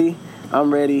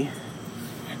I'm ready.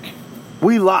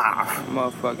 We live.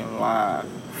 Motherfucking live.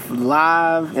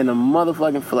 Live in the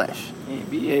motherfucking flesh.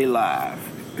 NBA live.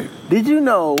 Did you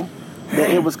know that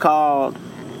it was called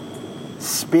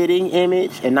spitting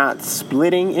image and not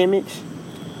splitting image?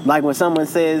 Like when someone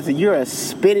says you're a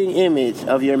spitting image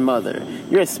of your mother,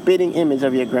 you're a spitting image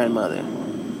of your grandmother.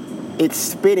 It's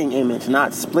spitting image,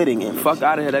 not splitting image. Fuck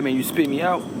out of here. That mean you spit me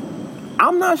out?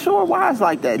 I'm not sure why it's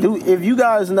like that. Dude, if you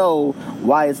guys know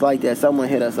why it's like that, someone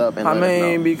hit us up and let us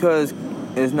know. Because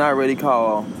it's not really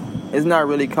called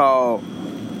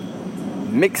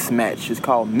mix match. It's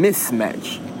called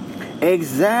mismatch.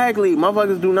 Exactly.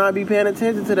 Motherfuckers do not be paying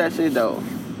attention to that shit though.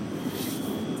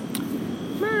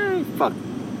 Man, fuck.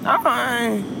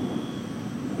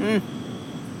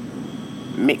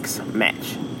 Mix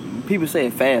match. People say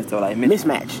it fast though, like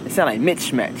mismatch. It sound like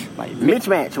Mitch match. Like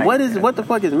mismatch. What the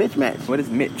fuck is mismatch? What is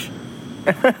Mitch?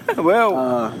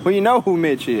 Well, you know who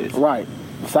Mitch is. Right.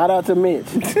 Shout out to Mitch.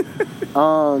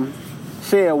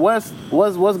 Shit, what's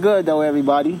good though,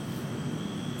 everybody?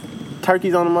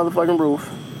 Turkeys on the motherfucking roof.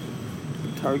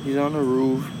 Turkeys on the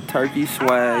roof. Turkey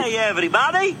swag. Hey,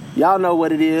 everybody. Y'all know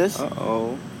what it is.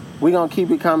 Uh-oh. We gonna keep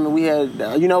it coming. We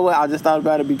had, you know what? I just thought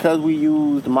about it because we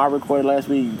used my recorder last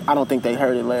week. I don't think they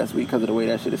heard it last week because of the way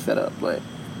that shit is set up. But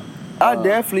I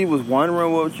definitely was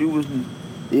wondering what you was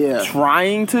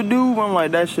trying to do. I'm like,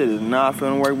 that shit is not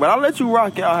finna work. But I'll let you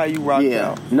rock out how you rock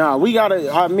out. Nah, we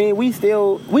gotta. I mean, we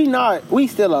still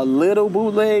a little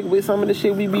bootleg with some of the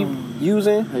shit we be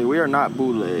using. Hey, we are not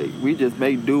bootleg. We just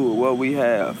make do with what we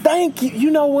have. Thank you.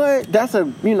 You know what?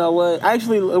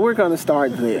 Actually, we're gonna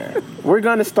start there.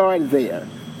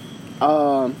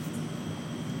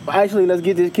 Actually, let's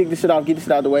kick this shit off. Get this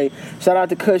shit out of the way. Shout out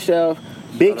to Kush Chef.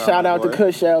 Big shout out to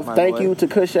Kush Chef. Thank you to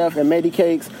Kush Chef and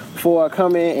Medicakes for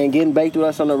coming and getting baked with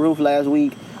us on the roof last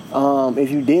week.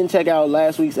 If you didn't check out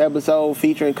last week's episode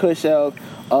featuring Kush Chef,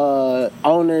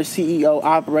 owner, CEO,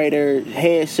 operator,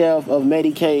 head chef of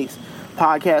Medicakes,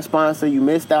 podcast sponsor, you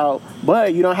missed out.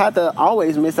 But you don't have to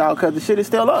always miss out because the shit is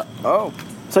still up. Oh.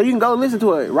 So you can go listen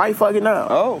to it right fucking now.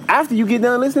 Oh. After you get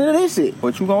done listening to this shit.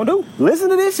 What you gonna do? Listen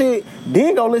to this shit,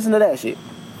 then go listen to that shit.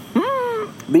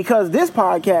 Because this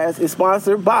podcast is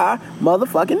sponsored by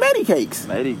motherfucking Medicakes.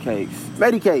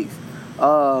 Medicakes.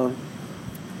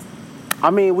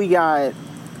 We got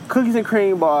cookies and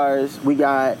cream bars. We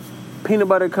got peanut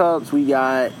butter cups. We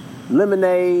got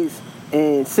lemonades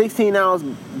and 16-ounce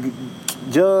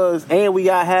jugs. And we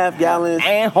got half gallons.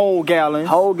 And whole gallons.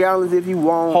 Whole gallons if you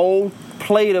want. Whole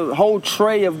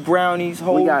tray of brownies.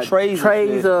 We got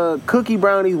trays of cookie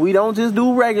brownies. We don't just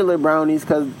do regular brownies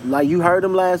because, like you heard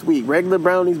them last week, regular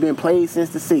brownies been played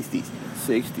since the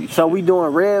 60s. So we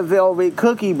doing red velvet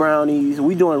cookie brownies.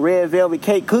 We doing red velvet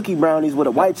cake cookie brownies with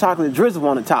a white chocolate drizzle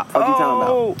on the top. What you talking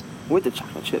about? With the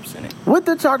chocolate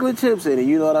chips in it.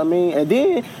 You know what I mean? And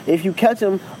then, if you catch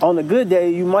them on a good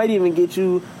day, you might even get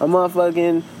you a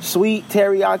motherfucking sweet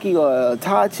teriyaki or a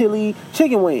Thai chili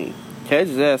chicken wing. Catch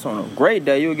his ass on a great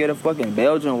day, you'll get a fucking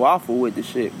Belgian waffle with the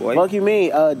shit, boy. Fuck you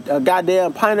mean? A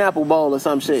goddamn pineapple bowl or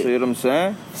some shit. See what I'm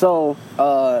saying? So,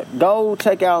 go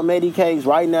check out Medicakes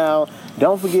right now.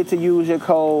 Don't forget to use your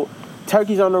code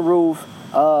Turkeys on the Roof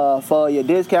for your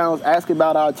discounts. Ask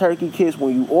about our turkey kits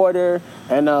when you order.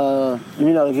 And, the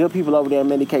good people over there at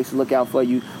Medicakes look out for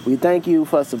you. We thank you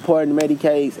for supporting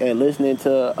Medicakes and listening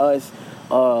to us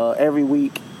every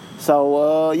week.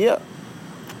 So,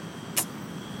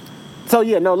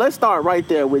 let's start right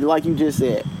there with, like you just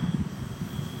said.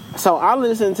 So I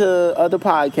listen to other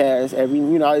podcasts.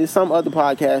 There's some other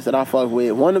podcasts that I fuck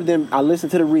with. One of them, I listen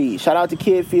to The Read. Shout out to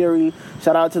Kid Fury.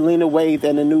 Shout out to Lena Waithe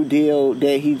and the new deal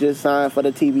that he just signed for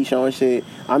the TV show and shit.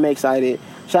 I'm excited.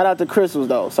 Shout out to Crystals,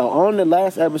 though. So on the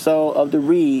last episode of The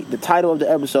Read, the title of the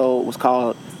episode was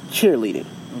called Cheerleading.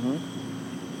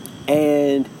 Mm-hmm.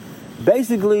 And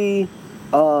basically,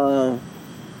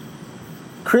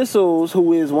 Crystals,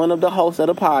 who is one of the hosts of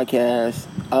the podcast,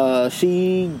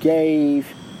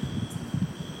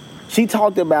 she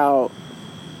talked about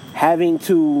having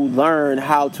to learn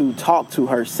how to talk to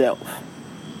herself.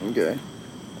 Okay.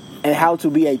 And how to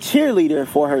be a cheerleader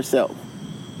for herself.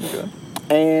 Okay.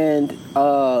 And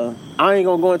I ain't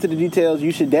gonna go into the details.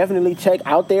 You should definitely check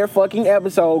out their fucking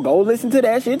episode. Go listen to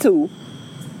that shit too.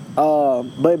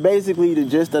 But basically the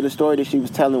gist of the story that she was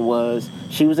telling was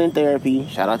she was in therapy.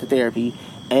 Shout out to therapy.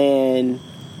 And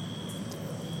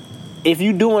if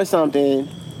you doing something,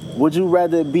 would you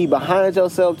rather be behind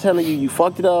yourself telling you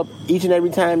fucked it up each and every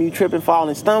time you trip and fall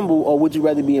and stumble, or would you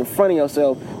rather be in front of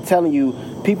yourself telling you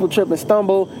people trip and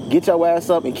stumble, get your ass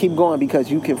up and keep going because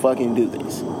you can fucking do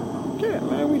this? Yeah,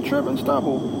 man, we we tripping,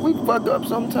 stumble. We fuck up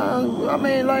sometimes. I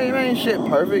mean, like, it ain't shit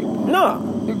perfect.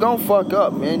 No. You gon' fuck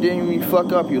up, man. Then when you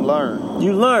fuck up, you learn.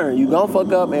 You learn. You gon'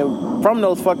 fuck up, and from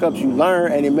those fuck ups, you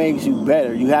learn, and it makes you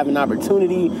better. You have an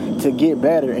opportunity to get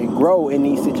better and grow in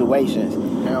these situations.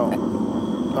 Now,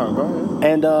 go ahead.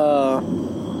 And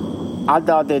I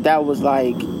thought that was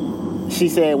like, she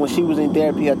said when she was in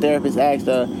therapy, her therapist asked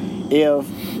her if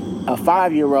a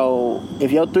 5-year-old,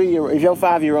 if your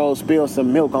 5-year-old spills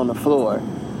some milk on the floor,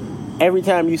 every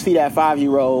time you see that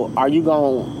 5-year-old, are you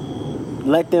going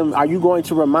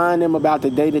to remind them about the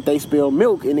day that they spilled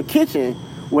milk in the kitchen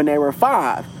when they were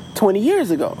 5, 20 years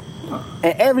ago?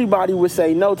 And everybody would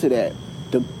say no to that.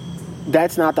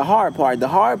 That's not the hard part. The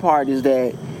hard part is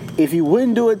that if you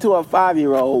wouldn't do it to a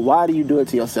 5-year-old, why do you do it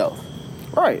to yourself?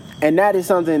 Right. And that is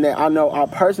something that I know I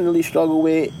personally struggle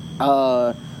with.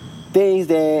 Things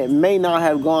that may not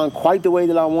have gone quite the way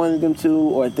that I wanted them to,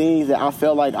 or things that I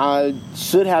felt like I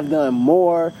should have done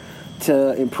more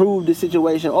to improve the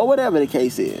situation, or whatever the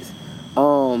case is.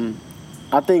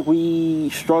 I think we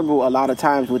struggle a lot of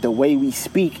times with the way we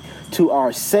speak to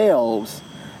ourselves,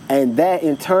 and that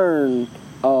in turn,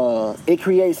 it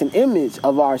creates an image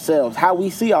of ourselves. How we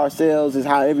see ourselves is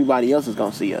how everybody else is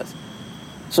going to see us.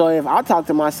 So if I talk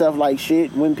to myself like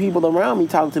shit, when people around me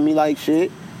talk to me like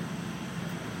shit,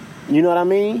 you know what I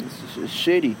mean? It's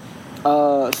shitty.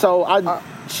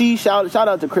 She shout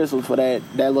out to Crystal for that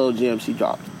little gem she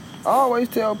dropped. I always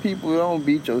tell people, don't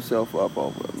beat yourself up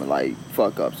over them, like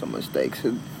fuck up some mistakes.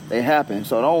 They happen,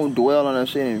 so don't dwell on that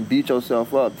shit and beat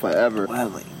yourself up forever.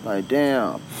 Dwelling. Like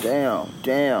damn.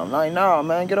 Like nah,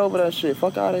 man, get over that shit.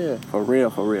 Fuck out of here. For real.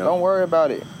 Don't worry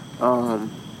about it.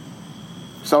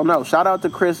 So no, shout out to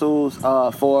Crystals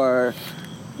for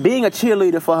being a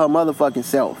cheerleader for her motherfucking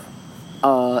self.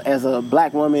 As a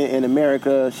black woman in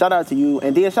America, shout out to you.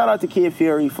 And then shout out to Kid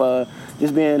Fury for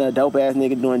just being a dope ass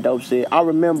nigga doing dope shit. I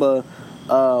remember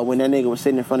when that nigga was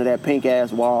sitting in front of that pink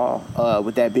ass wall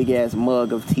with that big ass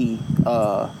mug of tea,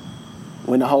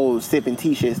 when the whole sipping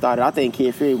tea shit started. I think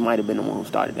Kid Fury might have been the one who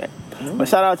started that. Mm-hmm. But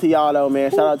shout out to y'all though,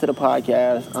 man. Shout out to the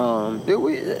podcast.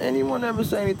 Did anyone ever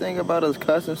say anything about us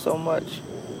cussing so much?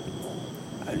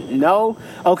 No.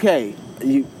 Okay.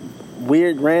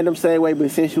 Weird random segue, but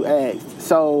since you asked,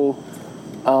 so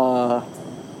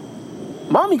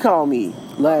mommy called me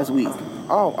last week.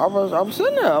 Oh, I was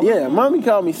sitting there. Yeah, mommy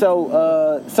called me.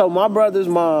 So my brother's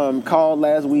mom called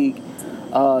last week.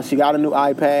 She got a new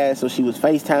iPad, so she was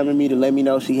FaceTiming me to let me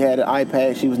know she had an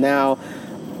iPad. She was now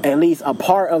at least a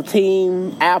part of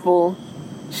Team Apple.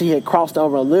 She had crossed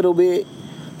over a little bit,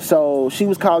 so she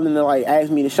was calling to like ask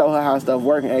me to show her how stuff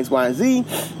working, X, Y, and Z.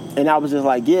 And I was just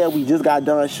like, yeah, we just got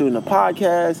done shooting a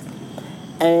podcast.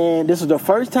 And this was the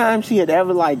first time she had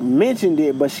ever, like, mentioned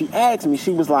it. But she asked me,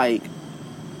 she was like,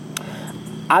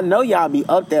 I know y'all be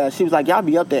up there. She was like, y'all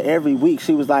be up there every week.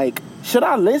 She was like, should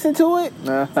I listen to it?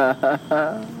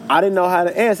 I didn't know how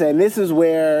to answer. And this is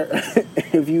where,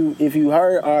 if you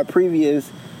heard our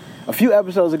a few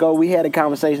episodes ago, we had a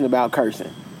conversation about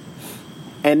cursing.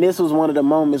 And this was one of the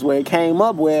moments where it came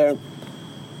up where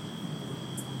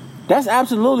that's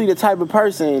absolutely the type of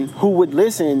person who would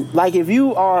listen. Like, if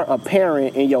you are a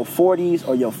parent in your 40s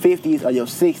or your 50s or your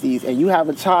 60s and you have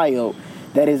a child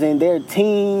that is in their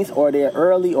teens or their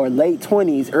early or late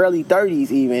 20s, early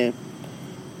 30s even,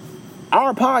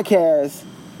 our podcast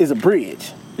is a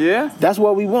bridge. Yeah. That's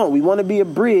what we want. We want to be a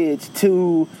bridge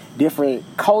to different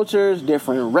cultures,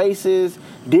 different races,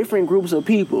 different groups of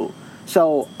people.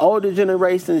 So older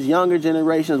generations, younger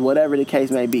generations, whatever the case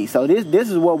may be. So this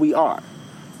is what we are.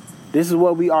 This is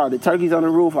what we are. The turkeys on the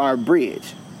roof are a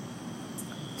bridge.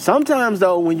 Sometimes,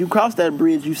 though, when you cross that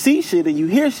bridge, you see shit and you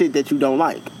hear shit that you don't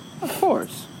like. Of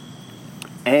course.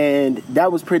 And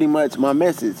that was pretty much my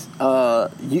message.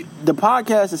 The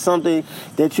podcast is something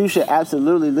that you should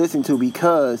absolutely listen to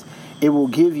because it will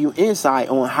give you insight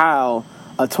on how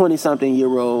a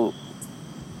 20-something-year-old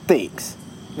thinks.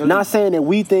 Not saying that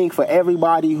we think for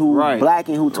everybody who black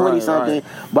and who 20-something,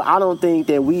 but I don't think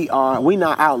that we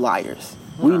not outliers.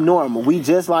 We normal. We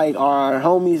just like our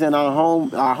homies and our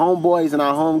homeboys and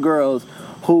our homegirls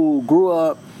who grew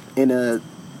up in a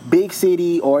big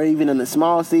city or even in a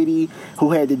small city,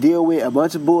 who had to deal with a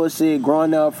bunch of bullshit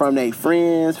growing up from their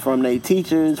friends, from their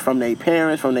teachers, from their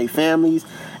parents, from their families.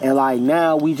 And like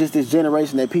now we just this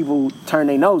generation that people turn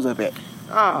their nose up at.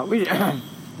 We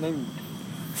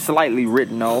slightly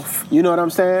written off. You know what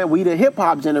I'm saying? We the hip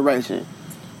hop generation.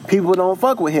 People don't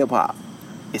fuck with hip hop.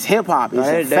 It's hip hop. It's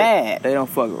a fad. They don't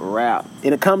fuck with rap.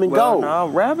 It'll come and go. No,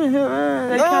 rap and hip,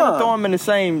 they kind of throw them in the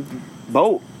same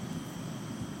boat.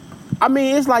 I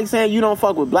mean, it's like saying you don't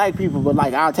fuck with black people, but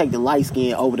like I'll take the light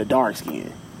skin over the dark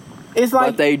skin. It's like...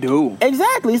 But they do.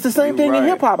 Exactly. It's the same thing in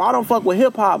hip-hop. I don't fuck with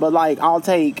hip-hop, but, like, I'll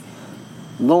take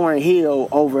Lauryn Hill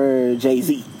over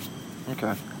Jay-Z.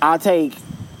 Okay. I'll take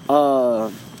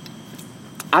Bruno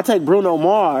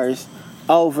Mars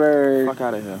over... Fuck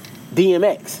out of here.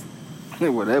 DMX.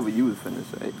 Whatever you was finna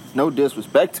say. No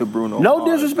disrespect to Bruno. No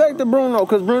disrespect to Bruno,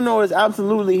 because Bruno is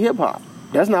absolutely hip-hop.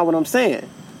 That's not what I'm saying.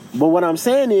 But what I'm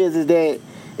saying is that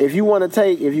if you want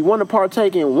to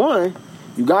partake in one,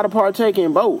 you got to partake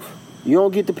in both. You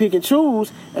don't get to pick and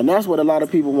choose, and that's what a lot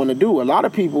of people want to do. A lot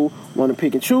of people want to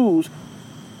pick and choose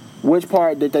which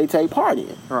part that they take part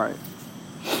in. Right.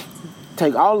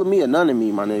 Take all of me or none of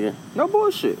me, my nigga. No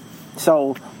bullshit.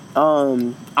 So,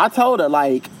 I told her,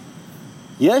 like,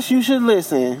 yes, you should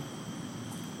listen.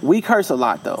 We curse a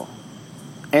lot, though.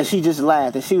 And she just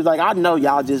laughed. And she was like, I know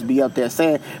y'all just be up there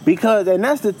saying... Because, and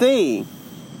that's the thing.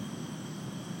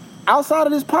 Outside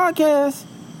of this podcast,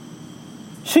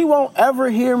 she won't ever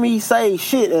hear me say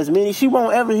shit as many... She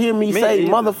won't ever hear me say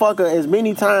motherfucker as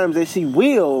many times as she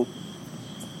will...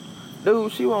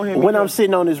 Dude, she won't hear me... When I'm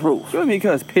sitting on this roof. She won't hear me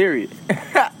cuss, period.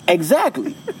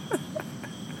 Exactly.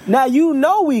 Now, you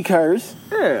know we curse.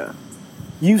 Yeah.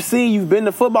 You've been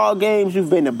to football games,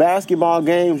 you've been to basketball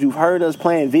games, you've heard us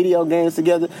playing video games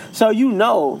together. So you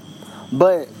know,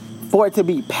 but for it to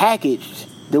be packaged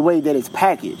the way that it's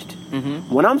packaged.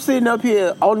 Mm-hmm. When I'm sitting up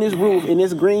here on this roof in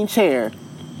this green chair,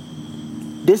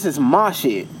 this is my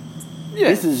shit. Yeah.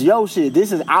 This is your shit.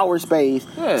 This is our space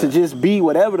to just be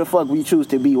whatever the fuck we choose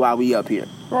to be while we up here.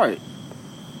 Right.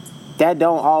 That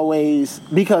don't always...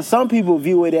 Because some people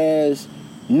view it as...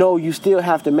 No, you still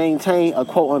have to maintain a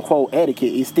quote-unquote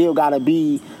etiquette. It still got to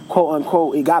be,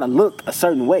 quote-unquote, it got to look a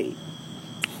certain way.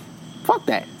 Fuck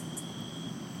that.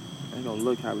 Ain't gonna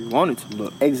look how we want it to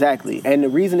look. Exactly. And the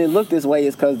reason it looked this way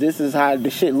is because this is how the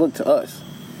shit looked to us.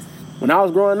 When I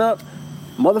was growing up,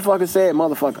 motherfucker said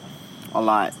motherfucker. A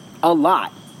lot. A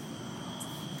lot.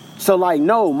 So, like,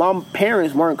 no, my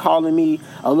parents weren't calling me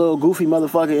a little goofy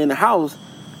motherfucker in the house.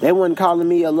 They wasn't calling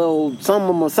me a little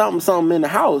something in the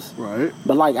house. Right.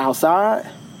 But, like, outside,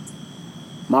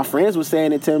 my friends were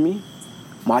saying it to me.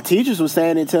 My teachers were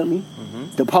saying it to me.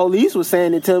 Mm-hmm. The police was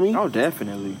saying it to me. Oh,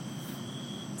 definitely.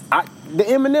 The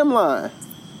Eminem line.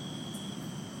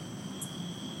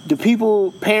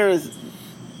 The parents,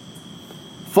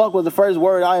 fuck was the first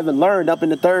word I ever learned up in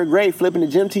the 3rd grade, flipping the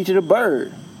gym teacher the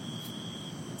bird.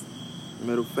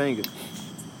 Middle finger.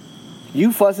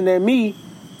 You fussing at me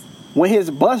when his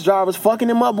bus driver's fucking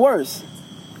him up worse.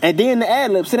 And then the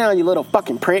ad-lib, sit down, you little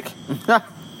fucking prick.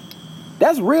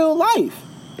 That's real life.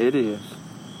 It is.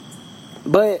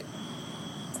 But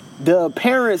the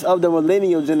parents of the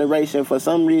millennial generation, for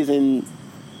some reason,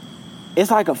 it's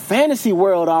like a fantasy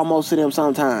world almost to them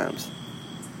sometimes.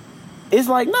 It's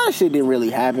like, nah, shit didn't really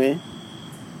happen.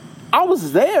 I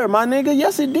was there, my nigga.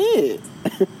 Yes, it did.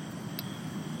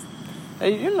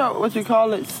 Hey, you know what you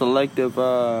call it? Selective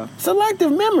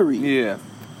memory. Yeah.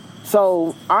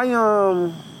 So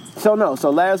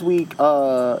so last week,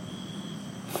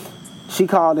 she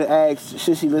called and asked,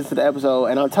 should she listen to the episode?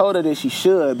 And I told her that she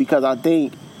should, because I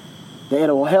think that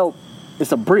it'll help.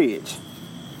 It's a bridge.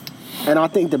 And I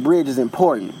think the bridge is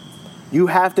important. You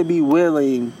have to be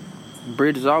willing.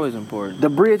 Bridge is always important. The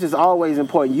bridge is always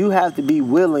important. You have to be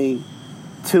willing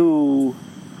to...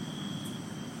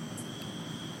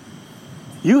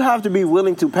 You have to be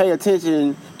willing to pay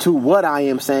attention to what I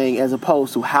am saying as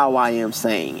opposed to how I am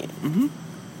saying it. Mm-hmm.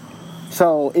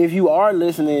 So if you are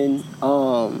listening,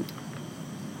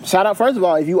 shout out, first of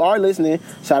all, if you are listening,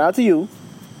 shout out to you.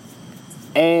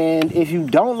 And if you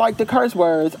don't like the curse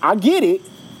words, I get it.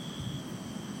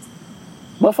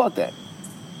 But fuck that.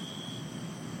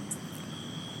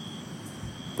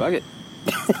 Fuck it.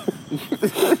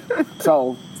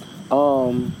 So,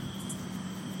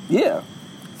 yeah.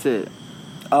 That's it.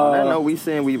 I know we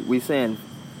saying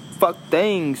fuck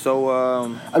things,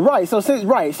 so right.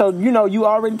 So you know, you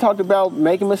already talked about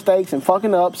making mistakes and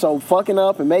fucking up. So fucking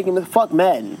up and making fuck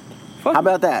Madden. How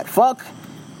about that? Fuck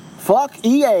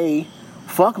EA.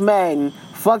 Fuck Madden.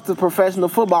 Fuck the Professional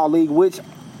Football League, which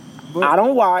I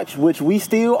don't watch, which we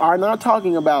still are not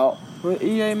talking about. But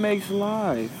EA makes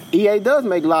live. EA does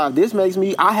make live. This makes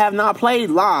me... I have not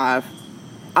played live.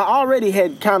 I already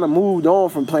had kind of moved on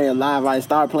from playing live. I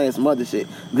started playing some other shit.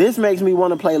 This makes me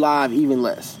want to play live even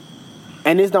less.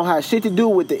 And this don't have shit to do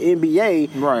with the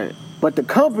NBA. Right. But the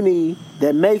company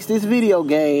that makes this video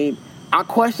game, I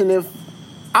question if...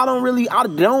 I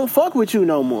don't fuck with you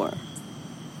no more.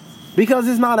 Because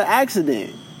it's not an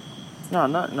accident.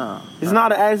 No. It's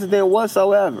not an accident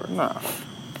whatsoever. No.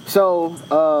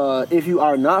 So, if you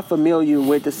are not familiar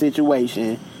with the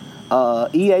situation,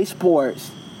 EA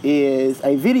Sports is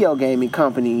a video gaming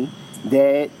company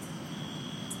that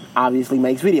obviously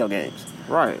makes video games.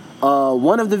 Right.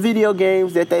 One of the video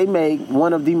games that they make,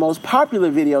 one of the most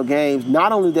popular video games,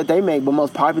 not only that they make, but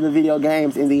most popular video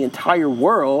games in the entire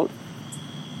world,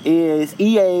 is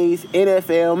EA's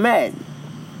NFL Madden.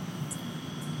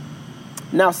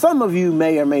 Now, some of you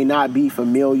may or may not be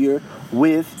familiar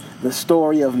with the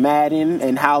story of Madden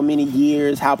and how many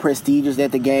years, how prestigious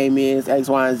that the game is, X,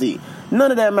 Y, and Z.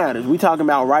 None of that matters. We're talking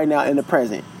about right now in the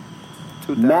present.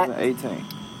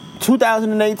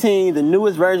 2018, the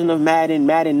newest version of Madden,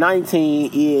 Madden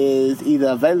 19, is either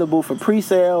available for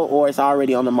pre-sale or it's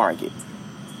already on the market.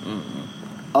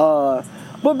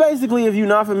 But basically, if you're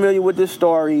not familiar with this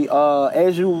story,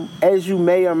 as you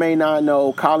may or may not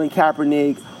know, Colin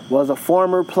Kaepernick was a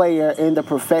former player in the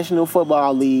Professional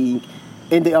Football League,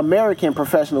 in the American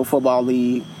Professional Football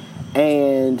League,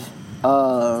 and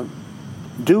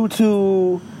due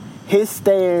to his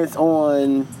stance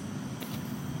on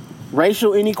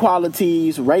racial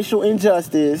inequalities, racial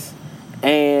injustice,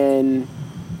 and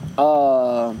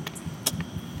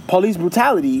police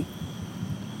brutality,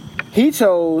 he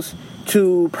chose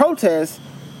to protest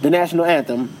the national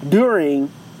anthem during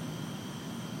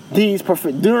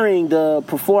the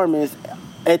performance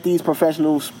at these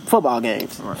professional football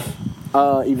games. Right.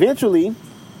 Eventually,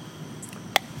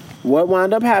 what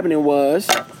wound up happening was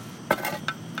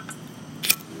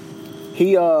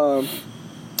he wait,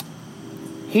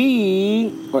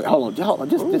 hold on,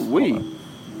 just we.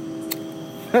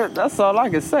 That's all I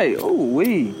can say. Ooh,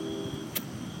 we.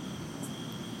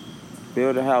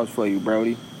 Build a house for you,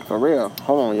 Brody. For real.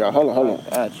 Hold on, y'all. Hold on.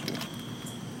 Got you.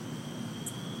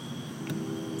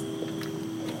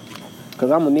 Cause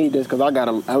I'm gonna need this. Cause I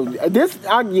gotta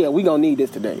we gonna need this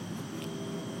today.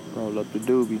 Roll up the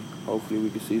doobie. Hopefully we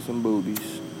can see some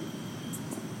boobies.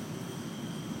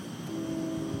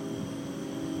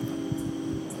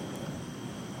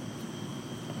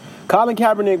 Colin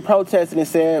Kaepernick protested and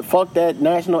said, fuck that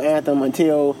national anthem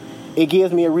until it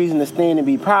gives me a reason to stand and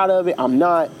be proud of it. I'm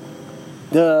not.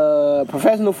 The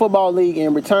Professional Football League,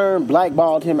 in return,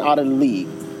 blackballed him out of the league.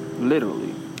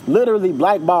 Literally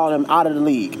blackballed him out of the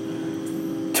league.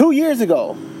 2 years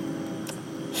ago.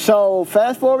 So,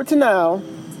 fast forward to now.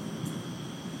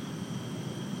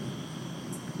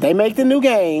 They make the new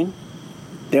game.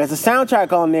 There's a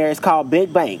soundtrack on there. It's called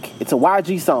Big Bank. It's a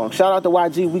YG song. Shout out to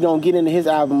YG. We're going to get into his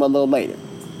album a little later.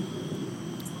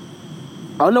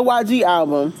 On the YG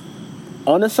album,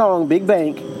 on the song Big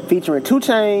Bank, featuring 2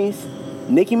 Chainz,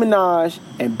 Nicki Minaj,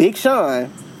 and Big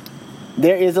Sean,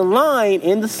 there is a line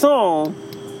in the song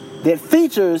that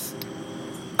features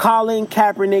Colin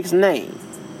Kaepernick's name.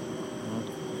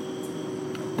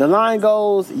 The line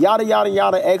goes, yada, yada,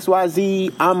 yada,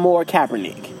 XYZ, I'm more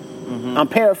Kaepernick. Mm-hmm. I'm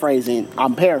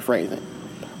paraphrasing.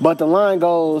 But the line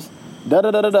goes,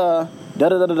 da-da-da-da-da,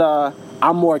 da-da-da-da-da,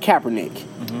 I'm more Kaepernick.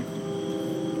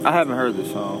 Mm-hmm. I haven't heard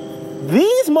this song.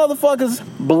 These motherfuckers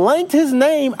blanked his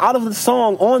name out of the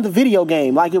song on the video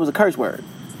game like it was a curse word.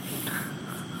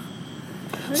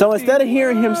 So instead of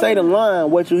hearing him say the line,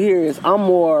 what you hear is, I'm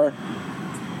more,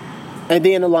 and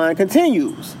then the line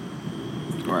continues.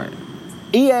 Right.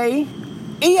 EA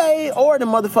or the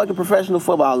motherfucking Professional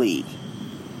Football League.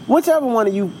 Whichever one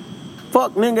of you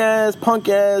fuck nigga ass, punk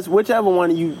ass, whichever one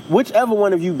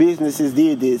of you businesses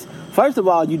did this. First of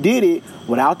all, you did it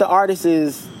without the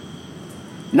artist's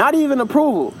not even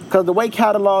approval. Because the way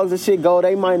catalogs and shit go,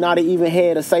 they might not have even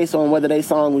had a say-so on whether their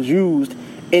song was used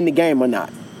in the game or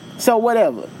not. So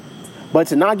whatever. But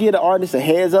to not give the artist a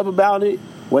heads up about it,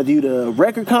 whether you the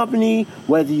record company,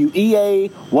 whether you EA,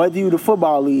 whether you the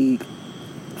football league,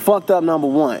 fucked up, number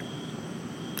one.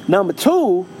 Number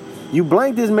two, you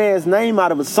blanked this man's name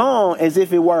out of a song as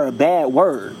if it were a bad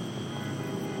word.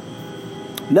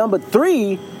 Number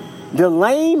three, the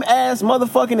lame ass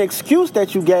motherfucking excuse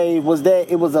that you gave was that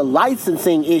it was a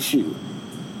licensing issue.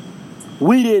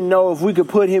 We didn't know if we could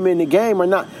put him in the game or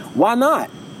not. Why not?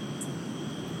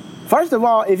 First of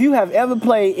all, if you have ever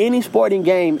played any sporting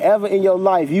game ever in your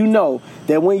life, you know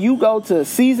that when you go to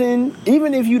season,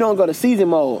 even if you don't go to season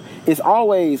mode, it's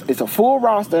a full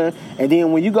roster, and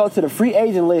then when you go to the free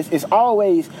agent list, it's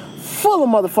always full of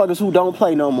motherfuckers who don't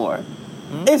play no more.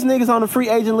 Mm-hmm. It's niggas on the free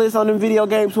agent list on them video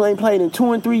games who ain't played in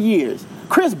 2 and 3 years.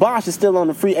 Chris Bosh is still on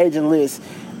the free agent list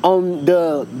on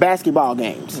the basketball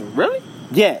games. Really?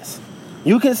 Yes.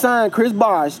 You can sign Chris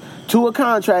Bosh to a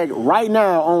contract right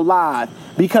now on live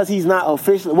because he's not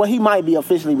officially, well, he might be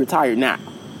officially retired now.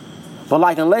 But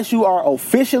like, unless you are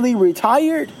officially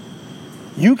retired,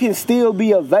 you can still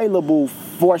be available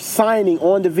for signing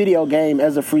on the video game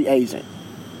as a free agent.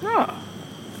 Yeah.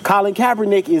 Colin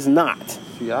Kaepernick is not.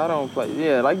 See, I don't play.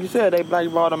 Yeah, like you said, they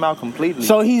blackballed him out completely.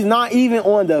 So he's not even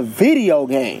on the video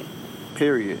game.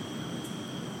 Period.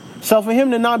 So for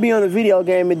him to not be on the video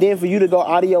game and then for you to go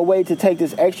out of your way to take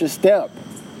this extra step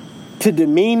to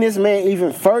demean this man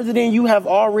even further than you have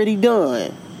already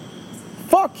done,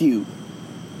 fuck you.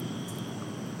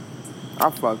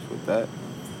 I fucks with that.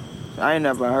 I ain't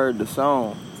never heard the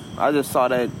song. I just saw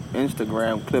that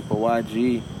Instagram clip of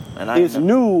YG. And it's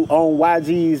new on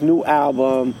YG's new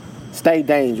album, Stay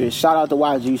Dangerous. Shout out to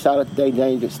YG. Shout out to Stay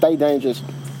Dangerous. Stay Dangerous.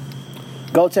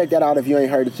 Go check that out if you ain't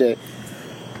heard it yet.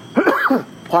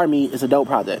 Pardon me, it's a dope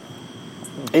project.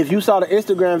 If you saw the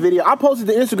Instagram video, I posted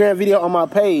the Instagram video on my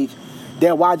page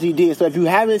that YG did. So if you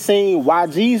haven't seen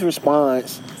YG's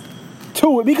response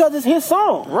to it, because it's his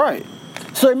song. Right.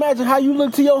 So imagine how you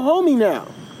look to your homie now.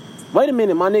 Wait a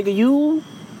minute, my nigga, you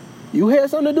had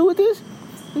something to do with this?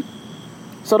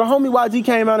 So the homie YG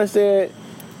came out and said,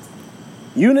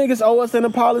 you niggas owe us an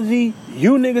apology,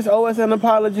 you niggas owe us an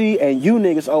apology, and you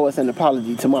niggas owe us an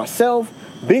apology to myself,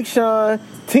 Big Sean,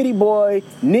 Titty Boy,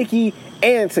 Nicki,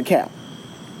 and to Cap.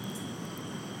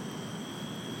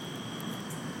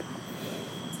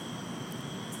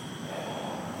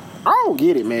 I don't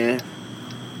get it, man.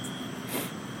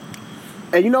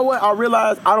 And you know what? I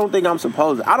realized I don't think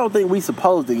we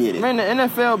supposed to get it. Man, the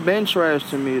NFL been trash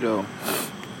to me, though.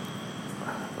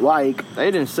 Like,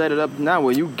 they didn't set it up now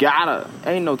where you gotta.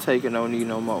 Ain't no taking no knee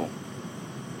no more.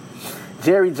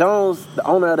 Jerry Jones, the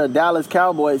owner of the Dallas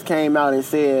Cowboys, came out and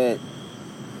said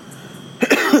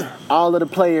all of the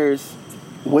players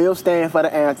will stand for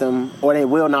the anthem or they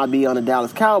will not be on the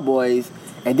Dallas Cowboys.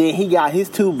 And then he got his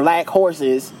 2 black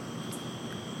horses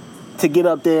to get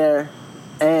up there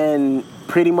and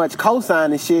pretty much co-sign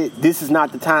the shit. This is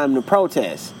not the time to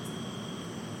protest.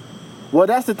 Well,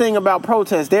 that's the thing about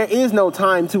protest. There is no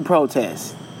time to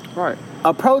protest. Right.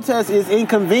 A protest is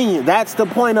inconvenient. That's the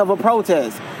point of a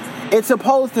protest. It's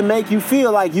supposed to make you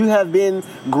feel like you have been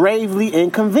gravely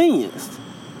inconvenienced.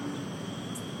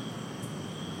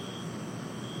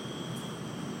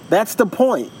 That's the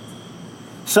point.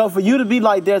 So for you to be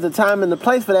like there's a time and a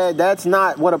place for that, that's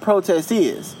not what a protest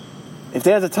is. If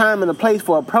there's a time and a place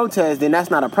for a protest, then that's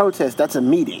not a protest, that's a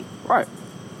meeting. Right.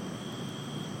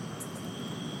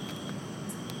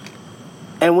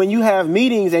 And when you have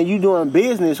meetings and you doing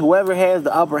business, whoever has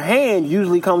the upper hand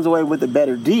usually comes away with a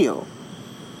better deal.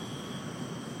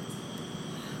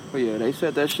 Well, yeah, they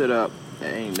set that shit up.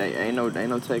 Ain't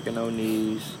no taking no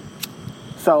knees.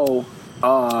 So,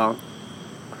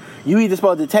 you either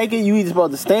supposed to take it, you either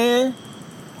supposed to stand,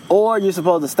 or you're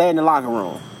supposed to stay in the locker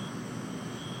room.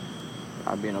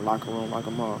 I'd be in the locker room like a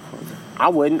motherfucker. I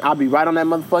wouldn't. I'd be right on that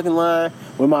motherfucking line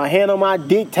with my hand on my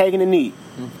dick taking a knee.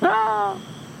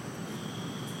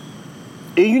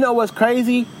 And you know what's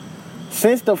crazy?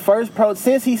 Since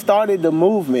he started the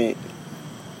movement,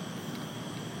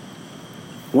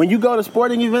 when you go to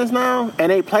sporting events now and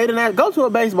they play go to a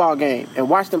baseball game and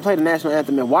watch them play the national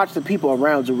anthem and watch the people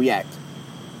around you react.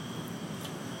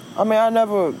 I mean, I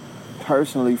never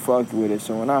personally fucked with it,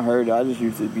 so when I heard it, I just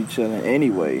used to be chilling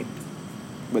anyway.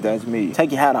 But that's me.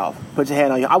 Take your hat off. Put your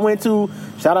hat on.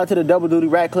 Shout out to the Double Duty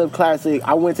Ratcliffe Classic.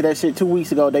 I went to that shit 2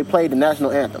 weeks ago. They played the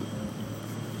national anthem.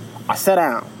 I sat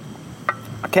down.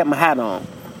 I kept my hat on.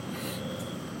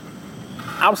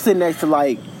 I was sitting next to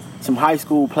like some high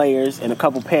school players and a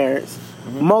couple parents.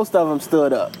 Mm-hmm. Most of them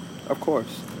stood up. Of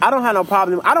course. I don't have no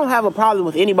problem. I don't have a problem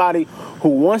with anybody who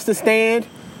wants to stand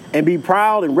and be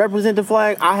proud and represent the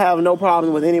flag. I have no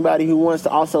problem with anybody who wants to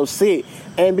also sit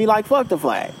and be like, fuck the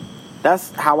flag.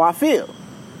 That's how I feel.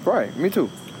 Right, me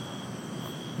too.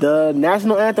 The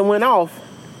national anthem went off.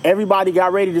 Everybody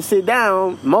got ready to sit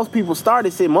down. Most people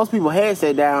started sitting. Most people had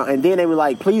sat down. And then they were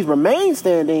like, please remain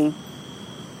standing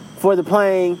for the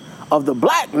playing of the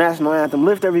black national anthem.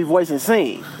 Lift every voice and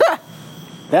sing.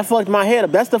 That fucked my head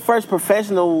up. That's the first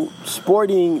professional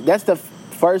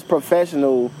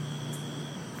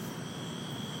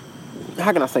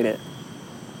how can I say that?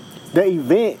 The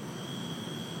event.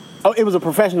 Oh, it was a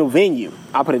professional venue.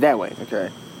 I'll put it that way. Okay.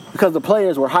 Because the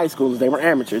players were high schoolers. They were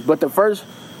amateurs. But the first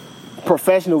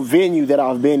professional venue that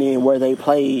I've been in where they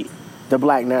played the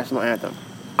black national anthem,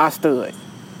 I stood.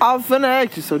 I was finna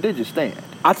ask you, so did you stand?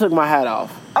 I took my hat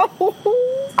off.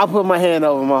 Oh. I put my hand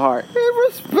over my heart. He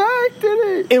respected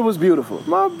it. It was beautiful.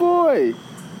 My boy.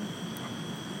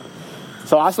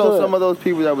 So I stood. So some of those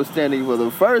people that were standing for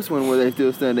the first one, were they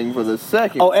still standing for the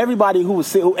second? Oh, everybody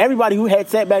who had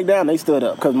sat back down, they stood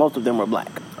up because most of them were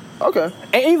black. Okay.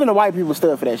 And even the white people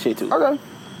stood for that shit too. Okay.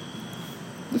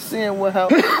 Just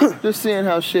seeing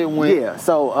how shit went. Yeah.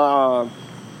 So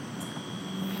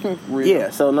yeah.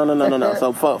 So no.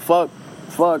 So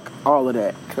Fuck all of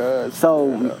that.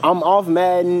 So I'm off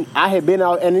Madden. I had been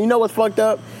out, and you know what's fucked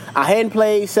up? I hadn't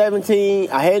played 17.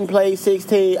 I hadn't played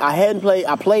 16.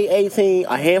 I played 18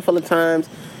 a handful of times.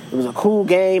 It was a cool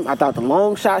game. I thought the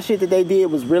long shot shit that they did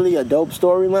was really a dope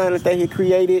storyline that they had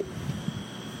created.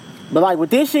 But like with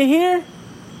this shit here,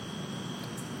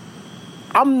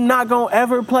 I'm not gonna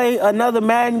ever play another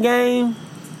Madden game.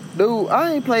 Dude,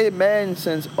 I ain't played Madden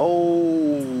since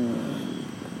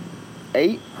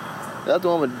 08. That's the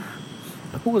one with...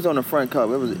 Who was on the front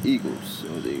cover? It was the Eagles.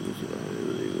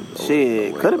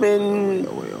 Shit, could have been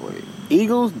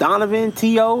Eagles, Donovan,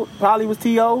 T.O. Probably was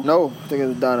T.O. No, I think it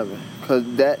was Donovan.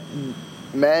 Because that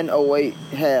Madden 08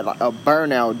 had like a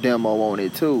burnout demo on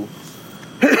it, too.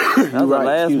 That was the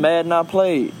last Madden I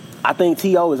played. I think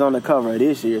T.O. is on the cover of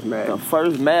this year's Madden. The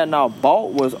first Madden I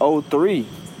bought was 03.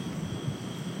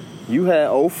 You had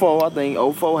 04. I think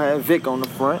 04 had Vic on the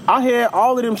front. I had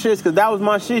all of them shits because that was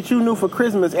my shit. You knew for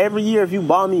Christmas every year if you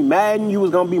bought me Madden, you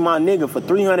was going to be my nigga for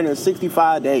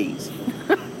 365 days.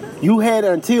 You had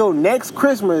until next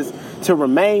Christmas to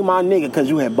remain my nigga because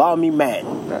you had bought me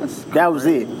Madden. That was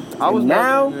it.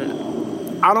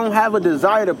 I don't have a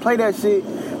desire to play that shit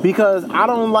because I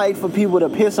don't like for people to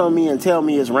piss on me and tell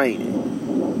me it's raining.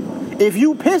 If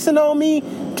you pissing on me,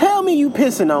 tell me you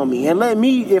pissing on me and let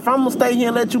me, if I'm gonna stay here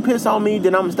and let you piss on me,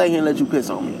 then I'm gonna stay here and let you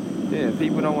piss on me. Yeah,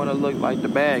 people don't want to look like the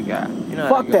bad guy. You know.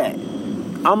 Fuck that.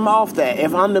 I'm off that.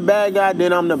 If I'm the bad guy,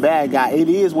 then I'm the bad guy. It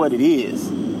is what it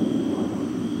is.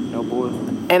 No boy.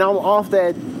 And I'm off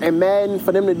that. And Madden,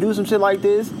 for them to do some shit like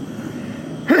this,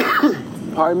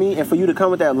 pardon me, and for you to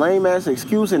come with that lame ass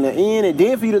excuse in the end, and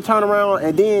then for you to turn around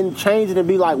and then change it and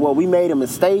be like, well, we made a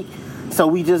mistake, so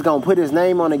we just gonna put his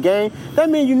name on the game. That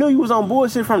means you knew you was on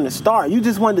bullshit from the start. You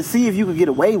just wanted to see if you could get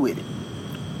away with it.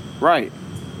 Right.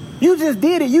 You just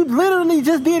did it. You literally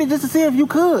just did it just to see if you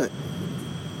could.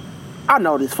 I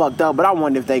know this fucked up, but I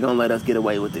wonder if they gonna let us get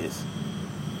away with this.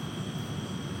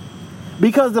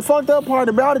 Because the fucked up part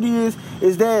about it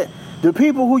is that the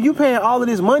people who you paying all of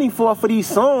this money for these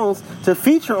songs to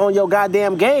feature on your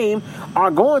goddamn game are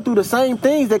going through the same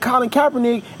things that Colin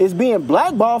Kaepernick is being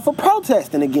blackballed for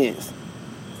protesting against.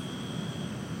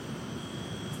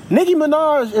 Nicki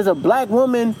Minaj is a black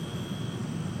woman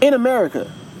in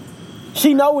America.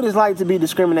 She know what it's like to be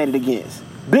discriminated against.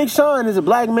 Big Sean is a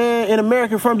black man in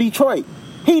America from Detroit.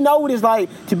 He know what it's like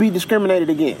to be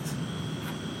discriminated against.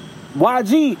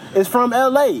 YG is from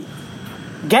LA.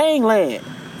 Gangland.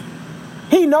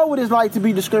 He know what it's like to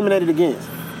be discriminated against.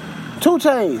 2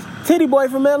 Chainz, Titty Boy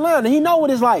from Atlanta. He know what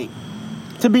it's like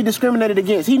to be discriminated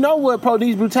against. He know what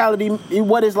police brutality,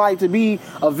 what it's like to be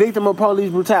a victim of police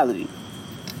brutality.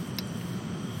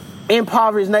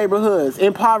 Impoverished neighborhoods,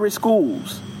 impoverished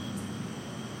schools.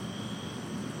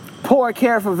 Poor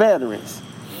care for veterans.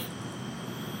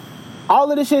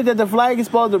 All of the shit that the flag is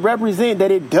supposed to represent,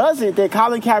 that it doesn't, that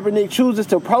Colin Kaepernick chooses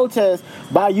to protest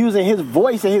by using his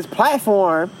voice and his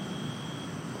platform.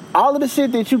 All of the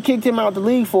shit that you kicked him out the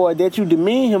league for, that you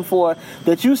demean him for,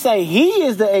 that you say he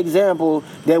is the example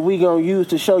that we gonna use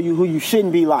to show you who you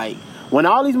shouldn't be like. When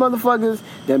all these motherfuckers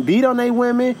done beat on they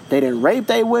women, they done rape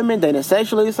they women, they done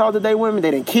sexually assaulted they women,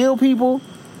 they done kill people.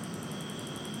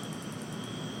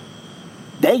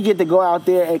 They get to go out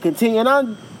there and continue.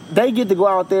 And they get to go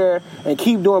out there and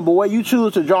keep doing. But where you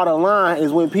choose to draw the line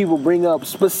is when people bring up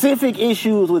specific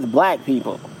issues with black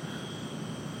people.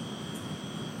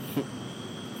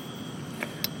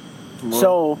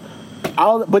 So,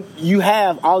 but you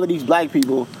have all of these black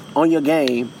people on your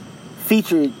game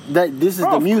featured. That this is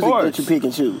the music that you pick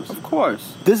and choose. Of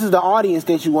course. This is the audience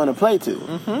that you want to play to.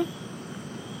 Mm-hmm.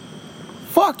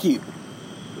 Fuck you.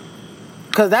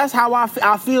 Because that's how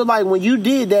I feel like when you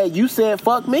did that, you said,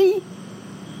 fuck me.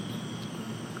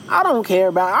 I don't care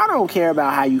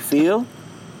about how you feel.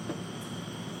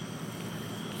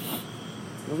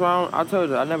 That's why I told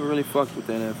you, I never really fucked with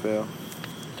the NFL.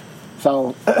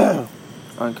 So,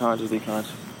 unconsciously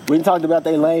conscious. We talked about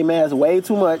they lame ass way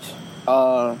too much.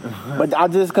 But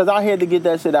because I had to get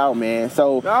that shit out, man.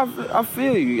 So I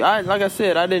feel you. Like I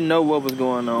said, I didn't know what was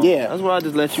going on. Yeah. That's why I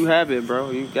just let you have it,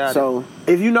 bro. You got it. So,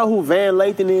 if you know who Van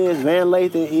Lathan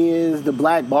is the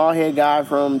black bald head guy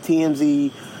from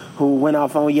TMZ who went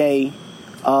off on Ye.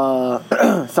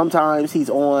 Sometimes he's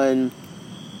on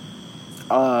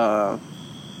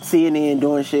CNN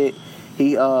doing shit.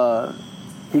 He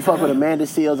fuck with Amanda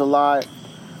Seales a lot.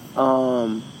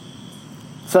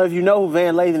 So if you know who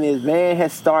Van Lathan is, Van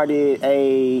has started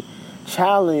a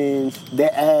challenge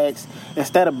that asks,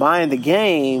 instead of buying the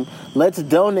game, let's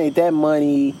donate that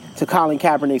money to Colin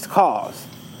Kaepernick's cause.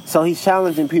 So he's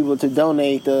challenging people to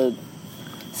donate the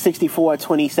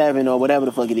 $64.27 or whatever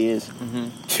the fuck it is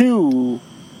to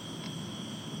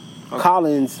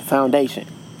Collins Foundation,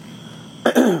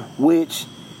 which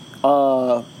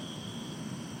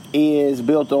is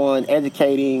built on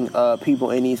educating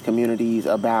people in these communities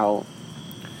about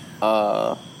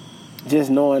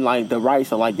just knowing like the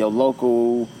rights of like your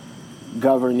local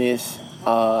governance,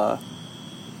 your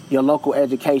local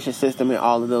education system, and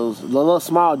all of those little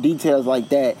small details like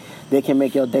that can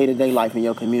make your day-to-day life in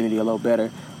your community a little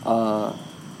better.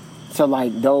 So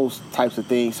like those types of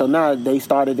things. So now they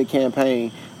started the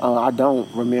campaign. I don't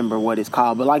remember what it's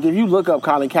called, but like if you look up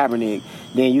Colin Kaepernick,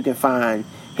 then you can find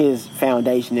his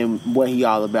foundation and what he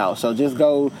all about. So just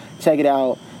go check it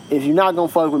out. If you're not gonna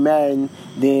fuck with Madden,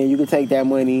 then you can take that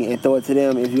money and throw it to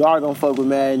them. If you are gonna fuck with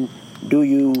Madden, do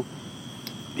you?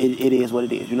 It is what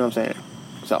it is. You know what I'm saying?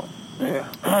 So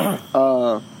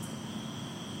yeah.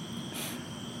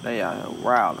 They are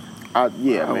wilding.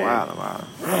 Yeah, man.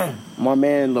 Wilding. My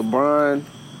man LeBron.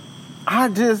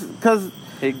 Cause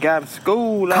he got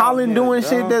school. Colin doing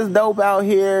shit that's dope out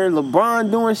here. LeBron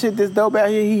doing shit that's dope out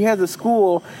here. He has a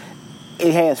school.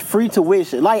 It has free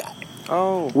tuition. Like,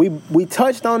 we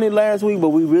touched on it last week, but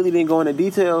we really didn't go into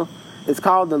detail. It's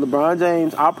called the LeBron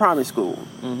James Our Promise School.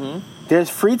 Mm-hmm. There's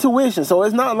free tuition, so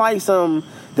it's not like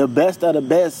the best of the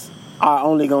best are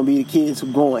only gonna be the kids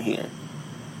who going here.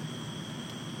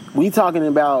 We talking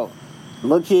about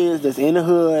little kids that's in the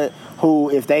hood who,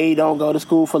 if they don't go to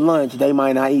school for lunch, they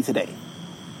might not eat today.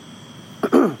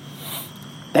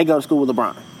 They go to school with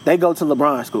LeBron. They go to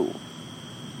LeBron school.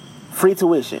 Free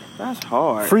tuition. That's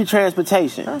hard. Free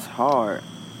transportation. That's hard.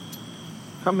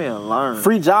 Come here and learn.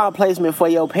 Free job placement for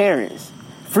your parents.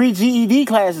 Free GED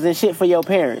classes and shit for your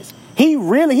parents. He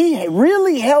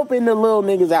really helping the little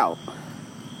niggas out.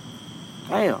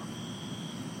 Damn.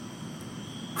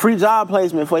 Free job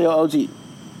placement for your OG.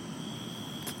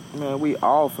 Man, we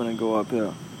all finna go up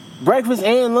here. Breakfast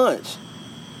and lunch.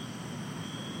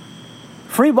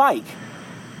 Free bike.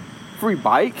 Free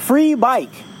bike? Free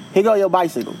bike. Here go your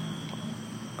bicycle.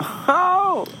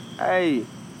 Oh, hey.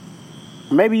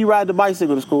 Maybe you ride the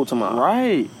bicycle to school tomorrow.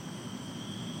 Right.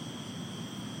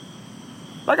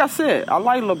 Like I said, I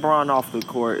like LeBron off the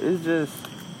court. It's just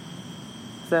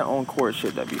that on-court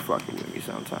shit that be fucking with me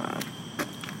sometimes.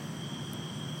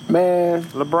 Man.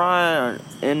 LeBron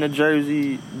in the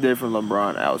jersey, different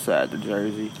LeBron outside the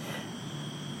jersey.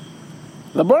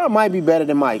 LeBron might be better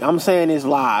than Mike. I'm saying this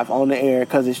live on the air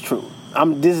because it's true.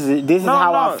 This is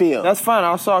how I feel. That's fine.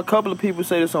 I saw a couple of people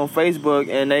say this on Facebook,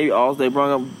 and they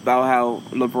brought up about how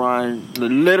LeBron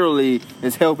literally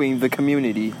is helping the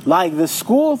community. Like the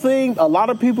school thing, a lot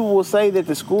of people will say that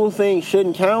the school thing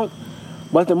shouldn't count.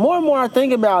 But the more and more I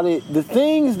think about it, the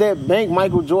things that make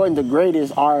Michael Jordan the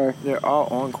greatest are... They're all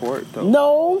on court, though.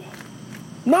 No,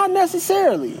 not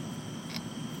necessarily.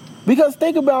 Because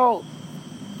think about...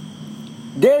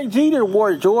 Derek Jeter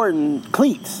wore Jordan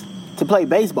cleats to play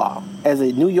baseball as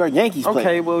a New York Yankees player.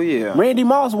 Okay, well, yeah. Randy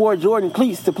Moss wore Jordan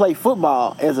cleats to play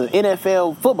football as an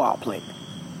NFL football player.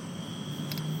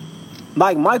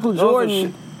 Like Michael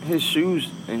Jordan... his shoes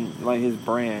and like his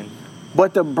brand.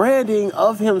 But the branding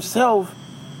of himself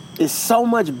is so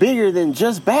much bigger than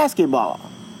just basketball.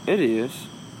 It is.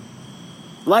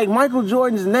 Like Michael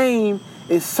Jordan's name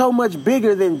is so much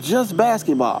bigger than just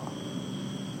basketball.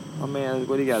 Oh man,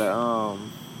 what he got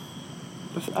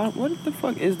what the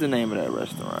fuck is the name of that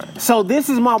restaurant? So this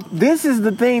is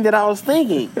the thing that I was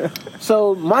thinking.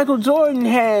 So Michael Jordan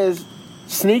has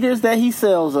sneakers that he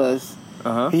sells us.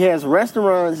 Uh-huh. He has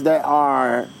restaurants that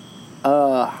are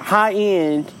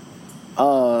high-end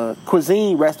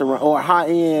cuisine restaurant or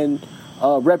high-end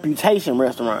reputation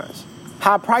restaurants,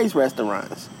 high-price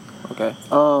restaurants. Okay.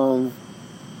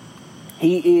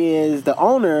 He is the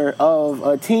owner of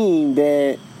a team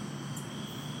that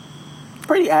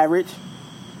pretty average.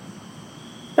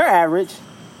 They're average.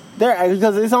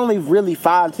 Because it's only really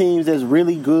 5 teams that's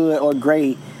really good or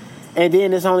great, and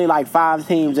then it's only like 5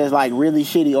 teams that's like really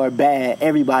shitty or bad.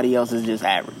 Everybody else is just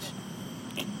average.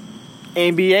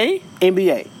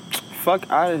 NBA. Fuck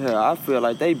out of here. I feel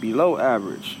like they below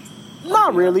average.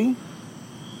 Not really.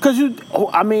 Because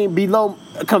below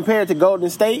compared to Golden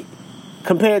State,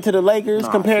 compared to the Lakers,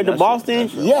 compared to Boston,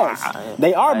 yes, wild.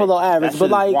 They are below average. But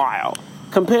like, wild.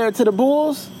 Compared to the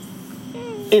Bulls,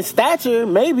 in stature,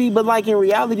 maybe, but like in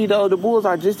reality, though, the Bulls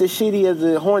are just as shitty as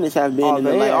the Hornets have been in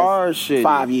the last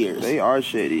 5 years. They are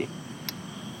shitty.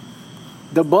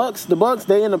 The Bucks,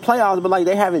 they in the playoffs, but like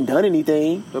they haven't done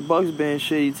anything. The Bucks been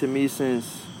shitty to me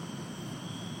since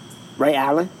Ray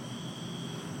Allen.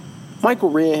 Michael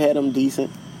Redd had them decent,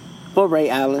 but Ray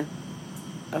Allen.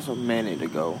 That's a minute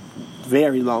ago.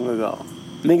 Very long ago.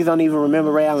 Niggas don't even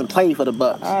remember Ray Allen played for the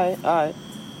Bucks. All right.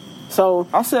 So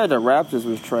I said the Raptors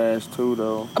was trash too,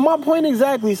 though. My point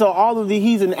exactly. So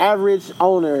he's an average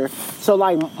owner. So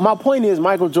like my point is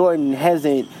Michael Jordan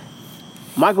hasn't.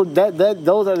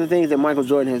 Those are the things that Michael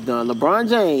Jordan has done. LeBron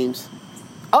James.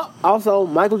 Also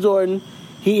Michael Jordan.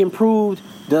 He improved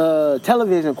the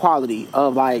television quality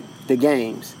of like the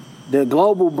games, the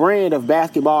global brand of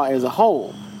basketball as a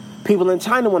whole. People in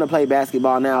China want to play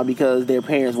basketball now because their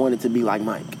parents wanted to be like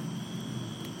Mike.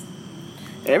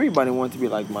 Everybody wants to be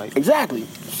like Mike. Exactly.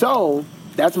 So,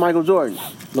 that's Michael Jordan.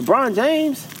 LeBron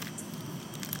James,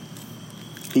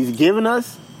 he's giving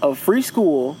us a free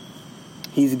school.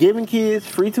 He's giving kids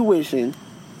free tuition.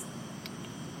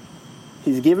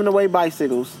 He's giving away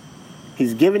bicycles.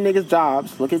 He's giving niggas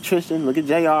jobs. Look at Tristan. Look at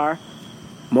JR.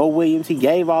 Mo Williams. He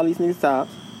gave all these niggas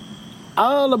jobs.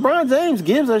 LeBron James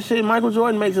gives us shit. Michael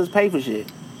Jordan makes us pay for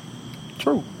shit.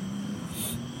 True.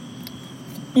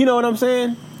 You know what I'm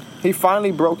saying? He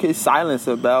finally broke his silence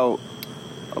about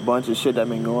a bunch of shit that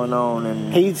been going on,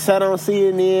 and he sat on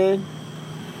CNN.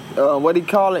 What do you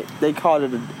call it? They called it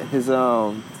his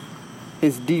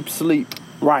deep sleep.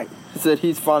 Right. He said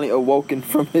he's finally awoken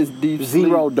from his deep sleep.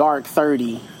 Zero dark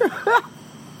 30.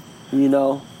 You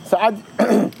know? So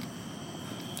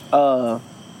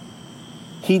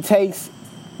he takes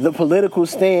the political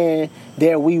stand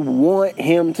that we want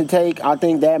him to take. I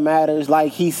think that matters.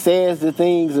 Like, he says the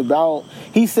things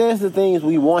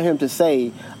we want him to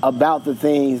say about the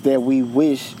things that we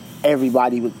wish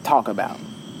everybody would talk about.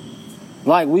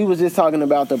 Like, we was just talking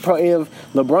about if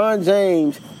LeBron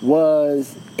James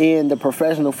was in the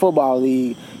professional football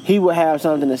league, he would have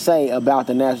something to say about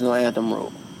the national anthem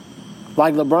rule.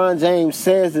 Like, LeBron James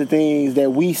says the things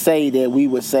that we say that we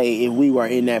would say if we were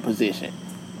in that position.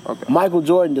 Okay. Michael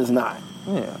Jordan does not.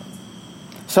 Yeah.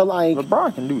 So, like...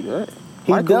 LeBron can do that.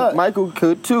 He does. Michael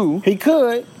could, too. He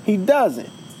could. He doesn't.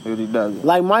 But he doesn't.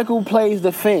 Like, Michael plays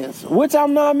defense, which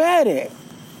I'm not mad at.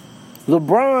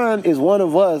 LeBron is one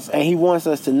of us, and he wants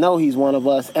us to know he's one of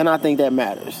us, and I think that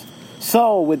matters.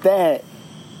 So, with that,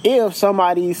 if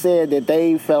somebody said that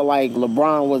they felt like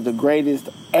LeBron was the greatest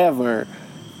ever,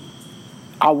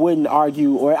 I wouldn't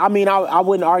argue, I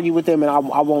wouldn't argue with them, and I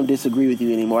won't disagree with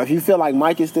you anymore. If you feel like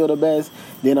Mike is still the best,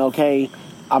 then okay,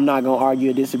 I'm not going to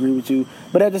argue or disagree with you.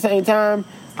 But at the same time,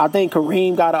 I think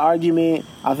Kareem got an argument.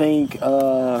 I think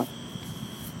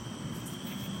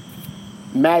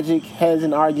Magic has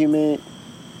an argument.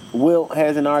 Wilt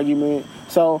has an argument.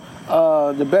 So,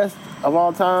 the best of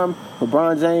all time,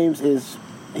 LeBron James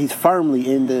he's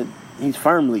firmly in the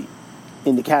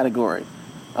category.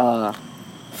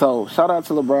 So, shout out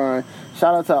to LeBron.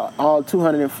 Shout out to all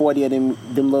 240 of them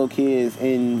little kids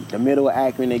in the middle of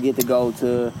Akron that get to go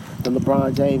to the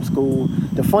LeBron James school.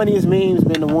 The funniest memes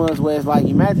been the ones where it's like,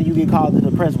 imagine you get called to the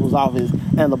principal's office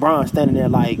and LeBron standing there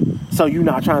like, so you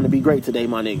not trying to be great today,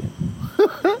 my nigga.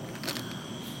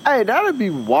 Hey, that'd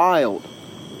be wild.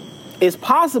 It's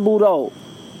possible, though.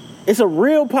 It's a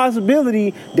real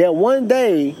possibility that one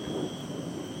day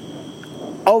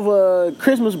over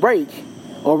Christmas break,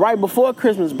 or right before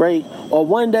Christmas break, or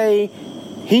one day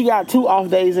he got 2 off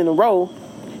days in a row,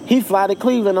 he fly to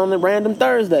Cleveland on a random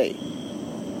Thursday.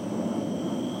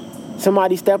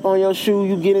 Somebody step on your shoe,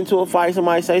 you get into a fight,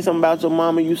 somebody say something about your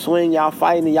mama, you swing, y'all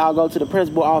fighting, and y'all go to the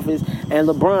principal office, and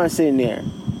LeBron sitting there.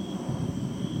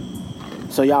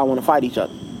 So y'all want to fight each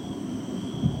other.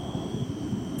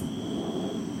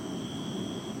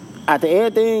 After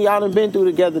everything y'all done been through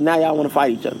together, now y'all want to fight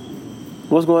each other.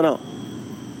 What's going on?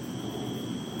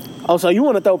 Oh, so you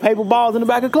want to throw paper balls in the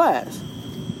back of class?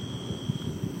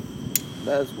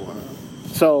 That's wild.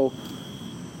 So,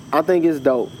 I think it's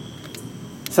dope.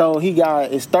 So, he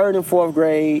got his 3rd and 4th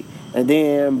grade, and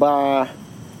then by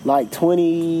like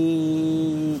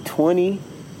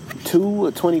 2022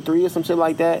 or 23 or some shit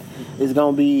like that, it's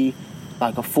going to be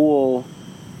like a full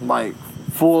on,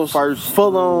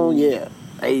 yeah.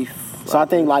 8th. So, I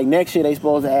think like next year they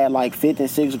supposed to add like 5th and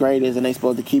 6th graders, and they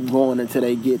supposed to keep going until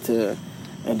they get to,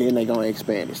 and then they gonna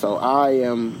expand it. So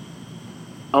I'm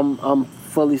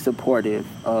fully supportive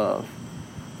of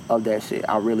that shit.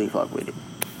 I really fuck with it.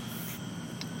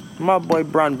 My boy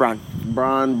Bron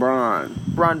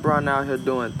out here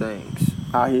doing things.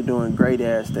 Out here doing great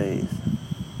ass things.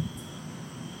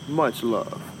 Much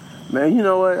love. Man, you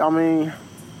know what? I mean,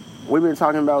 we've been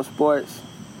talking about sports,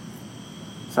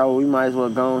 so we might as well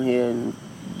go ahead and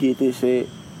get this shit.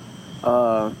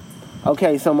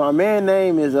 Okay, so my man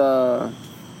name is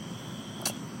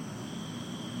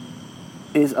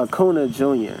Acuna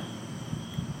Jr.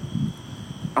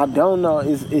 I don't know.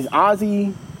 Is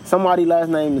Ozzy? Somebody last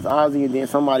name is Ozzy, and then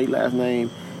somebody last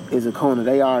name is Acuna.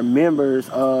 They are members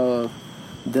of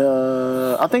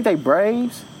I think they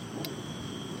Braves.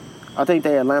 I think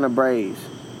they're Atlanta Braves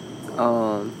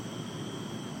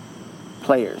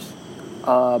players.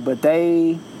 But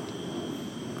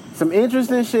some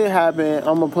interesting shit happened.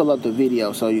 I'm gonna pull up the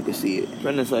video so you can see it. I'm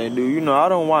gonna say, dude, you know I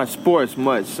don't watch sports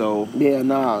much, so yeah,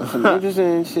 nah. Some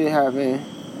interesting shit happened.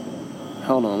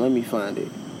 Hold on, let me find it.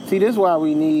 See, this is why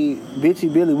we need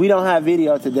Bitchy Billy. We don't have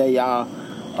video today, y'all.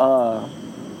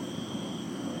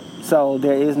 So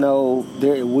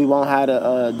we won't have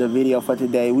the video for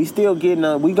today. We still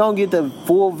getting we gonna get the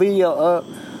full video up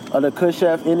of the Kush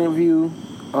Chef interview.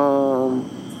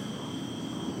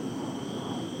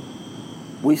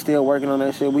 We still working on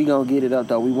that shit. We gonna get it up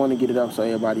though. We want to get it up so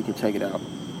everybody can check it out.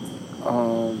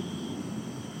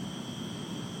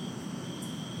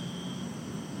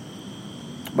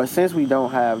 But since we don't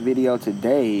have video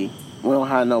today, we don't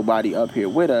have nobody up here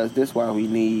with us. This is why we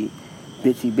need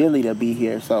Bitchy Billy to be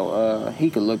here so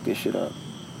he could look this shit up.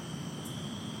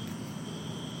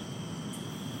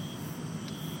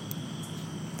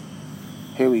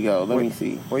 Here we go. Let me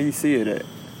see. Where you see it at?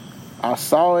 I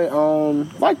saw it on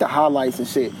like the highlights and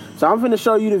shit. So I'm finna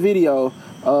show you the video.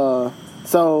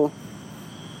 So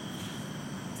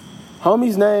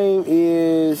homie's name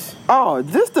is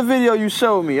this the video you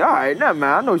showed me. All right, nah,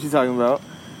 man, I know what you're talking about.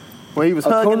 When he was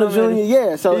hugging him, Jr.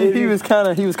 Yeah, so he was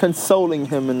consoling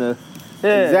him in the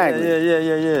exactly.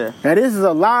 Yeah. Now this is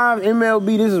a live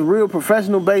MLB. This is real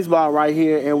professional baseball right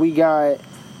here, and we got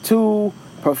two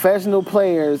professional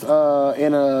players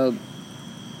in a.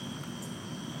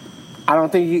 I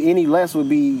don't think any less would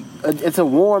be. It's a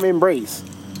warm embrace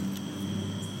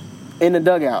in the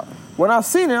dugout. When I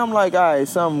seen it, I'm like, all right,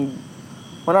 something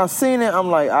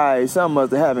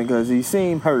must have happened because he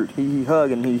seemed hurt. He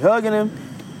hugging him.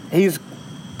 He's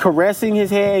caressing his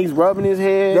head. He's rubbing his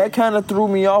head. That kind of threw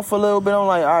me off a little bit. I'm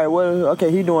like, all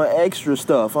right, he doing extra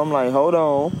stuff. I'm like, hold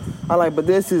on. I'm like, but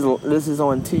this is on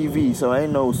TV, so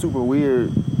ain't no super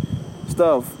weird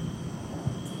stuff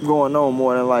going on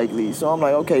more than likely. So I'm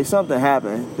like, okay, something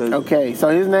happened. Okay, so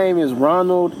his name is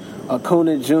Ronald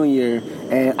Acuna Jr.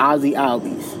 and Ozzie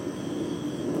Albies.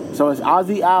 So it's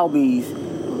Ozzie Albies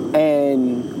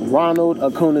and Ronald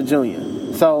Acuna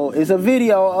Jr. So it's a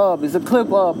video it's a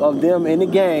clip up of them in the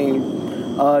game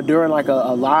during like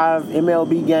a live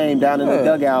MLB game down in the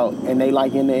dugout, and they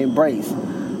like in the embrace.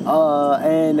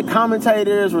 And the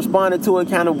commentators responded to it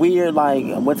kind of weird, like,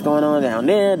 what's going on down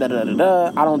there,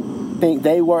 da-da-da-da. I don't think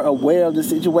they were aware of the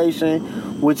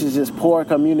situation, which is just poor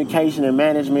communication and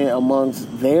management amongst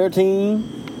their team.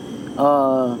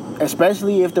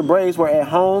 Especially if the Braves were at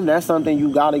home, that's something you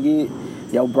got to get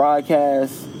your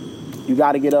broadcast. You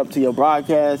got to get up to your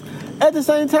broadcast. At the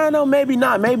same time, though, maybe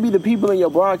not. Maybe the people in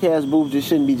your broadcast booth just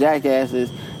shouldn't be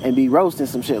jackasses and be roasting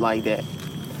some shit like that.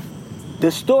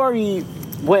 The story,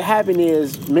 what happened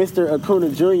is Mr. Acuna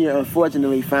Jr.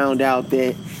 unfortunately found out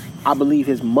that I believe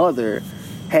his mother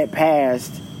had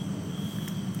passed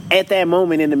at that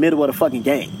moment in the middle of the fucking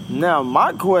game. Now,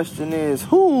 my question is,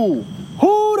 who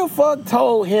the fuck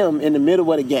told him in the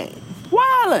middle of the game?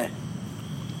 Wildin'.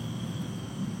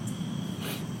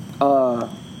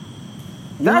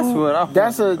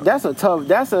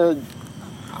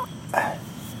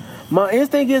 My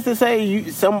instinct is to say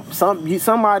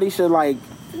somebody should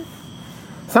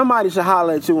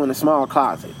holler at you in a small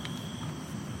closet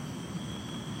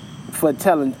for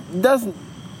telling.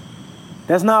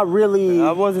 That's not really.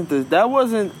 That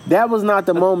was not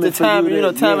the moment. The time, for you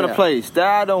to, time and the place.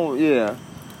 That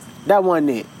wasn't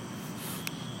it.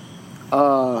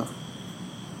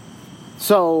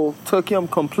 So took him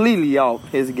completely off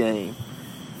his game.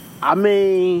 I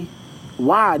mean,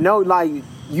 why? No, like,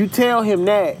 you tell him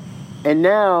that, and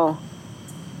now,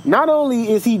 not only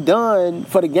is he done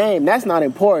for the game, that's not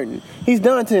important. He's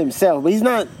done to himself,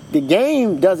 but the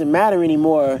game doesn't matter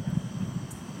anymore.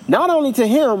 Not only to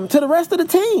him, to the rest of the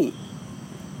team.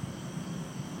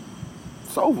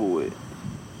 It's over with.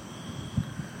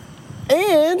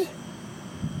 And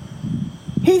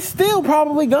he's still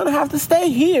probably gonna have to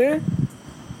stay here.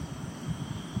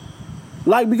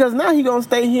 Like, because now he's gonna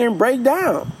stay here and break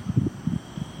down.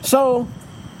 So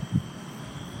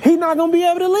he's not gonna be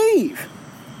able to leave.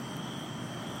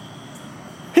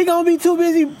 He's gonna be too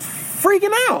busy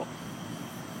freaking out.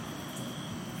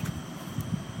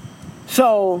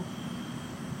 So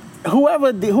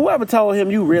whoever told him,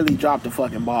 you really dropped the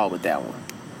fucking ball with that one.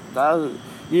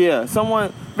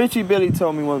 Bitchy Billy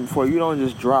told me one before, you don't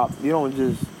just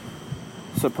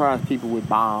surprise people with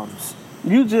bombs.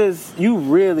 You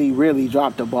really, really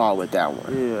dropped the ball with that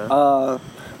one. Yeah.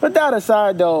 But that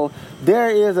aside, though, there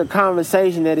is a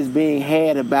conversation that is being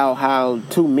had about how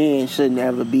two men shouldn't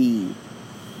ever be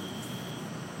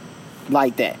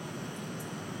like that.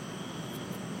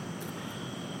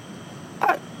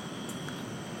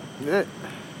 It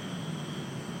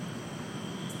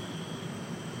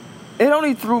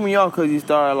only threw me off because he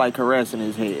started like caressing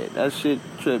his head. That shit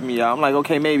tripped me out. I'm like,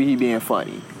 okay, maybe he being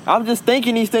funny. I'm just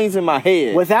thinking these things in my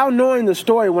head. Without knowing the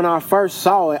story, when I first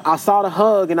saw it, I saw the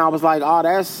hug and I was like, oh,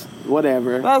 that's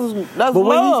whatever. That's but when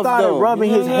love, he started though.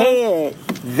 rubbing his head,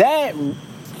 that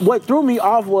what threw me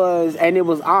off was, and it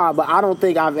was odd, but I don't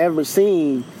think I've ever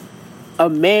seen a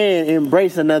man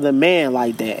embrace another man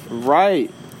like that.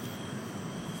 Right.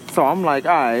 So I'm like,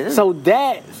 all right. So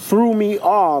that threw me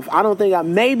off. I don't think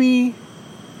maybe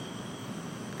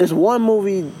it's one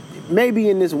movie, maybe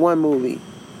in this one movie,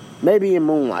 maybe in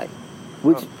Moonlight.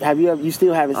 Which you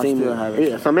still haven't seen? I still haven't.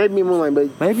 Yeah, so maybe in Moonlight,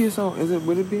 but maybe it's on.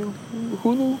 Would it be on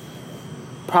Hulu?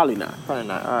 Probably not. Probably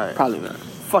not. All right. Probably not.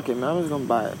 Fuck it, man. I'm just gonna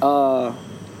buy it.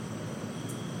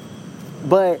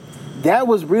 But that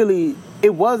was really.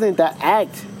 It wasn't the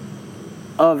act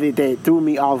of it that threw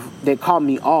me off, that caught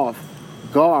me off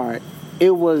guard. It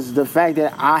was the fact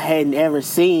that I hadn't ever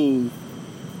seen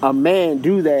a man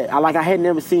do that. I had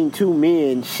never seen two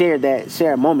men share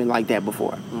a moment like that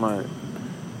before. Right.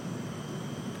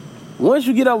 Once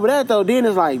you get over that though, then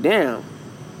it's like, damn,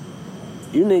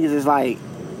 you niggas is like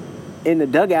in the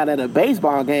dugout at a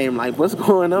baseball game. Like, what's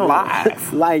going on?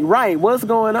 Live. Like, right, what's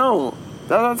going on?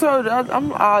 That's what I told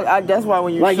you. That's why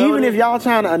when you like, even if y'all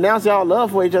trying to announce y'all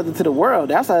love for each other to the world,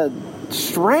 that's a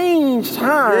strange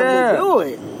time to do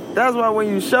it. That's why when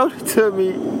you showed it to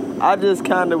me, I just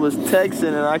kind of was texting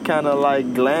and I kind of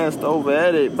like glanced over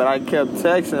at it, but I kept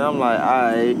texting. I'm like,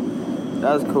 alright,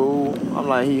 that's cool. I'm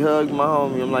like, he hugged my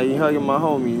homie. I'm like, he hugging my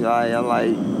homie. I'm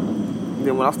like,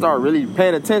 then when I start really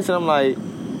paying attention, I'm like,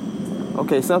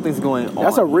 okay, something's going on.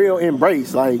 That's a real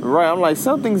embrace, like. Right, I'm like,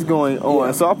 something's going on.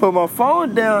 Yeah. So I put my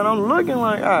phone down, I'm looking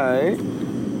like, alright.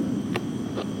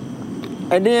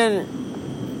 And then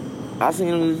I seen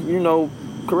him,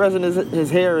 caressing his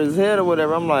hair, his head or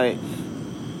whatever. I'm like,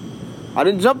 I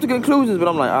didn't jump to conclusions, but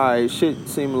I'm like, alright, shit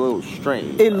seemed a little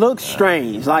strange. It looks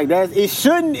strange. Like, it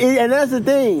shouldn't, and that's the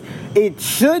thing. It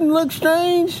shouldn't look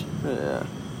strange. Yeah.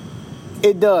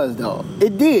 It does though.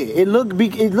 It did. It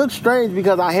looked strange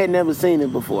because I had never seen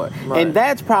it before, right. And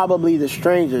that's probably the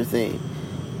stranger thing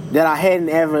that I hadn't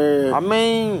ever. I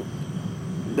mean,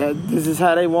 this is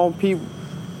how they want people.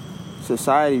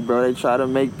 Society, bro. They try to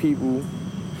make people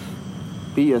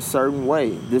be a certain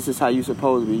way. This is how you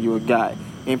supposed to be. You a guy.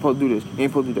 You ain't supposed to do this. You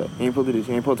ain't supposed to do that. You ain't supposed to do this.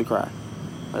 You ain't supposed to cry.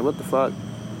 Like, what the fuck?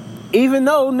 Even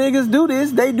though niggas do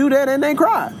this, they do that and they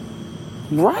cry.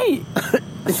 Right.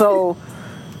 So.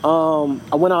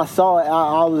 When I saw it,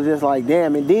 I was just like,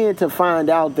 damn. And then to find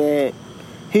out that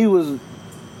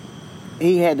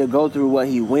he had to go through what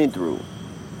he went through.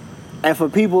 And for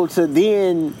people to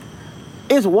then,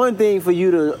 it's one thing for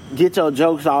you to get your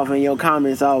jokes off and your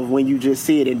comments off when you just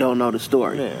see it and don't know the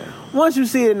story. Yeah. Once you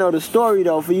see it and know the story,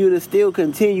 though, for you to still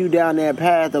continue down that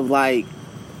path of like,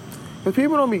 but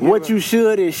people don't be what you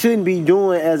should and shouldn't be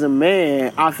doing as a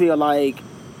man, I feel like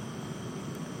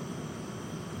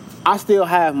I still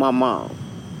have my mom.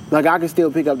 Like, I can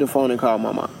still pick up the phone and call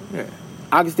my mom. Yeah.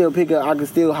 I can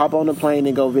still hop on the plane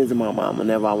and go visit my mom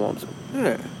whenever I want to.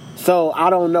 Yeah. So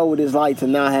I don't know what it's like to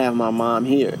not have my mom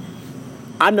here.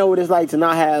 I know what it's like to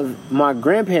not have my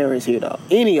grandparents here, though.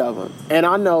 Any of them. And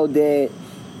I know that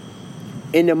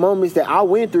in the moments that I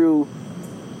went through,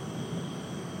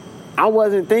 I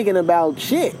wasn't thinking about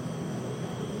shit.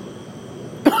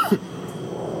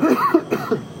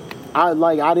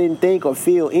 I didn't think or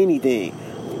feel anything.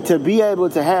 To be able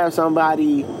to have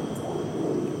somebody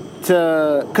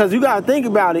because you gotta think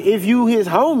about it. If you his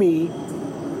homie,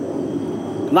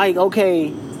 like,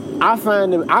 okay, I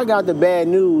got the bad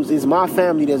news. It's my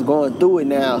family that's going through it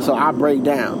now, so I break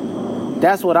down.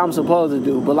 That's what I'm supposed to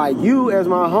do. But like, you as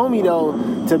my homie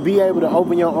though, to be able to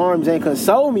open your arms and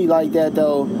console me like that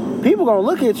though, people gonna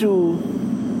look at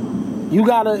you. You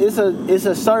gotta. It's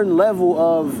a certain level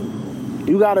of.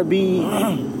 You gotta be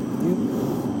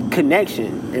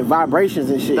connection and vibrations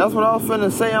and shit. That's what I was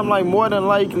finna say. I'm like, more than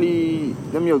likely,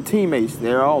 them your teammates,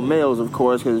 they're all males, of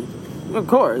course, because, of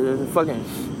course, it's fucking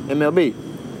MLB.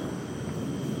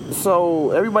 So,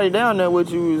 everybody down there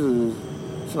with you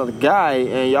is another guy,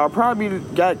 and y'all probably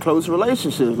got close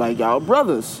relationships, like y'all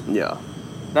brothers. Yeah.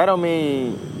 That don't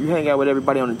mean you hang out with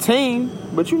everybody on the team,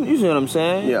 but you see what I'm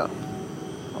saying? Yeah.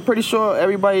 I'm pretty sure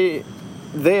everybody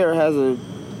there has a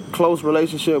close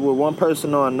relationship with one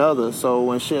person or another. So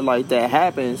when shit like that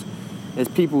happens, there's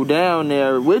people down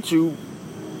there with you.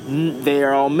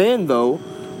 They're all men though,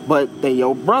 but they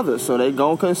your brothers, so they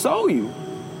gonna console you.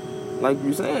 Like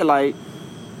you said, like,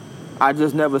 I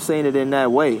just never seen it in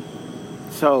that way.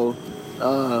 So,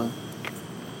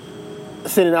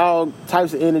 sending all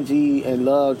types of energy and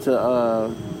love to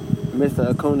Mr.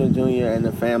 Acuna Jr. and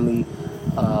the family.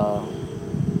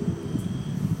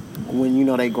 When you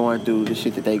know they going through the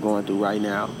shit that they going through right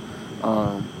now.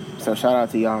 So shout out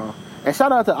to y'all. And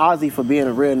shout out to Ozzy for being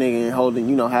a real nigga and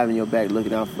holding, having your back,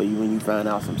 looking out for you when you find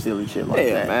out some silly shit like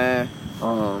that. Man.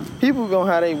 People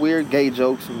gonna have they weird gay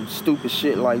jokes and stupid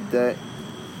shit like that.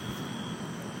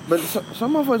 But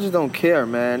some motherfuckers just don't care,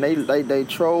 man. They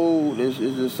troll. It's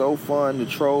just so fun to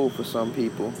troll for some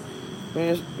people. I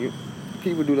mean,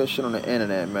 people do that shit on the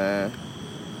internet, man.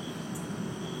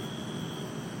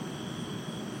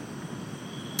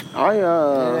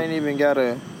 It ain't even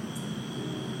gotta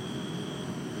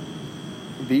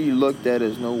be looked at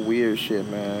as no weird shit,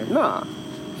 man. Nah.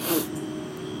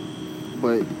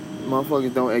 But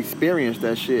motherfuckers don't experience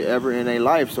that shit ever in their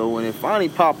life. So when it finally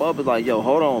pop up, it's like, yo,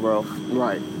 hold on, bro.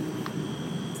 Right.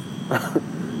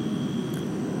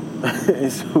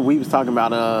 We was talking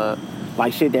about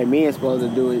like shit that men supposed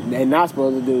to do it and not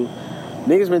supposed to do.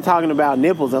 Niggas been talking about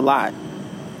nipples a lot.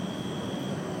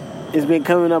 It's been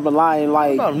coming up a lot in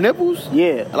like about nipples?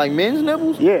 Yeah. Like men's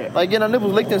nipples? Yeah. Like getting our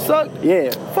nipples licked and sucked?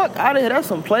 Yeah. Fuck out of here. That's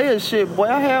some player shit, boy.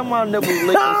 I had my nipples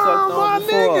licked and sucked on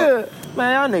before. Nigga.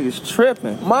 Man, y'all niggas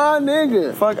tripping. My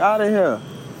nigga. Fuck out of here.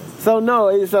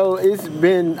 So it's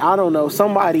been, I don't know,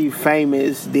 somebody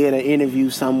famous did an interview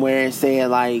somewhere and said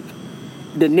like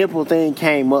the nipple thing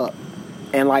came up,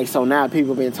 and like so now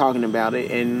people been talking about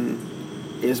it, and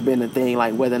it's been a thing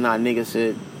like whether or not niggas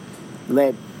should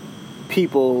let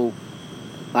people,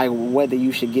 like whether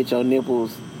you should get your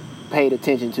nipples paid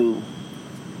attention to.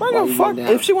 Fuck,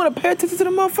 if she want to pay attention to the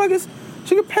motherfuckers,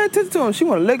 she can pay attention to them. She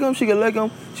want to lick them, she can lick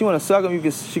them. She want to suck them,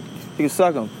 she can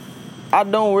suck them. I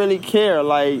don't really care.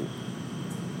 Like,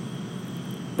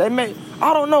 I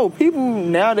don't know. People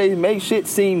nowadays make shit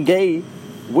seem gay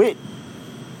with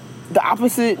the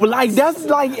opposite. Like, that's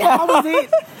like, how is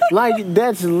it? Like,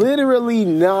 that's literally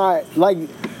not, like,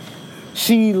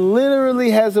 she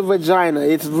literally has a vagina.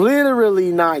 It's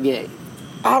literally not gay.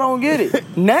 I don't get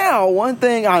it. Now, one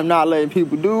thing I'm not letting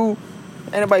people do,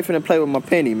 ain't nobody finna play with my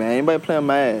penny, man. Anybody play with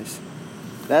my ass.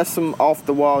 That's some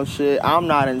off-the-wall shit. I'm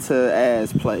not into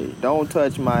ass play. Don't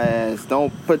touch my ass.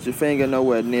 Don't put your finger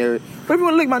nowhere near it. But if you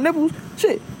want to lick my nipples,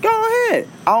 shit, go ahead.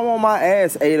 I don't want my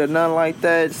ass ate or nothing like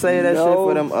that. Say that shit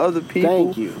for them other people.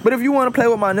 Thank you. But if you want to play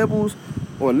with my nipples,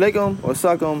 or lick them, or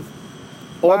suck them,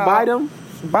 or bite them,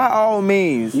 by all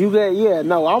means. I'm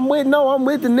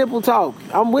with the nipple talk.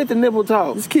 I'm with the nipple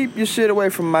talk. Just keep your shit away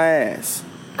from my ass.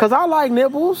 Cause I like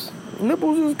nipples.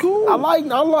 Nipples is cool.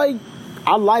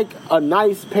 I like a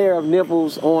nice pair of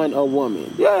nipples on a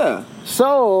woman. Yeah.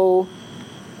 So,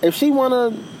 if she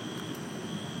wanna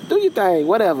do your thing,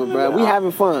 whatever, bro. We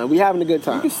having fun. We having a good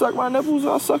time. You can suck my nipples.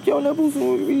 I'll suck your nipples.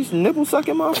 These nipple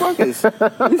sucking motherfuckers.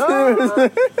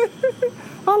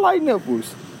 I like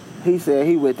nipples. He said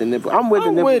he with the nipple. I'm with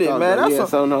the nipple. With it, man.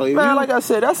 That's like I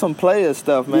said, that's some player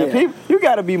stuff, man. Yeah. People, you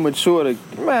gotta be mature to,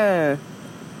 man.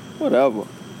 Whatever.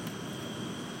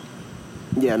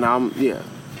 Yeah,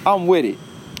 I'm with it.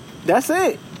 That's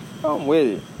it. I'm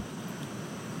with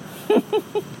it.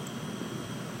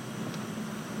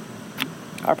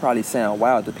 I probably sound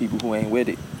wild to people who ain't with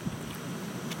it.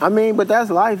 I mean, but that's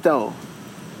life, though.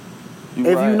 If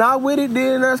you're not with it,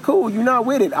 then that's cool. You're not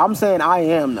with it. I'm saying I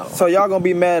am, though. So y'all gonna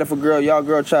be mad if y'all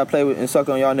girl try to play with and suck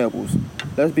on y'all nipples?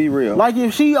 Let's be real. Like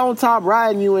if she on top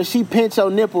riding you and she pinch your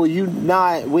nipple, you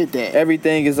not with that.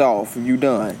 Everything is off. You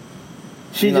done.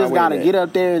 She just gotta get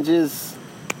up there and just...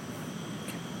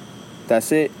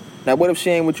 That's it. Now what if she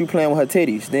ain't with you playing with her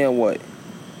titties? Then what?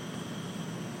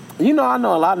 I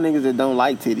know a lot of niggas that don't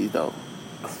like titties, though.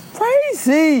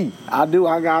 Crazy. I do.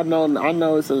 I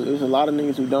know it's a lot of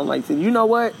niggas who don't like titties. You know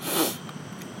what?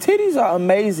 Titties are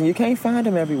amazing. You can't find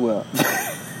them everywhere.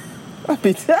 I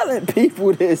be telling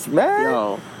people this, man.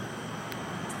 Yo.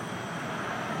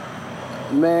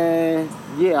 Man,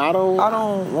 yeah, I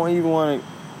don't even want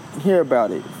to hear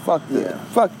about it. Fuck that. Yeah.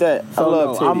 Fuck that. So I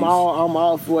love titties. I'm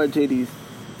all for titties.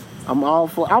 I'm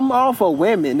all for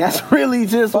women. That's really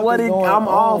just what it. I'm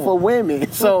all for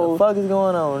women. So what the fuck is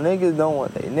going on? Niggas don't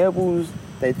want their nipples.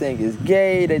 They think it's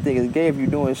gay. They think it's gay if you're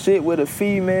doing shit with a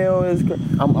female.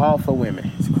 I'm all for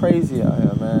women. It's crazy out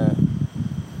here, man.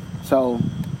 So,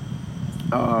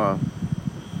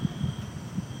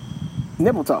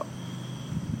 nipple talk.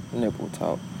 Nipple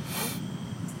talk.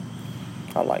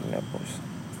 I like nipples.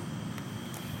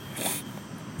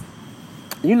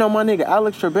 You know my nigga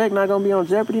Alex Trebek not gonna be on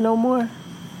Jeopardy no more?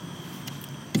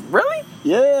 Really?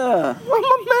 Yeah. Where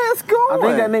my man's going? I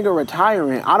think that nigga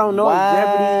retiring. I don't know if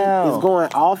Jeopardy is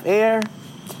going off air.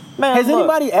 Man, has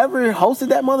anybody ever hosted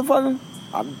that motherfucker?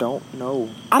 I don't know.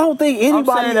 I don't think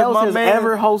anybody else has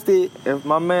ever hosted. If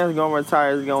my man's gonna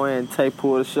retire, he's going in and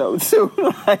pull the show too.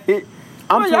 Like,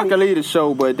 y'all can leave the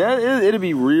show, but it'll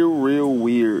be real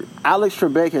weird. Alex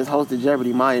Trebek has hosted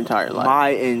Jeopardy my entire life. My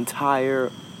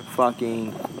entire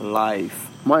fucking life.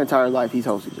 My entire life, he's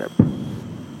hosted Jeopardy.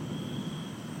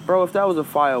 Bro, if that was a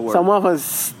firework. Some of us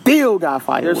still got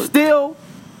fireworks. They're still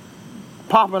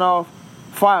popping off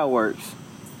fireworks.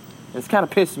 It's kind of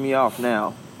pissing me off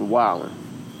now. Wilding.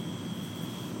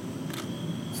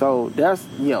 So that's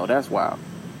wild.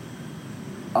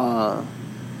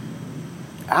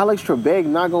 Alex Trebek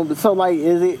not gonna be so like.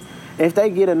 Is it if they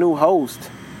get a new host?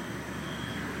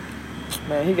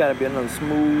 Man, he gotta be another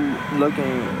smooth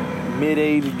looking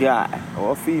mid-aged guy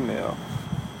or female,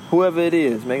 whoever it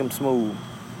is. Make him smooth.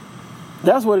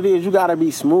 That's what it is. You gotta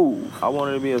be smooth. I want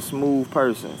her to be a smooth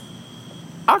person.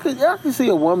 I could see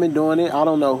a woman doing it. I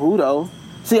don't know who though.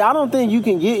 See, I don't think you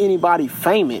can get anybody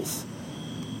famous.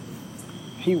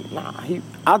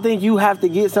 I think you have to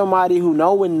get somebody who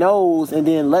no one knows and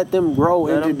then let them grow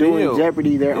into doing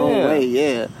Jeopardy their own way.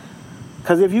 Yeah.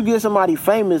 Because if you get somebody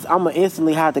famous, I'm going to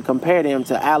instantly have to compare them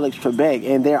to Alex Trebek,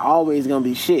 and they're always going to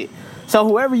be shit. So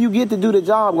whoever you get to do the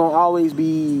job going to always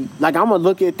be, like, I'm going to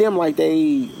look at them like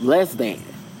they less than.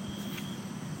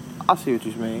 I see what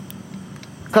you mean.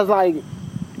 Because, like,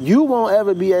 you won't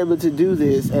ever be able to do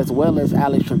this as well as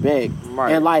Alex Trebek.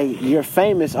 Right. And, like, you're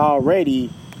famous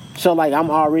already. So, like, I'm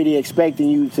already expecting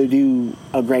you to do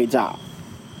a great job.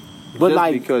 But just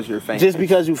like, because you're famous. Just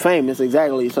because you're famous,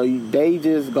 exactly. So they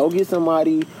just go get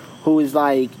somebody who is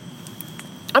like,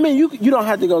 I mean, you don't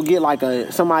have to go get like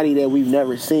somebody that we've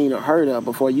never seen or heard of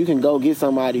before. You can go get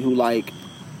somebody who like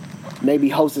maybe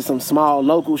hosted some small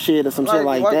local shit or some shit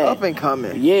like that. Up and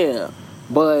coming. Yeah,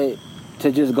 but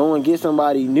to just go and get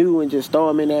somebody new and just throw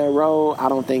them in that role, I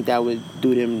don't think that would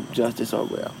do them justice or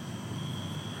well.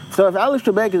 So if Alex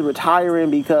Trebek is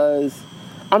retiring because,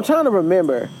 I'm trying to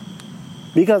remember.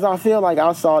 Because I feel like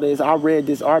I read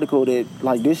this article that,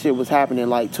 like, this shit was happening,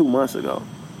 like, 2 months ago.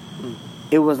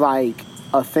 It was, like,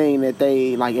 a thing that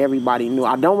they, like, everybody knew.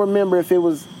 I don't remember if it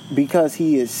was because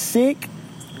he is sick.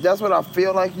 That's what I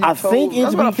feel like you I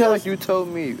feel like you told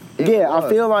me. I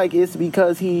feel like it's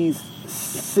because he's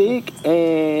sick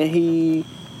and he,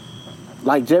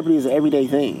 like, Jeopardy is an everyday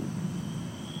thing.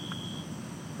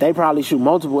 They probably shoot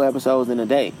multiple episodes in a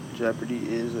day. Jeopardy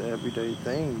is an everyday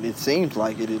thing. It seems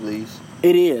like it, at least.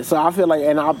 It is. So I feel like,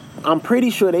 and I'm pretty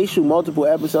sure they shoot multiple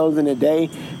episodes in a day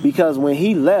because when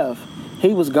he left,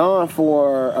 he was gone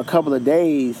for a couple of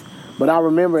days. But I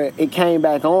remember it came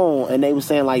back on, and they were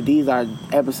saying like these are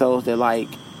episodes that like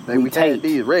we had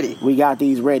these ready. We got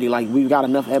these ready. Like we've got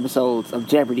enough episodes of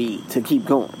Jeopardy to keep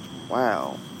going.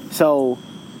 Wow. So,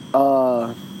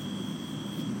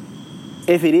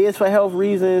 if it is for health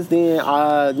reasons, then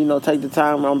take the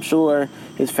time. I'm sure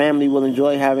his family will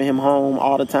enjoy having him home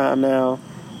all the time now.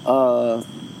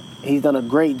 He's done a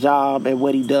great job at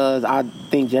what he does. I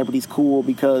think Jeopardy's cool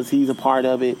because he's a part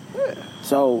of it. Yeah.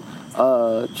 So,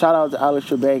 shout out to Alex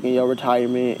Trebek and your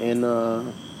retirement. And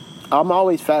I'm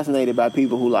always fascinated by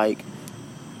people who like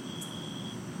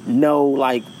know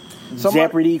like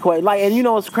Jeopardy, like, and you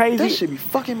know what's crazy? That should be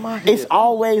fucking my head. It's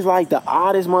always like the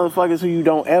oddest motherfuckers who you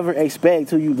don't ever expect,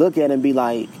 who you look at and be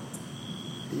like,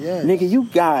 yes. Nigga, you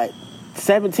got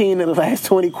 17 of the last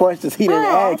 20 questions he didn't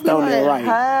ask on there right.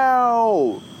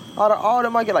 How? Out of all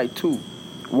them, I get like 2.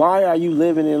 Why are you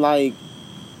living in like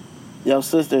your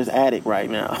sister's attic right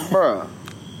now? Bruh.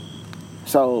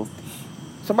 So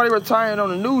somebody retiring on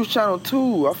the news channel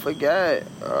too. I forgot.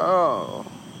 Oh.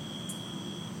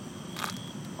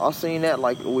 I seen that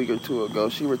like a week or 2 ago.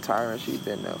 She retiring. She's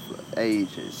been there for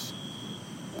ages.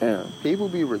 Yeah. People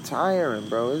be retiring,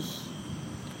 bro. It's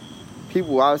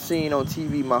people I've seen on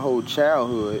TV my whole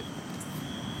childhood.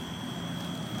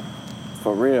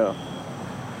 For real.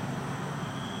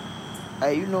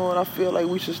 Hey, you know what I feel like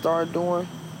we should start doing?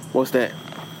 What's that?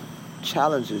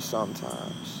 Challenges sometimes.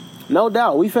 No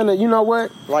doubt. We finna, you know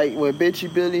what? Like with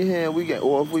Bitchy Billy here,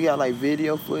 or if we got like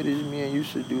video footage, me and you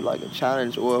should do like a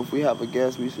challenge. Or if we have a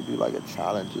guest, we should do like a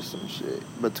challenge or some shit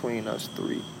between us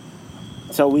 3.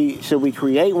 So should we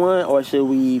create one or should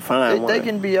we find one? They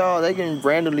can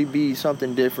randomly be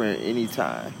something different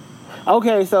anytime.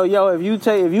 Okay, so if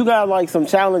you got like some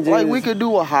challenges, like we could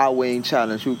do a hot wing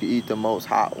challenge. Who could eat the most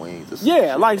hot wings?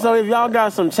 Yeah, like so if y'all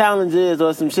got some challenges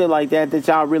or some shit like that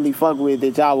y'all really fuck with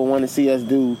that y'all would want to see us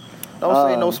do. Don't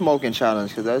say no smoking challenge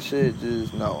because that shit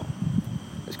just no.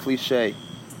 It's cliche.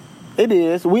 It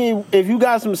is. If you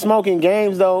got some smoking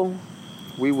games though,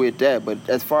 we with that. But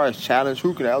as far as challenge,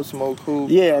 who can outsmoke who?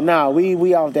 Yeah, nah,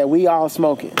 we off that. We all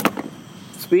smoking.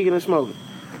 Speaking of smoking,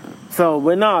 So,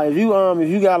 but no, if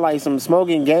you got like some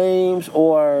smoking games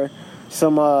or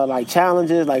some like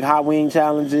challenges, like hot wing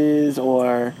challenges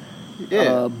or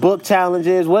book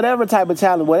challenges, whatever type of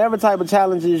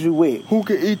challenges you with. Who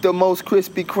can eat the most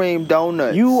Krispy Kreme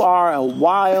donuts? You are a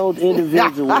wild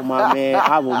individual, my man.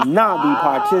 I will not be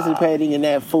participating in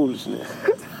that foolishness.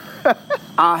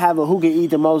 I'll have a who can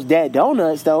eat the most dad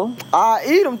donuts, though. I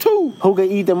eat them, too. Who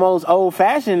can eat the most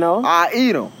old-fashioned, though. I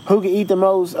eat them. Who can eat the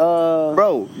most,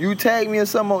 Bro, you tag me in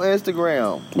something on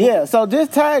Instagram. Yeah, so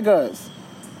just tag us.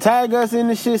 Tag us in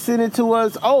the shit, send it to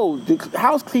us. Oh, the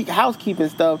housekeeping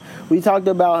stuff. We talked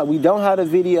about, we don't have no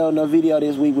video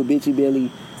this week with Bitchy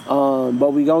Billy.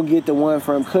 But we gonna get the one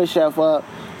from Kush Chef up.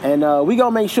 And we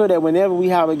gonna make sure that whenever we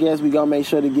have a guest, we gonna make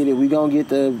sure to get it. We gonna get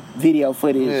the video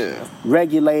footage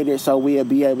regulated so we'll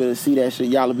be able to see that shit.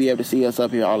 Y'all will be able to see us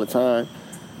up here all the time.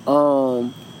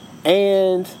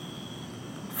 And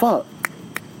fuck,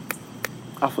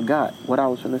 I forgot what I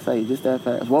was trying to say just that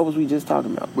fast. What was we just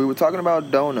talking about? We were talking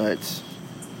about donuts.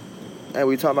 And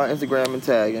we talking about Instagram and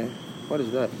tagging. What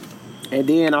is that? And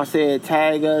then I said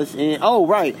tag us in. Oh,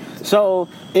 right. So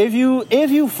if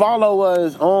you follow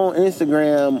us on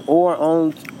Instagram or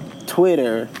on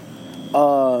Twitter,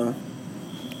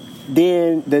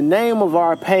 then the name of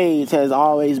our page has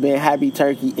always been Happy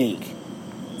Turkey Inc.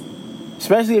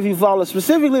 Specifically if you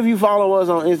follow us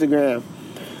on Instagram,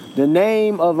 the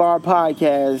name of our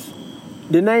podcast,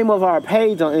 the name of our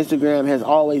page on Instagram has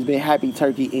always been Happy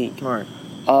Turkey Inc.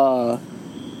 All right.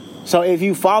 So if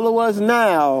you follow us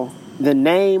now, the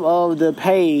name of the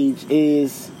page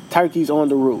is Turkeys on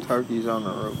the Roof. Turkeys on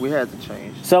the Roof. We had to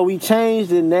change. So we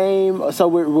changed the name. So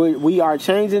we are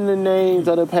changing the names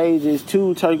of the pages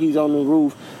to Turkeys on the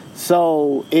Roof.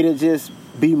 So it'll just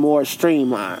be more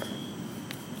streamlined.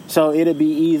 So it'll be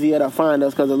easier to find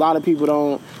us because a lot of people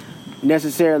don't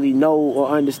necessarily know or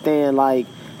understand. Like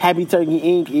Happy Turkey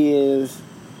Inc. is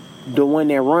the one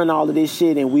that run all of this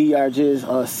shit, and we are just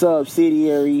a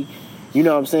subsidiary. You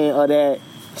know what I'm saying? Of that.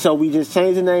 So we just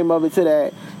changed the name of it to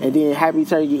that, and then Happy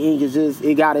Turkey Inc. is just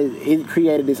it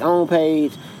created its own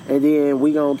page, and then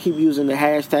we gonna keep using the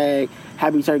hashtag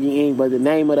Happy Turkey Inc. But the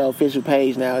name of the official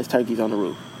page now is Turkeys on the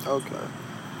Roof. Okay.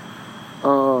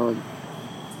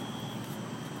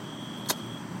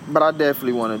 But I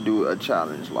definitely want to do a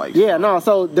challenge like. Yeah, no.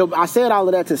 So I said all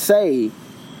of that to say,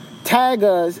 tag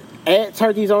us at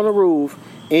Turkeys on the Roof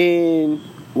in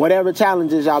whatever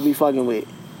challenges y'all be fucking with.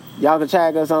 Y'all can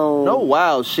tag us on... No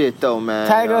wild shit, though, man.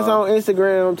 Tag us on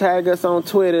Instagram. Tag us on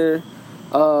Twitter.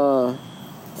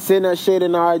 Send us shit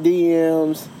in our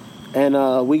DMs. And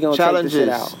we going to check the shit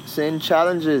out. Send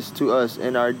challenges to us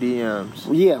in our DMs.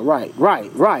 Yeah, right.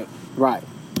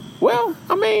 Well,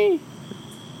 I mean,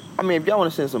 if y'all want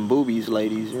to send some boobies,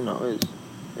 ladies, you know,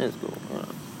 it's cool.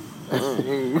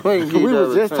 You know. We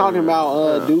was just talking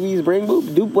about doobies bring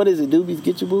boobies. What is it? Doobies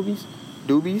get you boobies?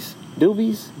 Doobies?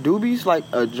 Doobies, like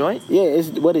a joint? Yeah,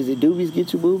 what is it? Doobies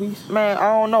get you boobies? Man,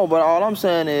 I don't know, but all I'm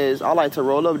saying is I like to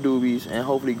roll up doobies and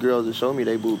hopefully girls will show me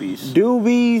they boobies.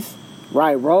 Doobies,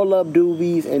 right, roll up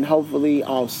doobies and hopefully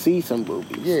I'll see some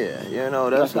boobies. Yeah, you know,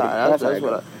 that's what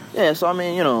I... Yeah, so I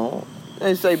mean, you know,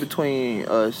 they say between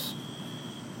us,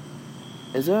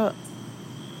 is there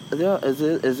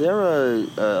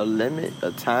a limit,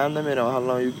 a time limit on how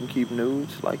long you can keep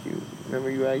nudes? Like you... Remember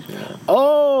you asked me that?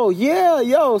 Oh, yeah,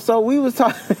 yo. So we was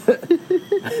talking...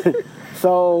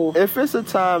 So... If it's a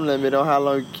time limit on how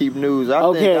long you keep nudes, I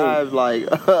think I've like...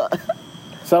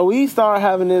 So we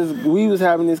was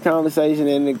having this conversation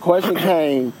and the question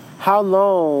came, how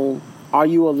long are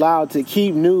you allowed to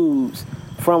keep nudes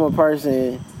from a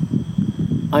person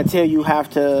until you have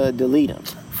to delete them?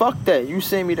 Fuck that. You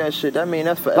send me that shit. That mean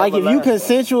that's forever. Like if you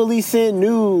consensually send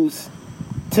nudes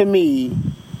to me...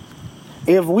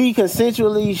 If we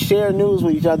consensually share nudes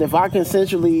with each other, if I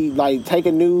consensually like take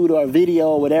a nude or a video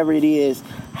or whatever it is,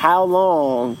 how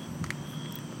long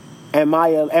am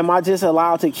I just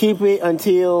allowed to keep it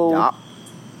until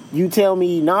you tell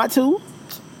me not to?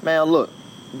 Man, look,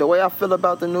 the way I feel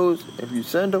about the nudes, if you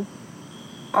send them,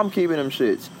 I'm keeping them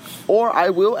shits. Or I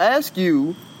will ask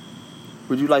you,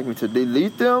 would you like me to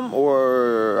delete them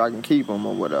or I can keep them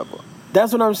or whatever?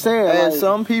 That's what I'm saying. And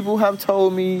some people have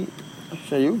told me,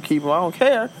 sure, you can keep them. I don't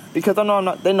care because they know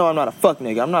I'm not a fuck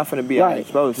nigga. I'm not finna be out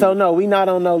exposed. So no, we not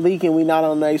on no leaking. We not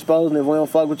on no exposing. If we don't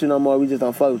fuck with you no more, we just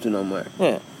don't fuck with you no more.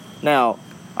 Yeah. Now,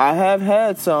 I have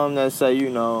had some that say, you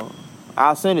know,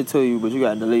 I'll send it to you, but you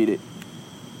gotta delete it.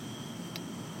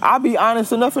 I'll be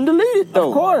honest enough and delete it though.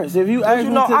 Of course, if you ask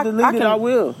me to delete it, I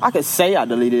will. I could say I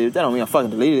deleted it. That don't mean I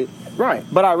fucking deleted it. Right.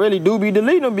 But I really do be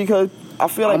deleting them because I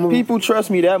feel like people trust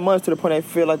me that much to the point they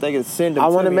feel like they can send them. I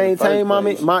want to maintain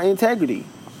my integrity.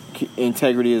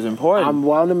 integrity is important. I'm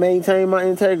want to maintain my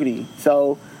integrity.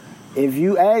 So if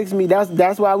you ask me,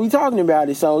 that's why we talking about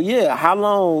it. So yeah, how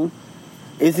long?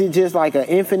 Is it just like an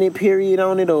infinite period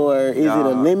on it, or is it a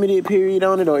limited period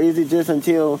on it, or is it just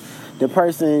until the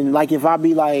person, like if I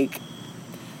be like,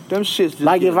 them shits just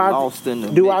like get if I lost in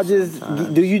the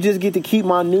do you just get to keep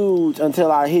my nudes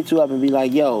until I hit you up and be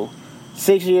like, yo,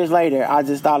 6 years later, I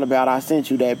just thought about I sent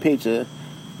you that picture.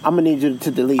 I'm gonna need you to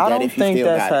delete that if you still got it. I don't think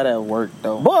that's how that worked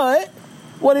though. But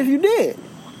what if you did?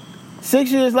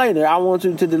 6 years later, I want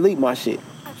you to delete my shit.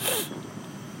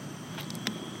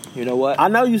 You know what? I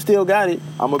know you still got it.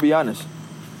 I'm gonna be honest.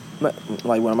 Like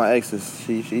one of my exes,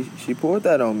 she pulled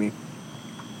that on me.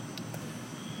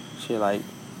 She like,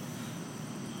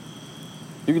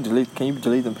 can you delete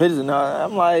them pictures? And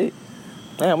I'm like,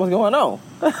 damn, what's going on?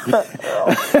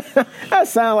 That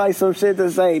sound like some shit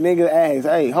to say. Nigga ask,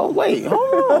 hey, hold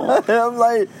on. I'm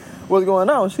like, what's going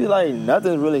on? She like,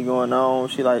 nothing's really going on.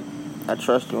 She like, I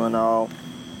trust you and all.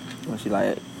 And she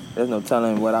like, there's no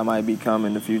telling what I might become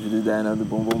in the future. This, that, and other.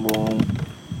 Boom, boom, boom.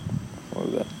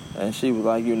 And she was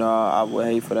like, I would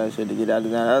hate for that shit to get out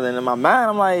of that and other. And in my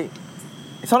mind, I'm like,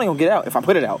 it's only gonna get out if I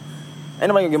put it out. Ain't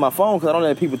nobody gonna get my phone because I don't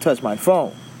let people touch my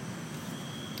phone.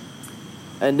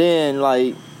 And then,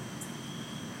 like,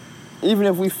 even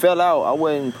if we fell out, I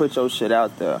wouldn't put your shit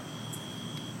out there.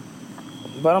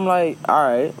 But I'm like, all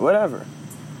right, whatever.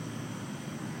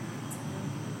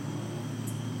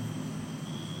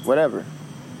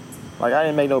 Like, I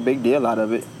didn't make no big deal out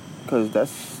of it because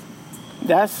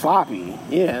that's sloppy.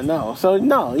 Yeah, no. So,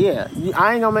 no, yeah.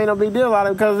 I ain't gonna make no big deal out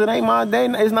of it because it ain't my day.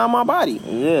 It's not my body.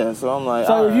 Yeah, so I'm like,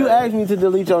 so if you ask me to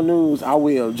delete your news, I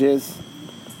will. Just,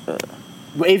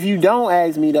 but if you don't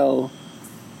ask me, though,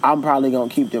 I'm probably gonna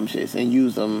keep them shits and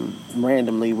use them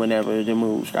randomly whenever the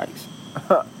mood strikes.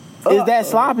 Is that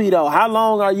sloppy though? How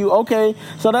long are you okay?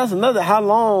 So that's another. How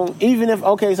long? Even if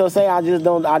so say I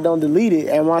don't delete it.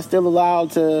 Am I still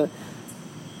allowed to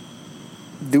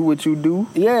do what you do?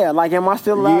 Yeah, like am I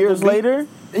still allowed years later?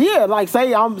 Yeah, like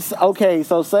say I'm okay.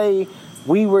 So say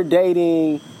we were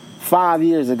dating 5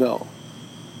 years ago.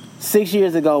 6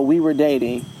 years ago we were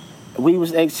dating. We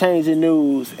was exchanging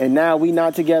news, and now we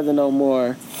not together no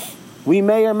more. We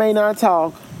may or may not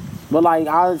talk, but like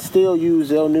I still use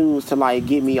your news to like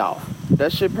get me off.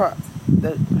 That shit,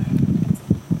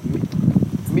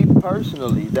 me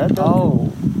personally, that doesn't.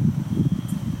 Oh,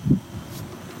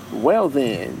 well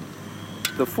then,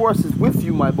 the force is with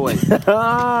you, my boy.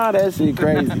 That shit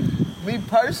crazy. Me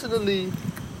personally,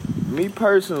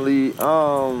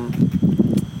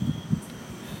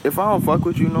 if I don't fuck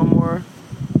with you no more.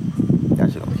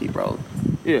 That shit gonna keep rolling.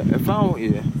 Yeah, if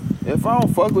I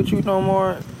don't fuck with you no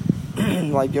more,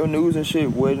 like your news and shit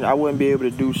I wouldn't be able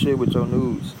to do shit with your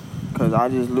news, cause I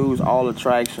just lose all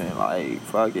attraction. Like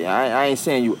fuck it, I ain't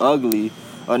saying you ugly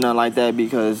or nothing like that,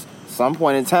 because some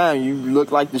point in time you look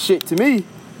like the shit to me.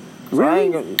 So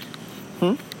really?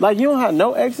 Like you don't have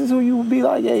no exes who you would be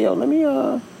like, yeah, yo, let me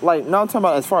like no, I'm talking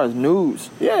about as far as news.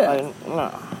 Yeah. Like,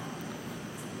 nah.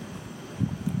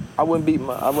 I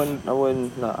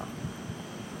wouldn't nah.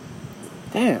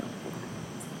 Damn.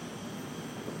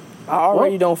 I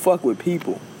already don't fuck with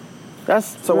people.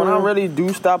 So when I really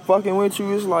do stop fucking with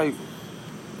you, it's like,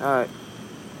 alright.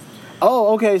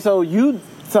 Oh, okay, so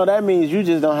that means you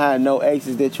just don't have no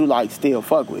exes that you like still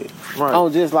fuck with. Right. Oh,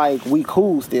 just like we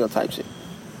cool still type shit.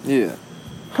 Yeah.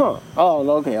 Huh. Oh,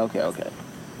 okay. In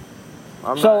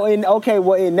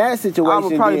that situation, I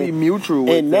would probably be mutual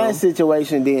with in them. that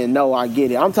situation, then no, I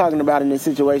get it. I'm talking about in a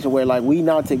situation where like we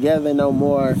not together no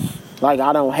more. Like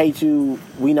I don't hate you.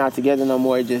 We not together no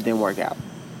more. It just didn't work out.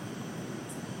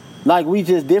 Like we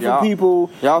just different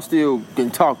people. Y'all still can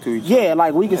talk to each other. Yeah,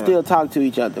 like we can still talk to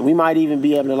each other. We might even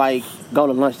be able to like go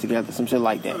to lunch together, some shit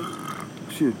like that.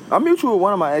 Shit. I'm mutual with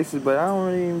one of my exes, but I don't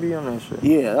really even be on that shit.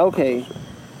 Yeah, okay.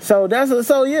 So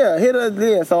hit us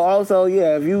there. So also,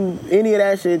 yeah, if you any of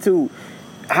that shit too,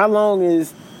 how long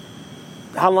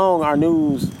are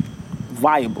news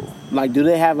viable? Like, do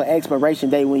they have an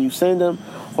expiration date when you send them,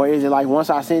 or is it like once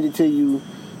I send it to you,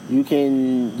 you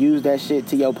can use that shit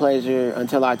to your pleasure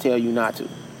until I tell you not to?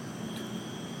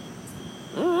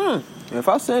 If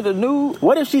I send a nude,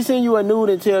 what if she send you a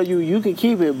nude and tell you can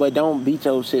keep it, but don't beat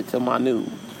your shit to my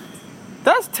nude?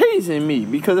 That's teasing me,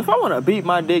 because if I want to beat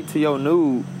my dick to your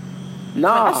nude,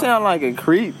 nah, I sound like a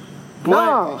creep.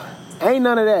 Nah, ain't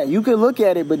none of that. You can look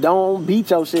at it, but don't beat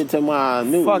your shit to my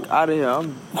nude. Fuck out of here.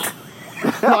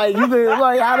 Like you can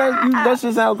that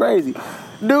shit sound crazy.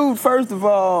 Dude, first of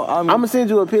all, I'm gonna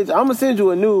send you a picture. I'm gonna send you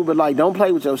a nude, but like don't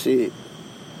play with your shit.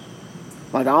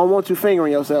 Like I don't want you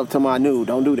fingering yourself to my nude.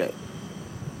 Don't do that.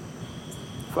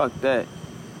 Fuck that.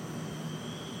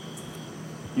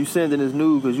 You sending this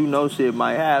nude because you know shit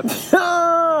might happen.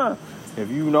 If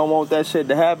you don't want that shit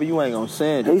to happen, you ain't gonna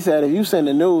send it. He said if you send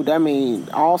a nude, that means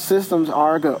all systems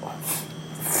are go.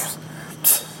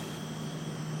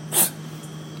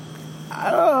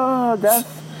 That's,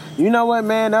 you know what,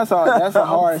 man? That's a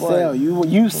hard sell.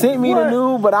 You sent me the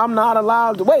nude, but I'm not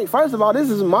allowed to. Wait, first of all, this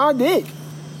is my dick.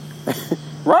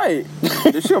 Right.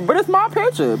 But it's my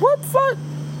picture. What the fuck?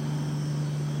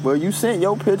 Well, you sent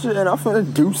your picture and I'm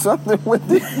finna do something with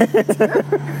it.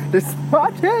 This is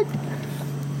my dick.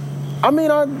 I mean,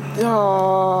 yeah,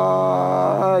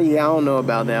 I don't know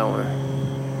about that one.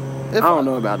 I don't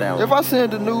know about that one. If I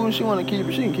send the nude and she want to keep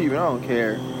it, she can keep it. I don't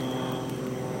care.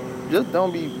 Just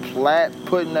don't be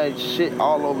putting that shit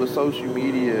all over social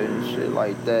media and shit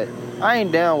like that. I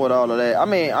ain't down with all of that. I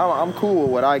mean, I'm cool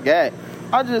with what I got.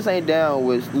 I just ain't down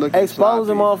with looking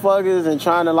exposing sloppy. motherfuckers and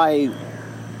trying to like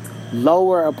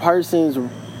lower a person's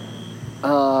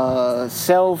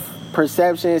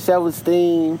self-perception,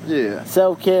 self-esteem,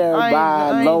 self-care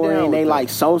by lowering they like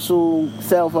social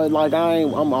self. Like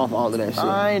I'm off all of that shit.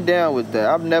 I ain't down with that.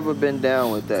 I've never been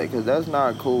down with that because that's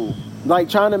not cool. Like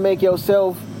trying to make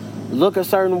yourself look a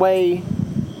certain way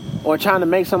or trying to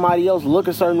make somebody else look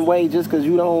a certain way just because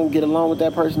you don't get along with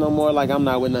that person no more. Like, I'm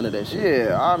not with none of that shit.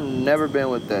 Yeah, I've never been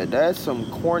with that. That's some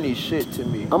corny shit to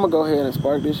me. I'm going to go ahead and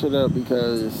spark this shit up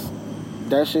because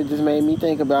that shit just made me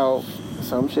think about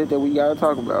some shit that we got to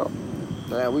talk about.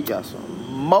 Man, we got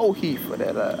some more heat for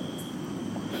that.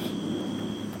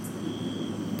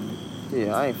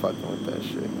 Yeah, I ain't fucking with that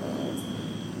shit, man.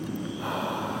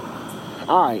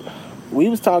 All right. We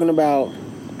was talking about,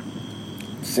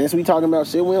 since we talking about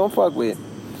shit we don't fuck with,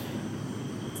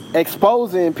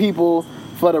 exposing people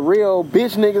for the real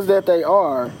bitch niggas that they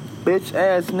are. Bitch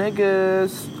ass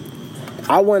niggas.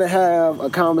 I want to have a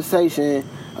conversation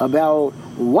about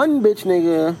one bitch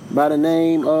nigga by the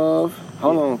name of,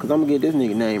 hold on, because I'm going to get this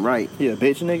nigga name right. Yeah,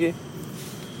 bitch nigga?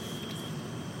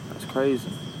 That's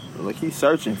crazy. Look, he's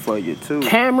searching for you, too.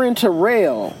 Cameron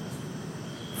Terrell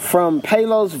from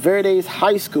Palos Verdes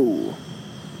High School.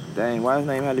 Dang, why his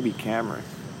name had to be Cameron?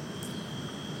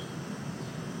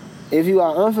 If you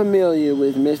are unfamiliar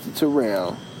with Mr.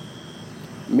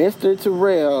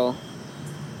 Terrell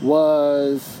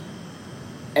was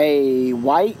a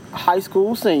white high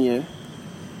school senior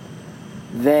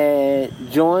that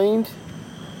joined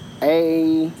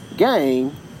a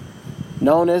gang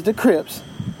known as the Crips,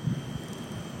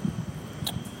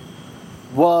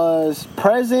 was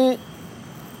present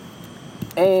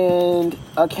and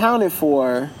accounted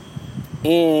for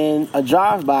in a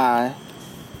drive-by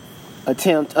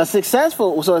attempt, so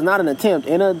it's not an attempt,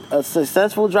 in a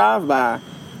successful drive-by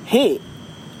hit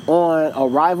on a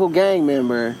rival gang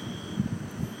member,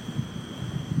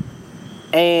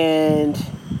 and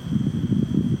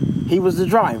he was the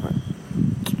driver.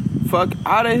 Fuck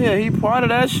out of here. He part of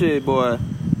that shit, boy.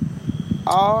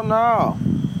 Oh, no.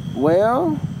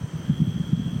 Well,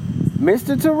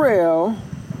 Mr. Terrell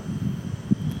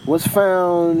was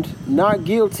found not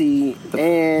guilty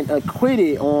and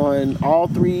acquitted on all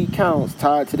 3 counts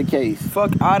tied to the case.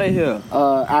 Fuck out of here.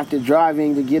 After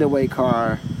driving the getaway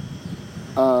car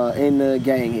in the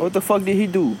gang hit. What the fuck did he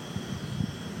do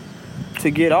to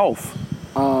get off?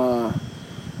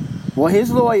 Well,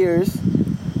 his lawyers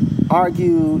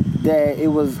argued that it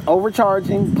was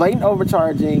blatant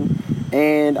overcharging,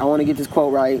 and I want to get this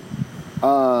quote right.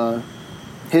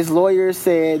 His lawyers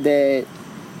said that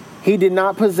he did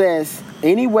not possess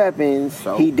any weapons.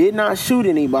 So? He did not shoot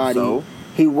anybody. So?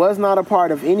 He was not a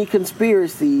part of any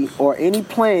conspiracy or any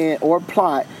plan or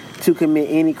plot to commit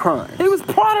any crime. He was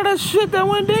part of that shit that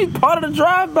went deep. Part of the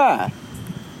drive-by.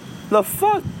 The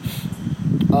fuck?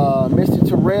 Mr.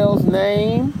 Terrell's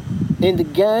name in the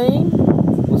gang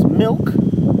was Milk.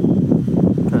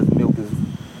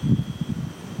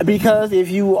 Because if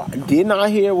you did not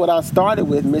hear what I started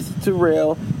with, Mr.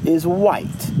 Terrell is white.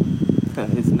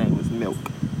 His name was Milk.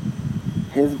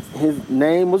 His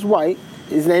name was white.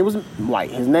 His name was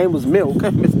white. His name was Milk.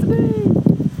 Mr.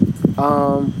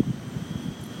 Name.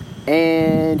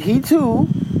 And he too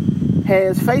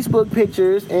has Facebook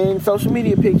pictures and social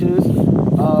media pictures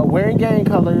wearing gang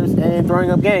colors and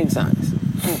throwing up gang signs.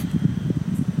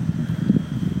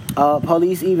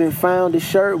 Police even found a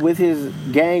shirt with his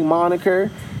gang moniker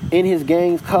in his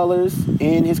gang's colors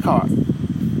in his car.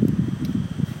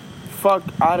 Fuck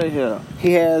out of here.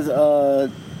 He has a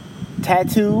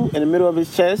tattoo in the middle of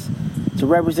his chest to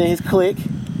represent his clique.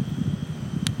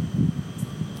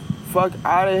 Fuck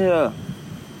out of here.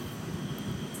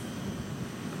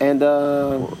 And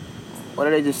what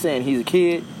are they just saying? He's a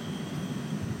kid?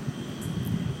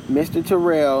 Mr.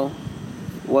 Terrell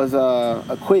was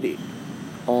acquitted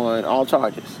on all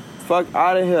charges. Fuck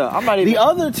out of here. I'm not even. The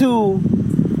other two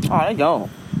Oh, they gone.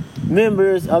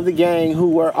 members of the gang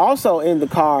who were also in the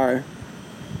car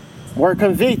were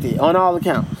convicted on all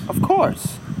accounts. Of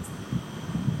course.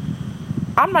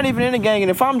 I'm not even in the gang, and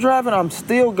if I'm driving, I'm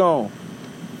still gone.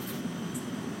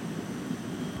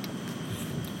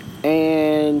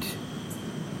 And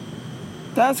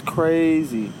That's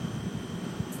crazy.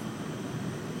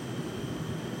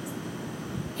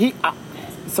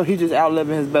 So he just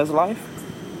outliving his best life?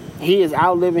 he is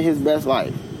outliving his best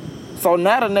life. So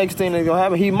now the next thing that's gonna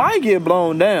happen, he might get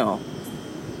blown down.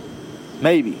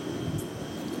 Maybe.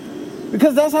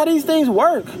 Because that's how these things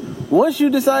work. Once you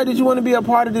decide that you want to be a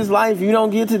part of this life, you don't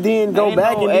get to then go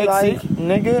back and be exit, like,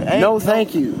 nigga. Ain't no,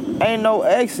 thank you. Ain't no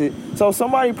exit. So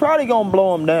somebody probably gonna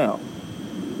blow him down.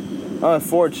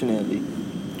 Unfortunately.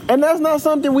 And that's not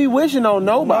something we wishing on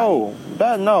nobody.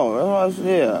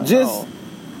 Yeah. Just no.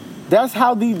 that's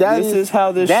how This is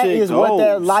how this that shit is what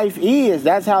their goes. life is.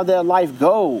 That's how their life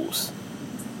goes.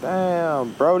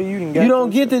 Damn, Brody, you don't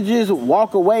get to just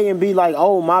walk away and be like,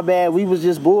 oh, my bad, we was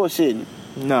just bullshitting.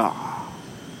 Nah.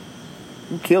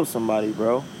 You killed somebody,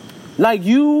 bro. Like,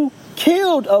 you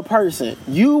killed a person.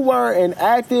 You were an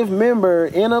active member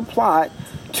in a plot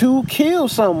to kill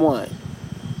someone.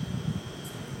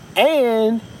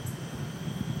 And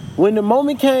when the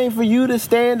moment came for you to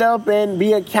stand up and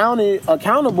be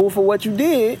accountable for what you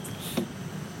did,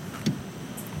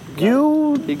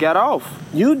 He got off.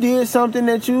 You did something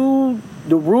that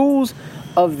the rules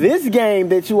of this game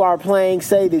that you are playing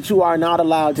say that you are not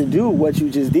allowed to do what you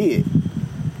just did.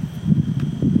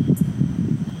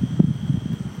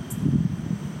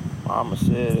 Mama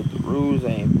said if the rules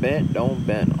ain't bent, don't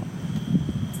bend them.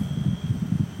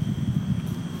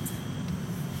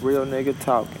 Real nigga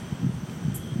talking.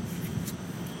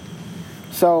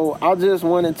 So I just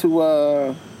wanted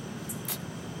to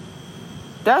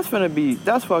That's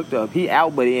fucked up. He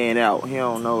out, but he ain't out. He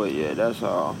don't know it yet. That's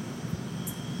all.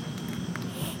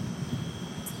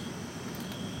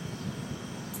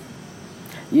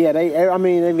 yeah,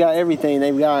 they've got everything.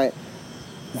 They've got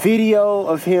video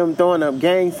of him throwing up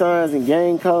gang signs and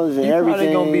gang colors and everything.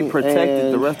 He's probably gonna be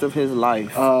protected the rest of his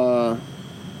life.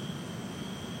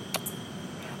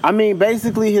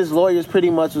 Basically his lawyers pretty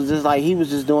much was just like he was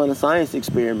just doing a science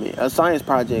experiment, a science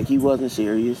project. He wasn't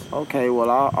serious. Okay, well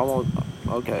I won't.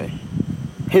 Okay.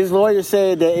 His lawyer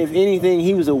said that if anything,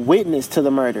 he was a witness to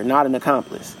the murder, not an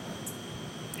accomplice.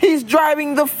 He's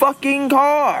driving the fucking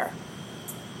car.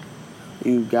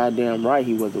 You goddamn right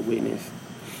he was a witness.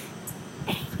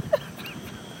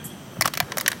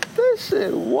 This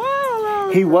shit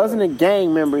wild. He wasn't a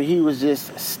gang member. He was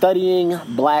just studying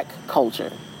black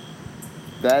culture.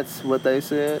 That's what they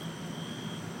said?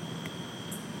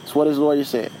 That's what his lawyer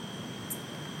said.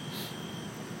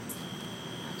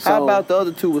 How about the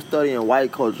other two was studying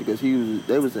white culture because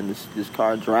they was in this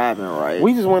car driving, right?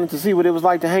 We just wanted to see what it was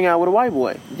like to hang out with a white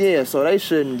boy. Yeah, so they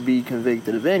shouldn't be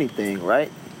convicted of anything,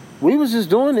 right? We was just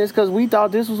doing this because we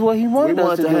thought this was what he wanted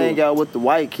us to do. Hang out with the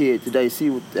white kid today, see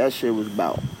what that shit was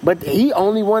about. But he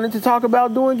only wanted to talk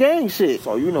about doing gang shit.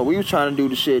 So, we was trying to do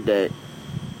the shit that...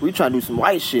 We trying to do some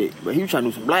white shit, but he was trying to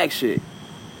do some black shit.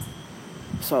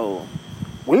 So...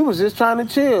 We was just trying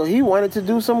to chill. He wanted to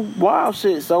do some wild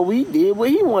shit, so we did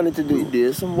what he wanted to do. We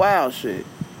did some wild shit.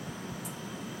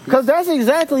 Because that's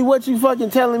exactly what you fucking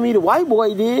telling me the white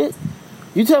boy did.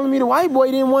 You telling me the white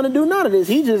boy didn't want to do none of this.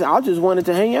 I just wanted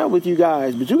to hang out with you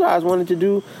guys. But you guys wanted to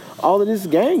do all of this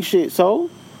gang shit, so...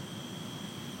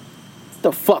 Get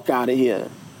the fuck out of here.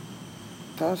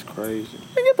 That's crazy.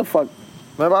 Man, get the fuck...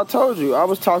 Remember I told you, I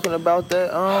was talking about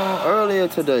that earlier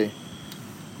today.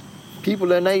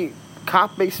 People in they...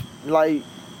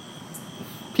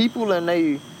 people and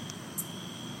they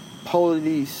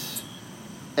police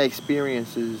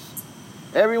experiences,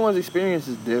 everyone's experience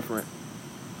is different.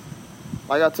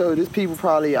 Like I told you, there's people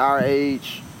probably our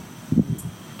age,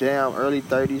 damn, early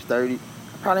 30s, 30,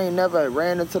 probably ain't never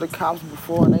ran into the cops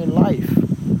before in their life.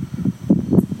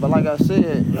 But like I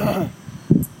said,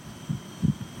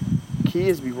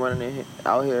 kids be running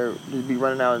out here, just be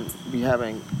running out and be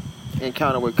having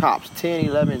encounter with cops. 10,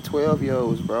 11,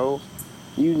 12-year-olds, bro.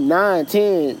 You 9,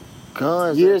 10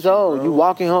 guns years old. bro. You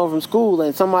walking home from school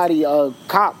and somebody, a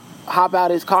cop, hop out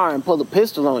his car and pull a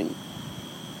pistol on you.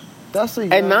 That's a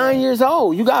At 9 years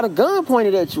old, you got a gun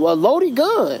pointed at you, a loaded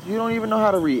gun. You don't even know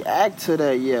how to react to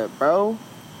that yet, bro.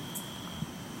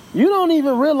 You don't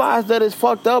even realize that it's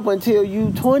fucked up until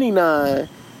you 29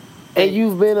 and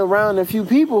you've been around a few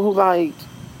people who like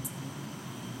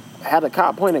had a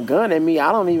cop point a gun at me.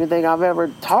 I don't even think I've ever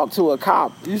talked to a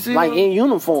cop you see like in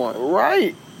uniform.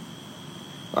 Right.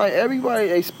 Like, everybody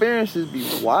experiences be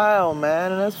wild,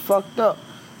 man, and that's fucked up.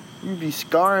 You be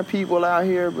scarring people out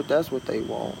here, but that's what they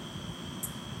want.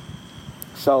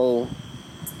 So,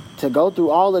 to go through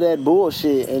all of that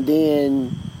bullshit and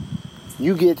then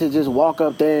you get to just walk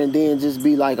up there and then just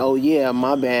be like, oh yeah,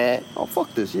 my bad. Oh,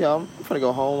 fuck this. Yeah, I'm finna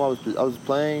go home. I was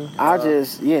playing.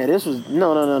 This was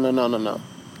no.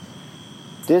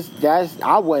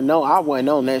 I wasn't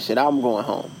on that shit. I'm going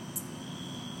home.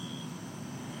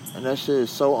 And that shit is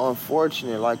so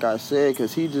unfortunate, like I said,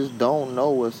 because he just don't know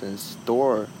what's in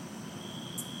store.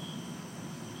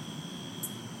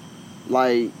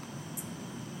 Like,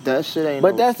 that shit ain't.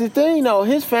 But that's the thing, though.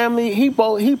 His family, he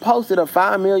posted a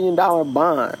 $5 million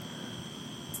bond.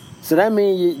 So that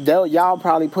means y'all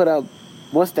probably put up,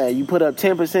 what's that? You put up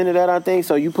 10% of that, I think.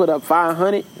 So you put up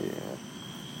 500. Yeah.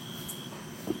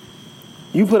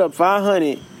 You put up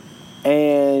 500,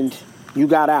 and you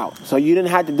got out. So you didn't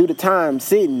have to do the time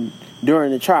sitting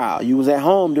during the trial. You was at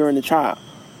home during the trial.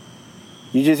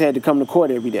 You just had to come to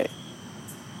court every day.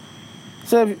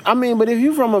 So, but if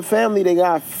you from a family that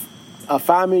got a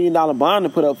 $5 million bond to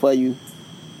put up for you,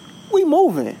 we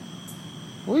moving.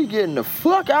 We getting the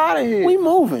fuck out of here. We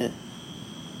moving.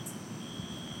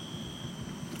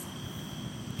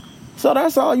 So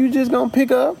that's all you just gonna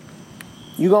pick up.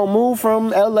 You gonna move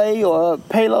from LA or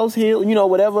Palos Hill,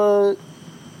 whatever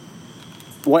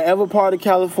part of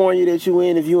California that you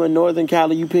in. If you in Northern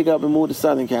Cali, you pick up and move to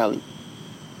Southern Cali.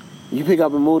 You pick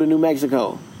up and move to New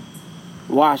Mexico,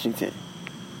 Washington,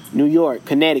 New York,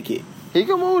 Connecticut. He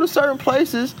can move to certain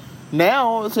places.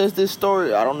 Now, since this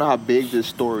story, I don't know how big this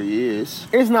story is.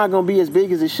 It's not gonna be as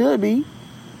big as it should be.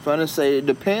 Trying to say,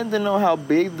 depending on how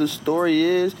big the story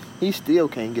is, he still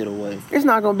can't get away. It's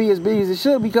not gonna be as big as it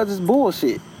should because it's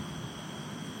bullshit.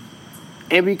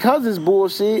 And because it's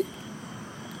bullshit,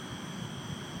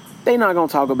 they not gonna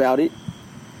talk about it.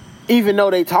 Even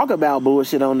though they talk about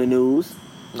bullshit on the news.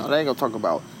 No, they ain't gonna talk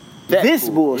about this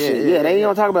bullshit. Yeah, they ain't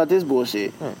gonna talk about this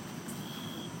bullshit.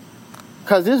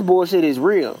 Cause this bullshit is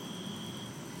real.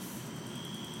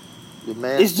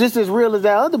 It's just as real as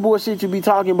that other bullshit you be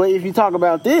talking, but if you talk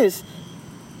about this,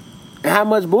 and how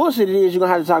much bullshit it is, you're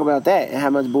gonna have to talk about that, and how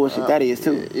much bullshit that is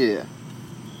too. Yeah.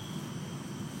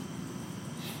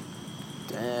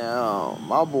 Damn,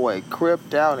 my boy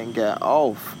cripped out and got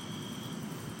off.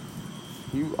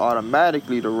 You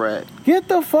automatically the rat. Get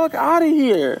the fuck out of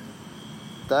here.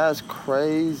 That's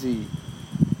crazy.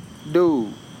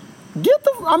 Dude.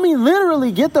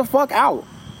 Literally get the fuck out.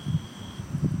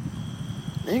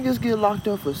 Niggas get locked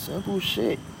up for simple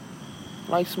shit.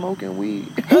 Like smoking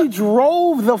weed. He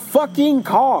drove the fucking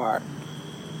car.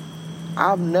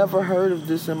 I've never heard of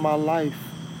this in my life.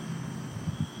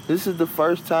 This is the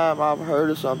first time I've heard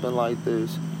of something like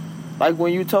this. Like,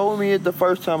 when you told me it the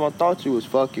first time, I thought you was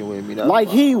fucking with me. Like,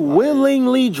 he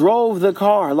willingly drove the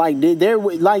car. Like, they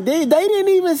didn't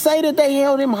even say that they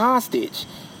held him hostage.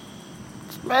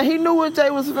 Man, he knew what they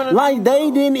was finna do. Like,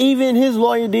 his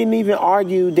lawyer didn't even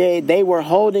argue that they were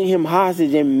holding him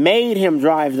hostage and made him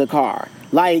drive the car.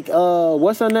 Like,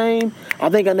 what's her name? I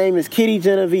think her name is Kitty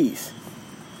Genovese.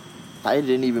 They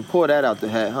didn't even pour that out the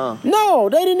hat, huh? No,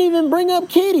 they didn't even bring up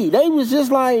Kitty. They was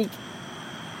just like,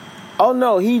 oh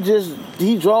no, he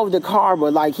drove the car,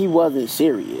 but like he wasn't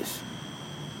serious.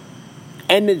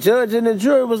 And the judge and the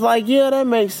jury was like, yeah, that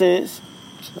makes sense.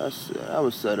 That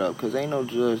was set up, because ain't no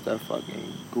judge that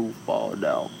fucking goofballed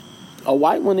out. A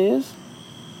white one is.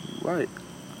 Right.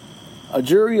 A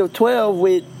jury of 12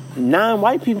 with 9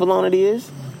 white people on it is.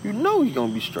 You know he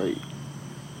gonna be straight.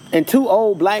 And 2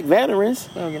 old black veterans.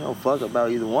 They don't give no fuck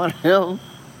about either one of them.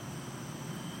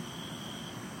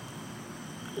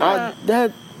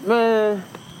 Man,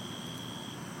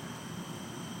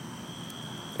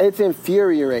 it's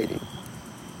infuriating.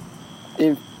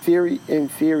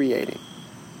 Infuriating.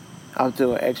 I'll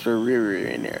do an extra rear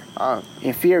in there.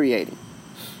 Infuriating.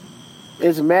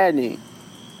 It's maddening.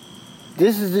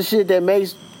 This is the shit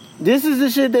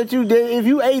that you did. If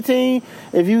you 18,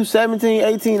 if you 17,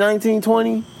 18, 19,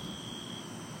 20,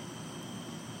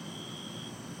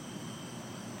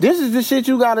 this is the shit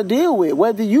you gotta deal with,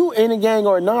 whether you in a gang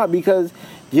or not, because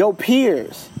your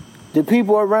peers, the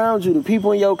people around you, the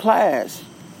people in your class,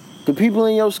 the people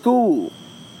in your school,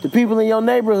 the people in your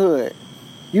neighborhood,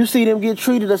 you see them get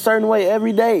treated a certain way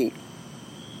every day.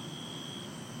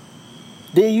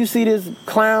 Then you see this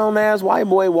clown-ass white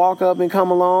boy walk up and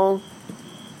come along.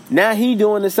 Now he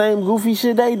doing the same goofy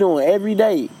shit they doing every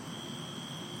day.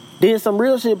 Then some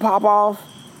real shit pop off.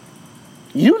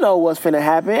 You know what's finna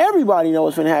happen. Everybody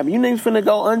knows what's finna happen. You niggas finna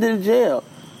go under the jail.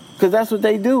 Because that's what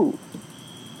they do.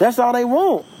 That's all they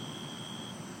want.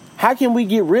 How can we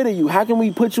get rid of you? How can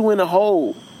we put you in a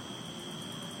hole?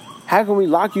 How can we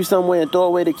lock you somewhere and throw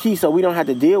away the key so we don't have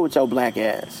to deal with your black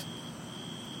ass?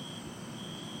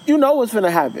 You know what's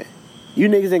finna happen. You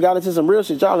niggas ain't got into some real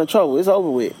shit. Y'all in trouble. It's over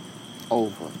with.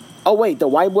 Over. Oh, wait. The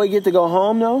white boy get to go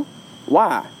home, though?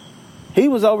 Why? He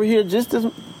was over here just as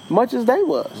much as they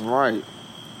was. Right.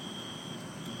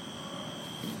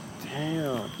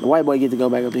 Damn. The white boy get to go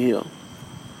back up the hill.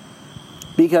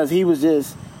 Because he was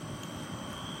just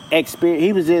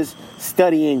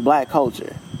studying black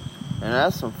culture. And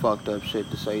that's some fucked up shit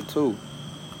to say, too.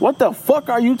 What the fuck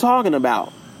are you talking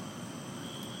about?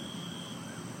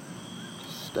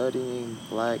 Studying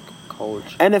black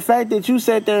culture. And the fact that you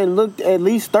sat there and looked at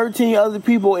least 13 other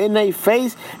people in their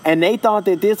face and they thought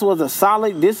that this was a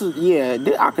solid, this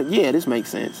makes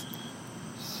sense.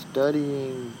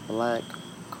 Studying black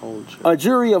culture. A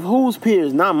jury of whose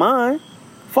peers? Not mine.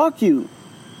 Fuck you.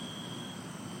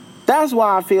 That's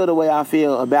why I feel the way I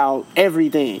feel about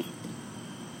everything.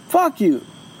 Fuck you.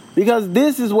 Because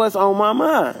this is what's on my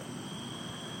mind.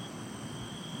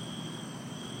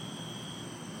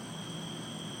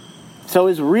 So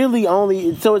it's really only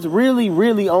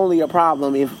a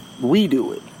problem if we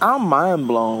do it. I'm mind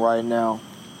blown right now.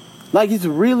 Like, it's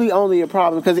really only a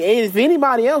problem because if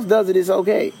anybody else does it, it's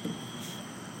okay.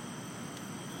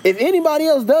 If anybody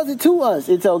else does it to us,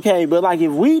 it's okay. But like,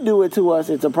 if we do it to us,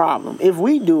 it's a problem. If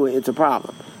we do it, it's a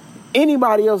problem.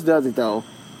 Anybody else does it though,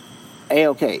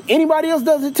 A-okay. Anybody else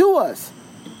does it to us,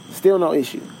 still no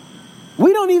issue.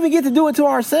 We don't even get to do it to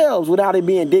ourselves without it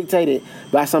being dictated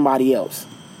by somebody else.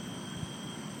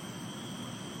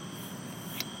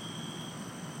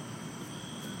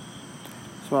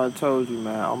 That's what I told you,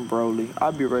 man. I'm Broly.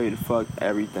 I'd be ready to fuck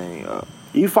everything up.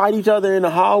 You fight each other in the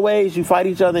hallways, you fight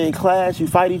each other in class, you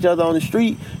fight each other on the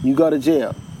street, you go to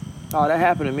jail. Oh, that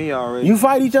happened to me already. You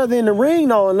fight each other in the ring,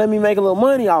 though, and let me make a little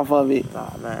money off of it.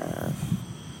 Nah, man.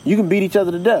 You can beat each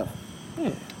other to death.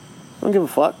 Yeah. Don't give a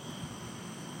fuck.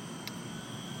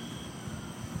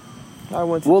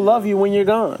 We'll love you when you're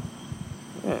gone.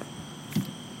 Yeah.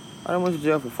 I went to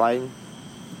jail for fighting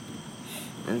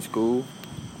in school.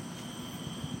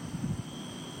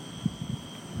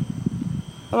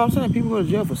 I'm saying people go to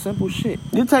jail for simple shit.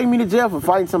 You take me to jail for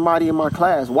fighting somebody in my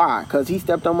class. Why? Because he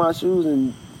stepped on my shoes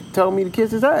and told me to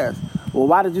kiss his ass. Well,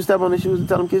 why did you step on his shoes and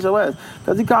tell him to kiss your ass?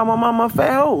 Because he called my mama a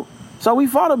fat hoe. So we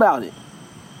fought about it.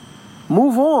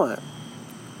 Move on.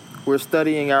 We're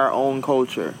studying our own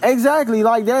culture. Exactly.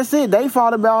 Like, that's it. They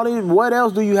fought about it. What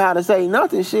else do you have to say?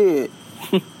 Nothing. Shit.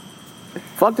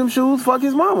 Fuck them shoes. Fuck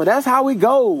his mama. That's how it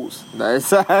goes. That's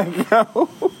how it goes.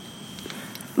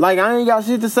 Like, I ain't got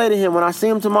shit to say to him. When I see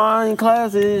him tomorrow in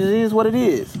class, it is what it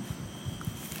is.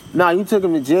 Nah, you took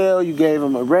him to jail. You gave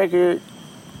him a record.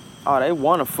 Oh, they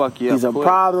want to fuck you up. He's a quick.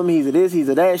 problem. He's a this. He's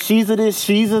a that. She's a this.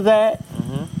 She's a that.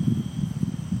 Mm-hmm.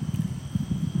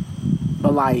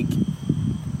 But, like,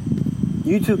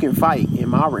 you two can fight in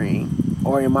my ring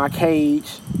or in my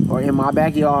cage or in my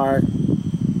backyard,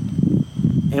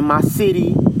 in my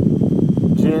city.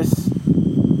 Just...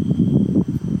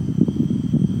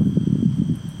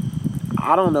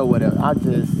 I don't know what else. I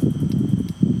just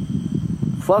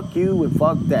fuck you and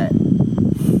fuck that.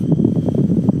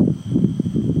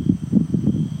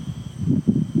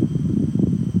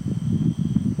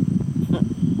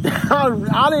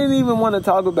 I didn't even want to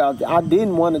talk about it. I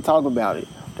didn't want to talk about it.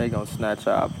 They gonna snatch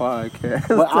our podcast.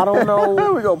 But I don't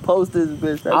know. We gonna post this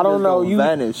bitch. That I don't know. You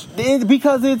vanish.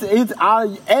 Because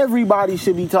everybody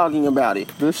should be talking about it.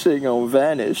 This shit gonna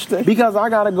vanish. Because I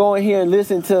gotta go in here and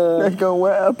listen to. They go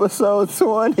where episode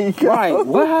 20 go? Right.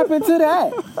 What happened to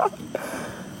that?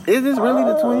 Is this really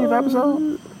the 20th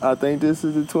episode? I think this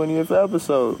is the 20th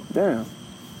episode. Damn.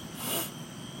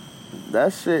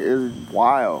 That shit is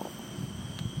wild.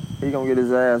 He gonna get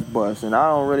his ass bust, and I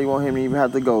don't really want him to even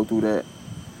have to go through that.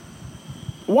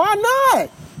 Why not?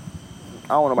 I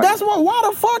don't want nobody. That's what. Why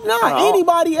the fuck not?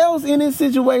 Anybody else in this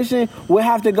situation would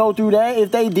have to go through that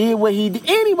if they did what he did.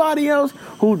 Anybody else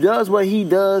who does what he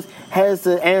does has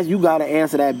to answer. You gotta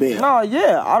answer that bill. No,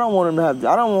 yeah, I don't want him to have.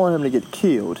 I don't want him to get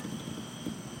killed.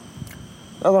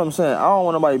 That's what I'm saying. I don't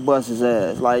want nobody to bust his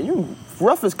ass. Like, you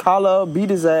rough his collar, beat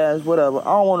his ass, whatever. I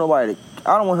don't want nobody to.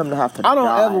 I don't want him to have to. I don't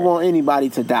die. ever want anybody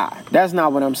to die. That's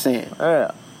not what I'm saying.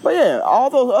 Yeah. But yeah,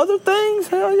 all those other things,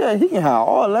 hell yeah, he can have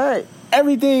all that.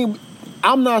 Everything,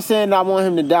 I'm not saying I want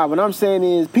him to die. What I'm saying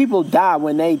is people die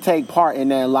when they take part in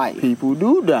their life. People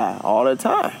do die all the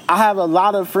time. I have a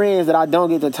lot of friends that I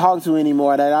don't get to talk to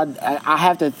anymore that I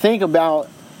have to think about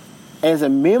as a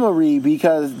memory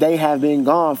because they have been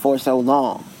gone for so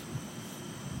long.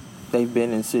 they've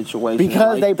been in situations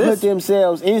because like they this. put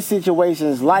themselves in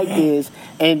situations like this,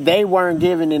 and they weren't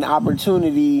given an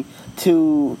opportunity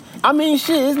to. I mean,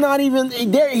 shit, it's not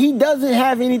even there. He doesn't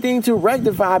have anything to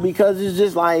rectify because it's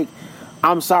just like,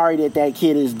 I'm sorry that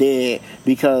kid is dead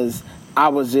because I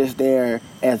was just there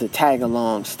as a tag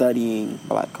along studying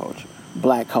Black culture.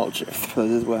 Because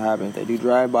this is what happens. They do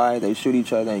drive-by, they shoot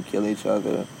each other, and kill each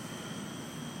other.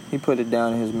 He put it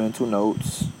down in his mental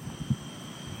notes.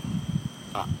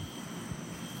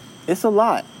 It's a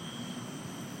lot.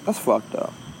 That's fucked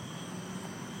up.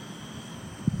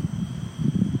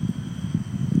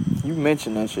 You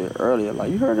mentioned that shit earlier.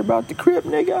 Like, you heard about the Crip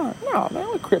nigga? No, man,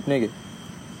 what Crip nigga?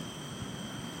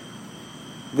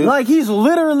 Like, he's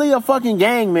literally a fucking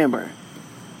gang member.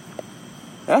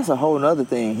 That's a whole nother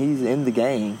thing. He's in the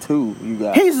gang, too, you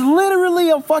guys. He's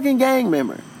literally a fucking gang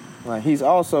member. Like, he's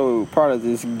also part of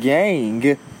this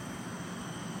gang.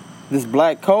 This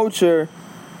black culture.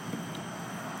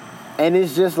 And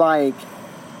it's just like,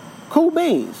 cool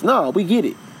beans. No, we get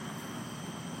it.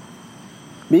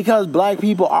 Because black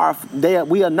people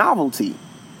we a novelty.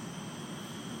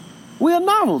 We a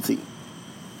novelty.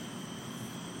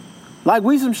 Like,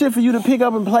 we some shit for you to pick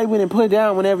up and play with and put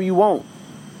down whenever you want.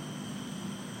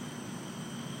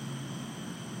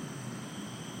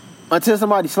 Until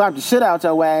somebody slapped the shit out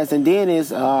your ass, and then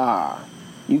it's,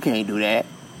 you can't do that.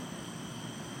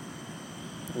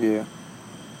 Yeah.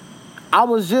 I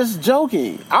was just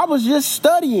joking. I was just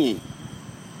studying.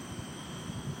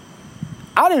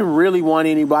 I didn't really want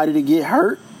anybody to get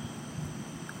hurt.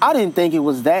 I didn't think it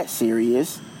was that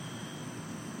serious.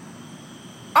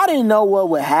 I didn't know what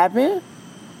would happen.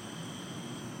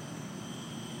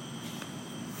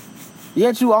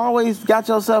 Yet you always got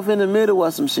yourself in the middle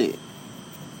of some shit.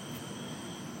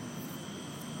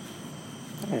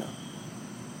 Yeah.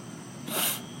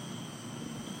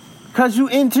 Because you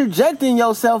interjecting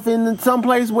yourself in some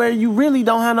place where you really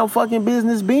don't have no fucking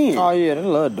business being. Oh, yeah, they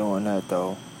love doing that,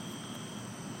 though.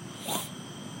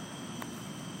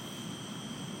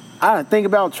 I think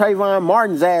about Trayvon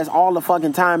Martin's ass all the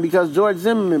fucking time because George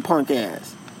Zimmerman punk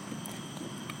ass.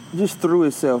 Just threw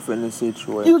himself in the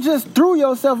situation. You just threw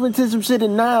yourself into some shit,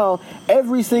 and now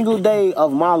every single day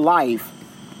of my life,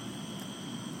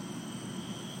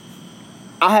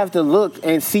 I have to look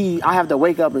and see, I have to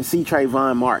wake up and see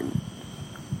Trayvon Martin.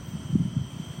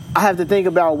 I have to think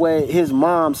about what his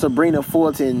mom, Sabrina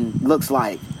Fulton, looks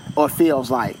like or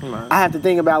feels like. Right. I have to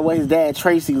think about what his dad,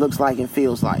 Tracy, looks like and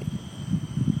feels like.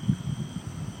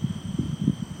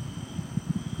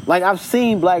 Like, I've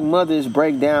seen black mothers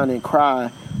break down and cry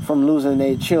from losing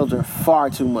their children far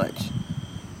too much.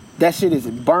 That shit is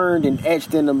burned and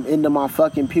etched into my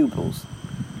fucking pupils.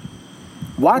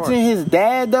 Watching his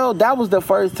dad, though, that was the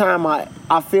first time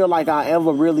I feel like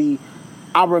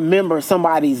I remember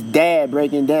somebody's dad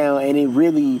breaking down and it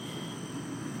really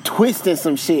twisted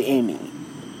some shit in me.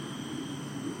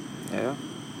 Yeah.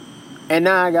 And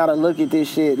now I gotta look at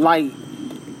this shit. Like,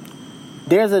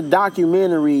 there's a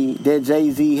documentary that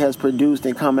Jay-Z has produced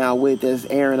and come out with that's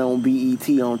airing on BET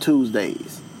on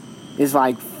Tuesdays. It's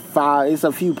like it's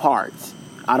a few parts.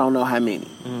 I don't know how many.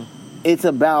 Mm. It's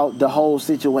about the whole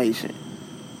situation.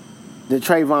 The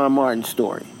Trayvon Martin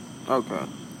story. Okay.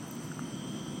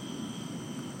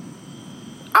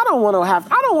 I don't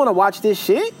want to watch this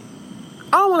shit.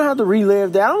 I don't want to have to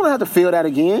relive that. I don't want to have to feel that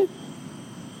again.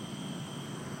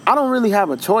 I don't really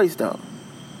have a choice, though.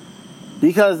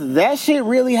 Because that shit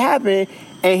really happened,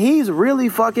 and he's really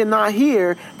fucking not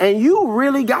here, and you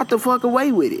really got the fuck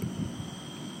away with it.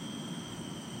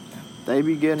 They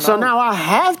be getting So out. now I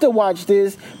have to watch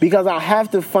this because I have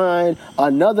to find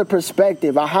another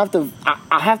perspective. I have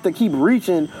to keep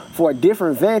reaching for a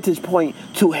different vantage point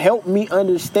to help me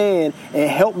understand and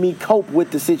help me cope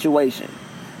with the situation.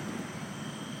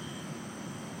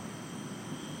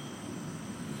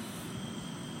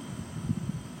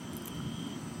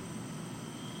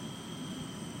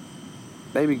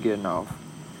 They be getting off.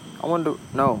 I wonder.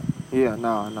 No. Yeah,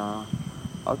 nah.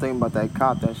 I was thinking about that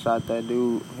cop that shot that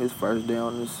dude his first day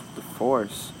on the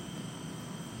force.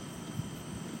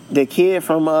 The kid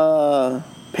from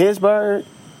Pittsburgh,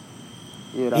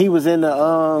 Yeah, he was in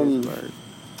the Pittsburgh.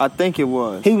 I think it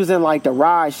was. he was in like the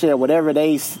ride share, whatever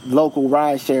they local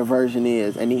ride share version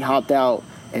is, and he hopped out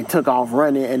and took off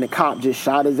running, and the cop just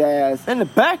shot his ass in the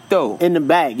back though. in the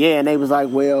back. Yeah, and they was like,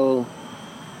 well,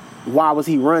 why was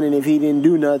he running if he didn't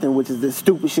do nothing, which is the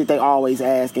stupid shit they always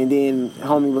ask. And then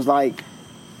homie was like,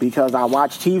 because I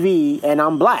watch TV and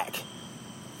I'm black.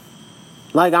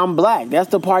 Like, I'm black. That's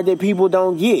the part that people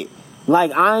don't get.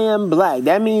 Like, I am black.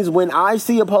 That means when I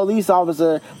see a police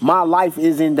officer, my life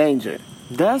is in danger.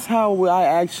 That's how I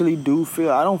actually do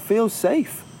feel. I don't feel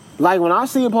safe. Like, when I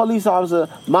see a police officer,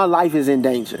 my life is in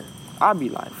danger. I'd be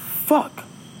like, fuck.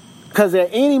 Because at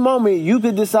any moment, you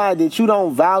could decide that you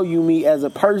don't value me as a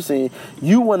person.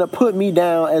 You want to put me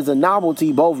down as a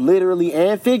novelty, both literally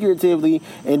and figuratively.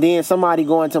 And then somebody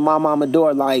going to my mama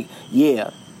door like, yeah.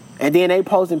 And then they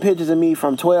posting pictures of me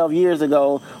from 12 years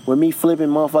ago with me flipping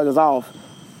motherfuckers off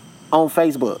on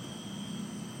Facebook.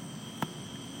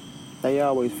 They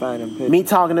always find them pictures. Me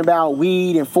talking about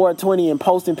weed and 420 and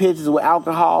posting pictures with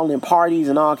alcohol and parties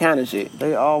and all kind of shit.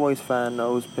 They always find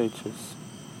those pictures.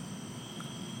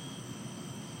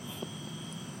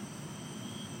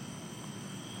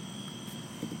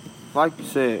 Like you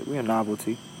said, we a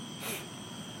novelty.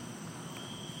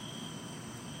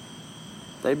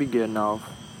 They be getting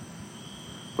off.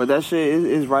 But that shit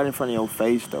is right in front of your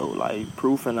face, though. Like,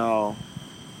 proof and all.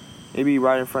 It be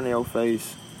right in front of your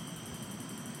face.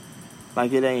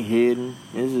 Like, it ain't hidden.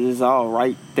 It's all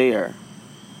right there.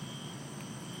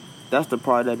 That's the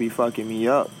part that be fucking me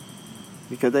up.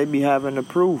 Because they be having the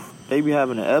proof. They be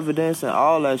having the evidence and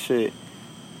all that shit.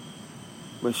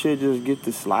 But shit just get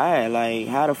to slide. Like,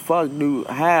 how the fuck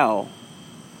how?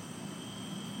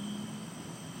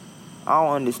 I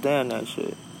don't understand that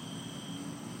shit.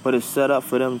 But it's set up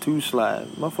for them to slide.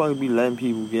 Motherfuckers be letting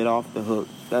people get off the hook.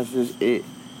 That's just it.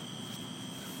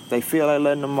 They feel like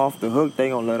letting them off the hook, they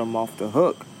gonna let them off the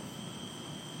hook.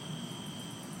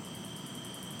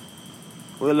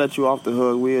 We'll let you off the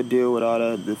hook. We'll deal with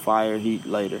all the fire heat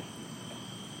later.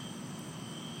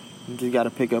 You just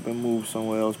gotta pick up and move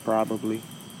somewhere else, probably.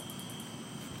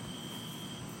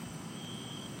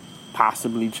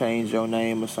 Possibly change your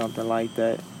name or something like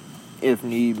that, if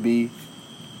need be.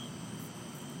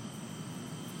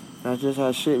 That's just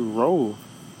how shit roll.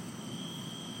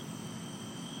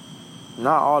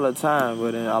 Not all the time,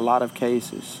 but in a lot of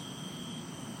cases.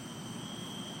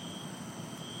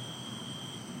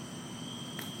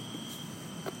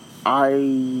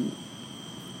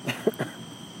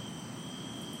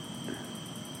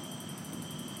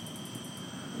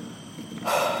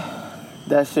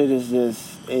 That shit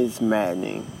is it's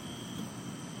maddening.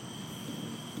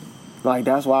 Like,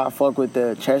 that's why I fuck with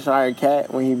the Cheshire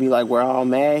Cat when he be like, we're all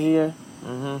mad here.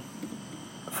 Mm-hmm.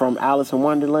 From Alice in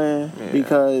Wonderland. Yeah.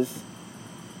 Because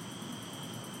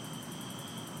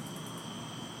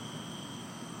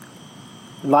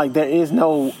like there is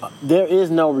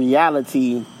no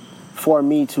reality for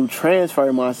me to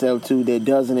transfer myself to that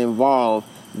doesn't involve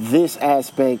this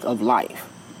aspect of life.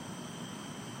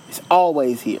 It's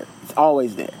always here. It's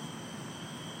always there.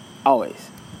 Always.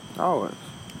 Always.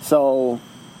 So,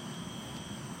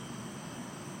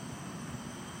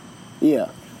 yeah.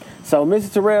 So,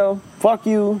 Mr. Terrell, fuck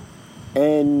you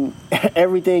and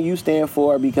everything you stand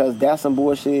for, because that's some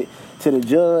bullshit. To the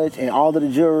judge and all of the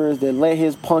jurors that let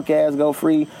his punk ass go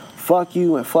free, fuck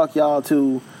you and fuck y'all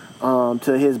too. To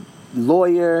his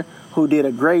lawyer, who did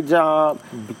a great job.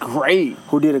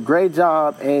 Who did a great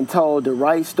job and told the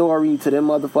right story to them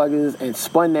motherfuckers and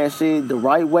spun that shit the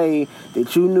right way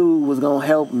that you knew was gonna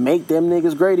help make them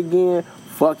niggas great again.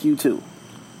 Fuck you too.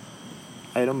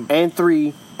 Hey, them. And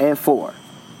 3 and 4.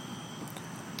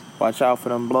 Watch out for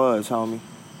them Bloods, homie.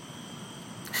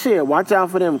 Shit, watch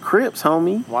out for them Crips,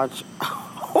 homie.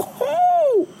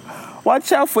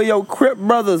 Watch out for your Crip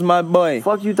brothers, my boy.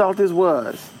 Fuck you thought this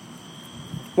was?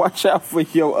 Watch out for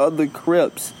your other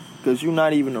Crips, because you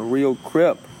not even a real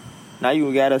Crip. Now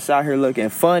you got us out here looking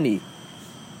funny.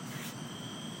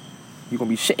 You gonna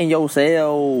be shitting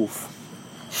yourself.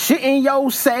 Shitting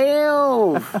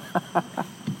yourself.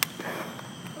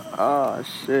 Oh,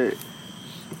 shit.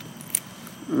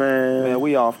 Man,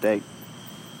 we off that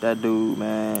dude,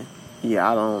 man. Yeah,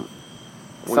 I don't.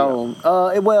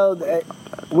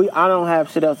 I don't have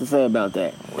shit else to say about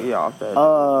that. We off that.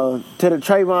 To the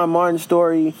Trayvon Martin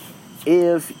story,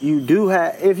 if you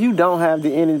don't have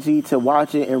the energy to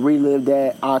watch it and relive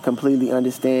that, I completely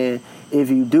understand. If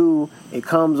you do, it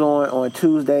comes on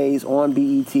Tuesdays on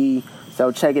BET,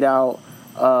 so check it out.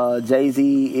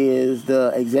 Jay-Z is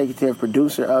the executive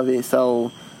producer of it,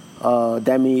 so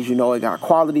that means it got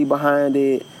quality behind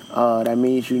it. That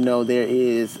means there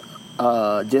is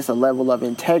just a level of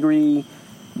integrity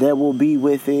that will be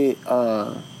with it,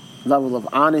 level of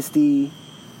honesty.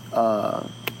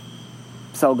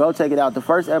 So go check it out. The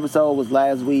first episode was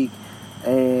last week,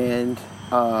 and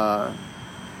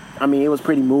it was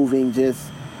pretty moving just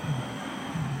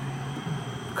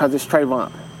because it's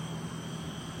Trayvon.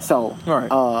 So, right.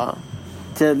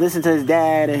 To listen to his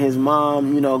dad and his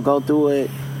mom, go through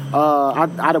it.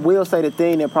 I will say the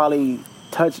thing that probably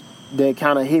that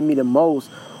kind of hit me the most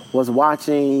was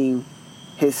watching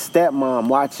his stepmom,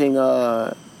 watching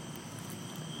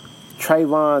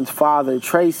Trayvon's father,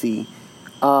 Tracy,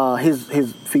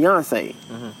 his fiance,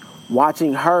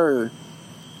 watching her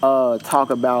talk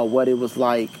about what it was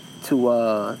like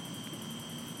to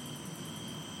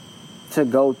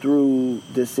go through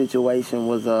this situation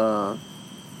was that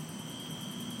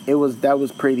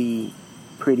was pretty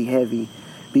heavy,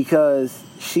 because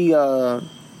she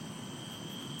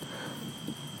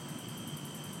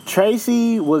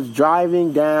Tracy was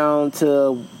driving down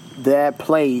to that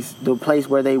place, the place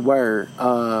where they were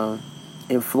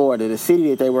in Florida, the city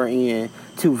that they were in,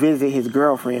 to visit his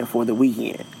girlfriend for the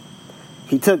weekend.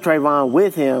 He took Trayvon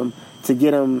with him to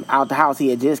get him out the house. He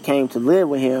had just came to live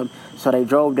with him, so they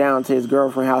drove down to his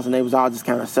girlfriend's house, and they was all just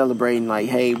kind of celebrating, like,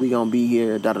 hey, we gonna be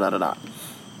here, da-da-da-da-da.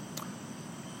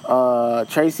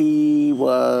 Tracy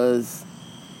was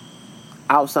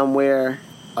out somewhere.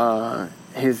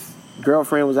 His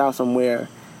girlfriend was out somewhere,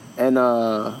 and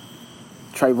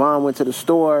Trayvon went to the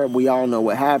store. We all know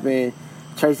what happened.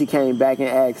 Tracy came back and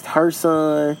asked her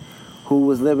son, who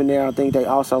was living there. I think they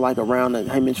also like around,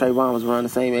 him and Trayvon was around the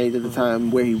same age at the time,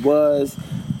 where he was.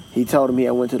 He told him he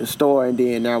had went to the store, and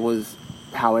then that was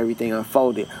how everything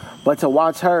unfolded. But to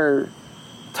watch her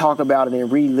talk about it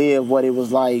and relive what it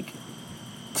was like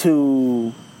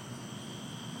to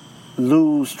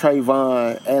lose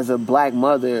Trayvon as a black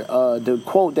mother, the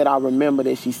quote that I remember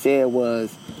that she said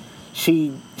was,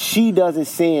 she doesn't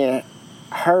send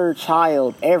her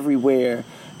child everywhere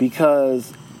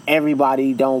because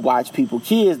everybody don't watch people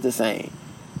kids the same.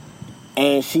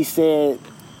 And she said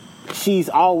she's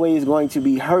always going to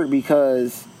be hurt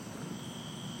because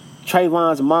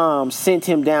Trayvon's mom sent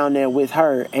him down there with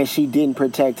her and she didn't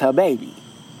protect her baby.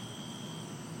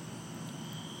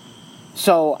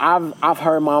 So I've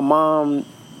heard my mom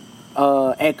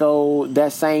echo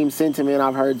that same sentiment.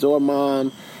 I've heard Zor's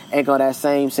mom echo that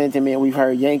same sentiment. We've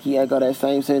heard Yankee echo that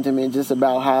same sentiment, just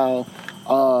about how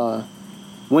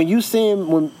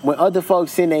when other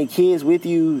folks send their kids with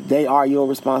you, they are your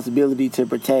responsibility to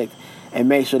protect and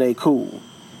make sure they cool.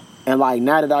 And like,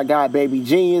 now that I got Baby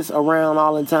Genius around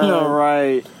all the time,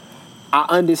 right, I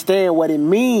understand what it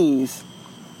means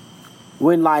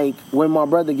when my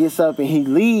brother gets up and he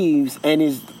leaves, and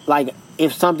it's like,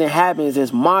 if something happens,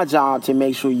 it's my job to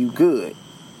make sure you good.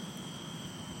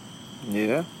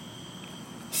 Yeah.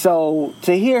 So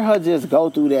to hear her just go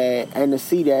through that and to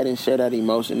see that and share that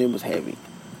emotion, it was heavy.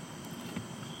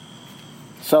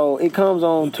 So it comes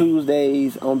on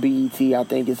Tuesdays on BET. I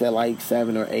think it's at like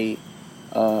 7 or 8.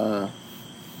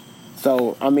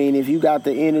 So, I mean, if you got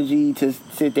the energy to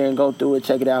sit there and go through it,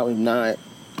 check it out. If not,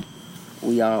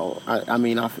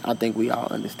 I think we all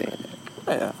understand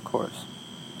that. Yeah, of course.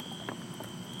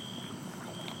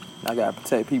 I gotta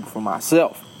protect people from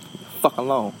myself. Fuck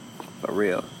alone. For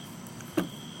real.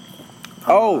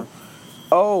 Oh,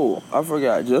 I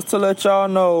forgot. Just to let y'all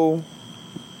know,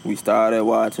 we started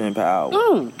watching Power.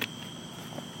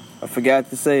 I forgot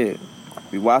to say it.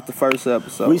 We watched the first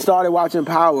episode. We started watching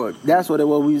Power. That's what it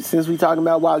was. Since we talking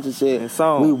about watching shit,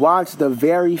 we watched the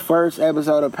very first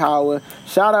episode of Power.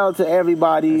 Shout out to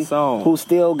everybody who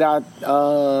still got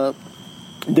the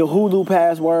Hulu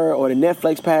password or the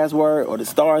Netflix password or the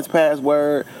Starz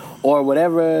password or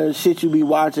whatever shit you be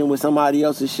watching with somebody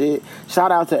else's shit.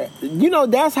 Shout out to,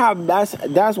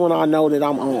 that's when I know that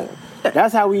I'm on.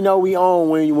 That's how we know we own.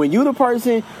 When you the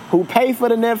person who pay for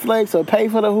the Netflix or pay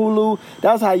for the Hulu,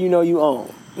 that's how you know you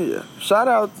own. Yeah. Shout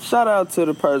out to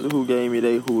the person who gave me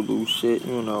their Hulu shit,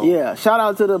 you know. Yeah. Shout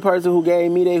out to the person who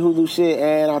gave me their Hulu shit,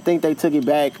 and I think they took it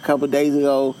back a couple days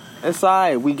ago. It's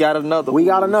alright. We got another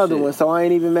one, so I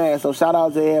ain't even mad. So shout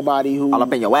out to everybody who all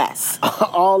up in your ass.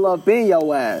 all up in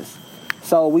your ass.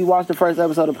 So we watched the first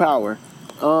episode of Power.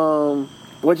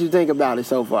 What you think about it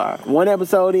so far? One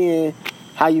episode in,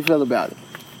 how you feel about it?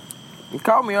 It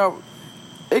caught me up.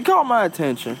 It caught my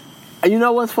attention. You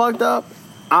know what's fucked up?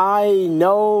 I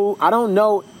don't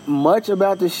know much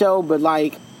about the show, but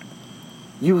like,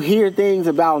 you hear things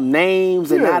about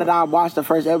names, and now that I watched the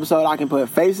first episode, I can put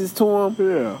faces to them.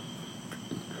 Yeah.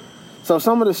 So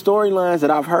some of the storylines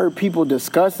that I've heard people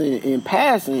discussing in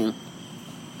passing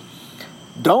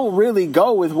don't really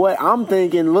go with what I'm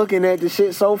thinking looking at the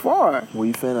shit so far.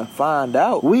 We finna find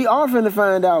out. We are finna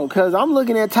find out, because I'm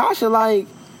looking at Tasha like,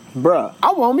 bruh,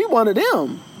 I want me one of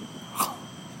them.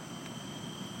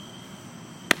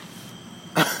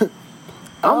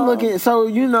 I'm looking, so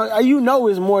you know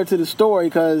it's more to the story,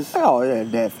 because oh yeah,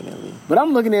 definitely. But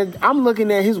I'm looking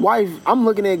at his wife. I'm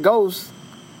looking at Ghost,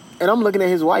 and I'm looking at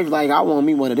his wife like, I want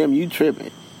me one of them. You tripping?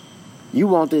 You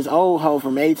want this old hoe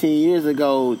from 18 years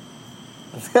ago?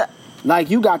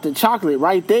 Like, you got the chocolate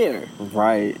right there,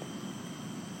 right?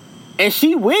 And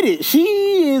she with it.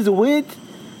 She is with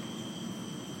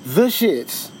the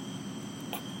shits.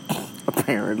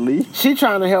 Apparently. She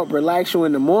trying to help relax you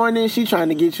in the morning. She trying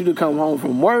to get you to come home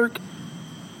from work.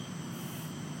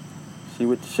 She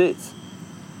with the shits.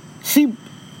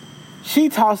 She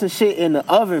tossing shit in the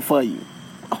oven for you.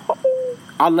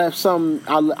 I left some.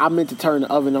 I meant to turn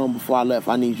the oven on before I left.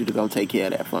 I need you to go take care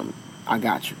of that for me. I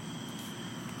got you.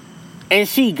 And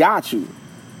she got you.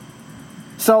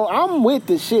 So I'm with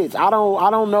the shits. I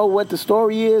don't know what the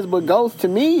story is, but Ghost, to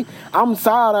me, I'm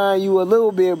side-eyeing you a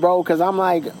little bit, bro, because I'm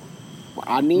like,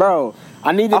 I need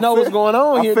to know what's going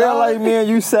on here, dog. I feel like me and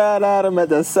you side-eyed him at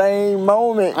the same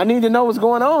moment. I need to know what's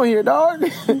going on here, dog.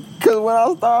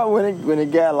 Because when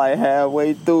it got like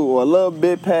halfway through or a little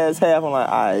bit past half, I'm like,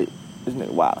 all right, this nigga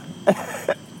wild.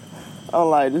 I'm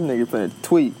like, this nigga finna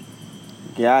tweet.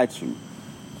 Got you.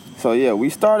 So yeah, we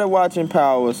started watching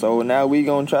Power, so now we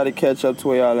gonna try to catch up to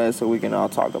where y'all at so we can all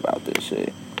talk about this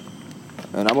shit.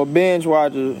 And I'm a binge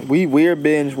watcher. We're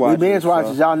binge watchers. We binge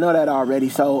watchers, y'all know that already.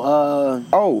 So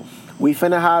we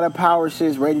finna have the Power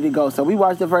shits ready to go. So we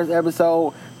watched the first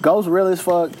episode. Ghost real as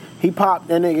fuck. He popped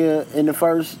that nigga in the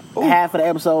first half of the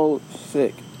episode.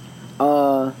 Sick.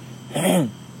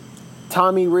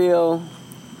 Tommy real.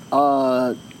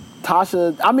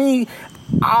 Tasha. I mean,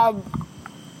 I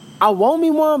want me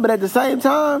one, but at the same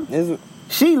time,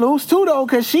 she loose too though,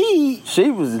 cause she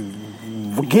was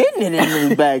getting it in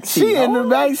the back seat. She in the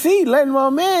back seat, letting my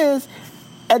mans.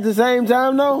 At the same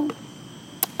time though,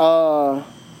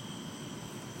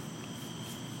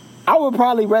 I would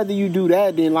probably rather you do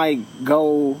that than like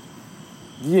go.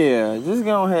 Yeah, just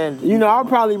go ahead. I'd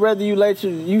probably rather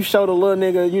you show the little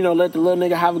nigga, let the little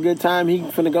nigga have a good time. He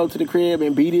finna go to the crib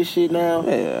and beat his shit now.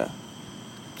 Yeah.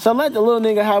 So let the little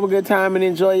nigga have a good time and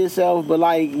enjoy yourself, but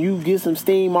like you get some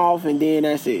steam off and then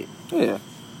that's it. Yeah.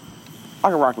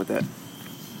 I can rock with that.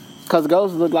 Cause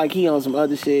Ghost look like he on some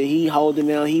other shit. He holding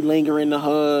down, he lingering the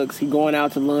hugs, he going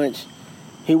out to lunch,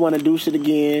 he wanna do shit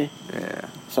again. Yeah.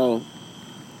 So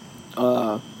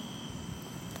and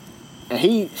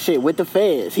he with the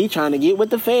feds. He trying to get with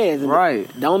the feds. Right.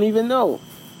 Don't even know.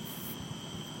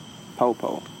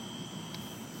 Popo.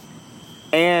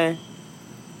 And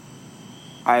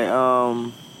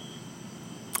I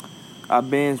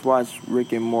binge watched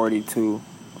Rick and Morty too.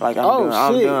 Like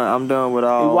I'm done with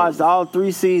all. You watched all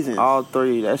 3 seasons. All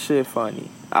 3. That shit funny.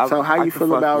 So how you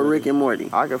feel about Rick and Morty?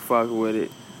 I can fuck with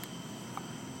it.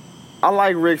 I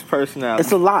like Rick's personality.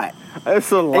 It's a lot.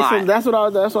 That's what I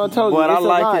told you. But I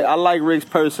like it. I like Rick's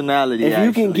personality. If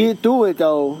you can get through it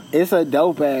though, it's a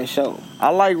dope ass show. I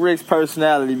like Rick's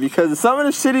personality because some of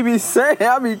the shit he be saying,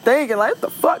 I be thinking like, what the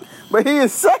fuck? But he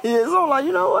is saying it, so I'm like,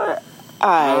 you know what?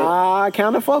 I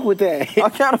kind of fuck with that. I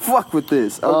kind of fuck with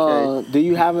this. Okay. Do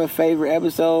you have a favorite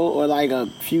episode or like a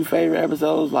few favorite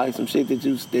episodes, like some shit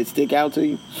that stick out to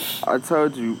you? I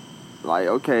told you, like,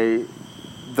 okay,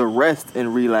 the rest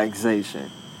and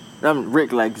relaxation.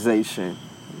 Rick-laxation.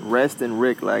 Rest and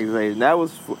Rick-laxation. That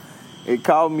was, it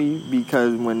caught me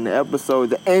because when the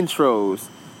intros,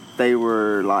 they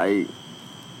were like,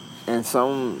 and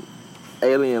some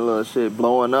alien little shit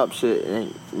blowing up shit,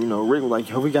 and Rick was like,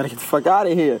 yo, we gotta get the fuck out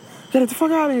of here. Get the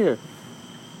fuck out of here.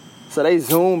 So they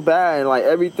zoom back and like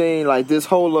everything, like this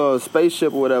whole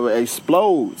spaceship or whatever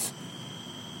explodes.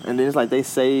 And then it's like they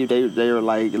were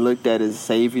like looked at as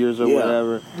saviors or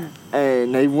whatever.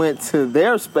 And they went to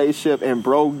their spaceship and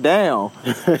broke down.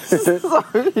 So,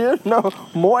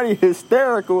 Morty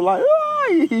hysterical, like,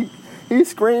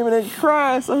 he's screaming and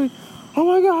crying. So, oh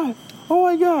my God.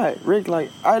 Rick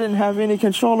like, I didn't have any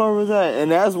control over that.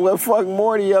 And that's what fucked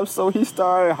Morty up, so he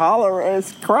started hollering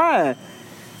and crying.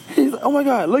 He's like, oh my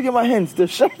God, look at my hands, they're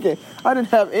shaking. I didn't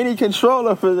have any control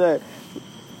over that.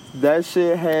 That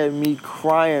shit had me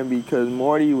crying because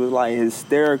Morty was like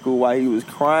hysterical while he was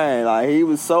crying. Like he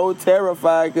was so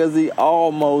terrified because he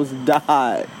almost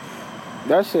died.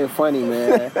 That shit funny,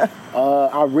 man.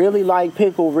 I really like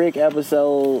Pickle Rick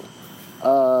episode.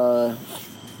 The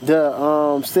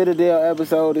Citadel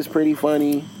episode is pretty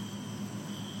funny.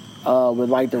 With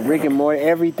like the Rick and Morty,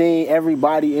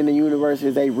 everybody in the universe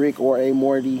is a Rick or a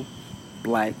Morty.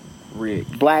 Black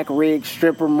Rick,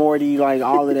 stripper Morty, like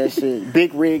all of that shit.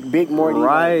 Big Rick, Big Morty.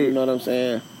 Right. Like, you know what I'm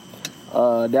saying?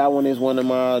 That one is one of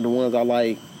the ones I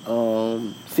like.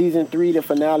 Season 3, the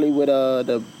finale with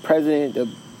the president, the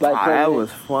black president. That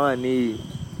was funny.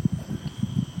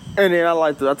 And then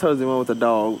I told you the one with the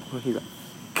dog. He's like,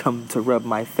 come to rub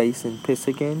my face and piss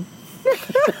again. He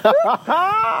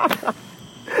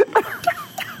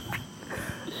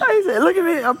said, look at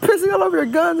me, I'm pissing all over your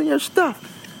guns and your stuff.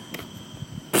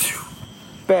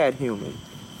 Bad human.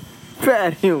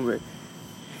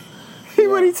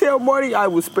 When he tell Morty, I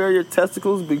will spare your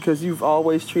testicles because you've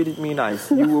always treated me nice.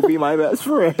 You will be my best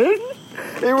friend.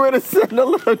 He would have sent the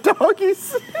little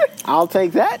doggies. I'll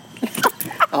take that.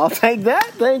 I'll take that.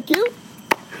 Thank you.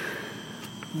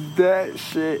 That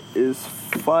shit is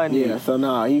funny. Yeah, so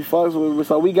nah, he fucks with.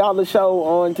 So we got the show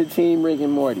on to Team Rick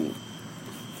and Morty.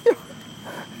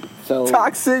 So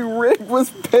Toxic Rick was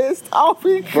pissed off.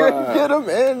 He couldn't get him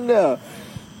in there.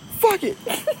 Fuck it.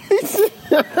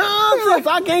 Since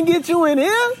I can't get you in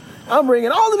here, I'm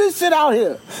bringing all of this shit out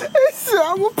here. He said,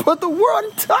 I'm gonna put the world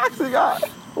in toxic out.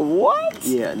 What?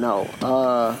 Yeah,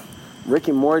 no. Rick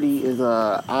and Morty is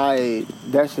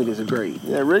that shit is great.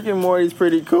 Yeah, Rick and Morty's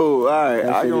pretty cool. All right,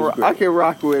 I can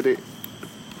rock with it.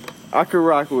 I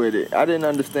didn't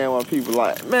understand why people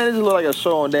like, man, it just look like a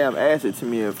show on damn acid to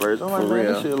me at first. I'm like, man,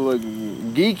 this shit look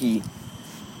geeky.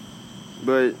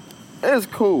 But it's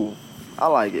cool. I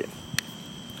like it.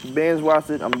 Binge watched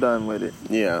it, I'm done with it.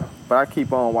 Yeah. But I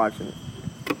keep on watching it.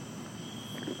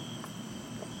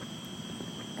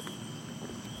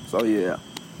 So yeah,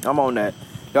 I'm on that.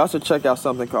 Y'all should check out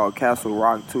something called Castle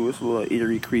Rock too. It's a little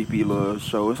eerie, creepy little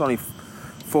show. It's only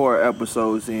 4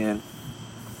 episodes in.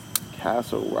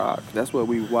 Castle Rock. That's what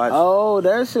we watched. Oh,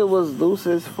 that shit was loose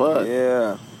as fuck.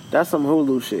 Yeah. That's some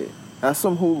Hulu shit. That's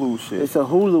some Hulu shit. It's a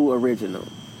Hulu original.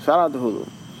 Shout out to Hulu.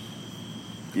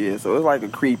 Yeah, so it's like a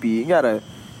creepy. You gotta,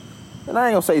 and I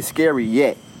ain't gonna say scary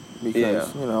yet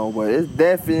because you know, but it's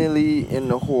definitely in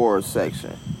the horror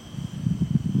section.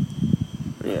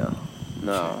 Yeah.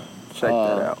 No. Check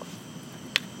that out.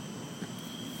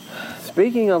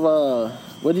 Speaking of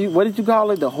what did you call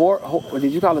it?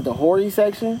 Did you call it the hoary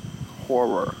section?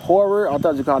 Horror. I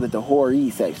thought you called it the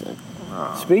hoary section.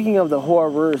 Speaking of the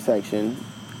horror section,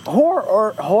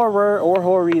 horror or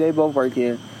hoary, they both work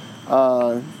here.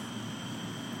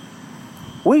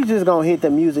 We just gonna hit the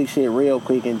music shit real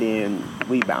quick and then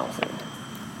we bouncing.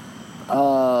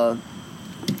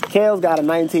 Kale's got a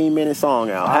 19-minute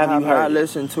song out. Have you heard I it?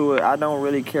 listened to it. I don't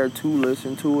really care to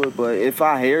listen to it, but if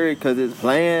I hear it because it's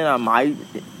playing, I might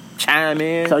chime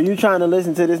in. So you trying to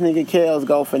listen to this nigga Kales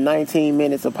go for 19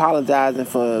 minutes apologizing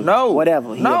for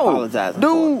whatever he apologizing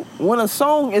for? When a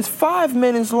song is 5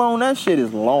 minutes long, that shit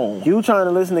is long. You trying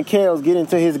to listen to Kales get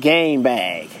into his game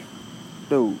bag.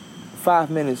 Dude, 5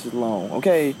 minutes is long,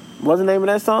 okay? What's the name of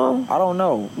that song? I don't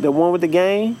know. The one with the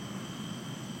game?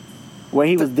 Where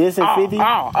he was dissing 50?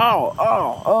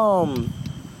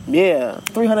 Yeah.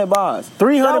 300 bars.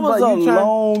 300 that was bars. a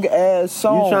long ass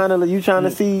song. You trying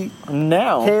to see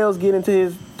now Kales get into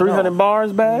his 300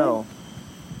 bars bag? No.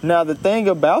 Now the thing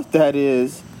about that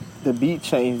is the beat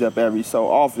changed up every so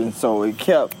often, so it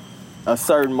kept a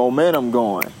certain momentum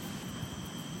going.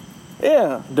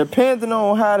 Yeah. Depending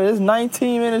on how this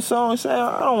 19-minute song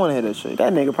sound, I don't want to hear that shit.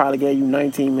 That nigga probably gave you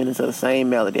 19 minutes of the same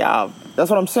melody. That's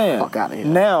what I'm saying. Fuck out of here.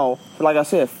 Now, like I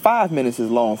said, 5 minutes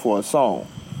is long for a song.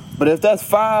 But if that's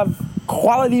 5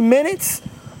 quality minutes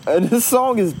and this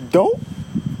song is dope,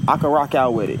 I can rock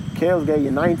out with it. Kales gave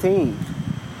you 19.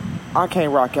 I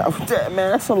can't rock out with that,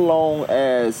 man. That's a long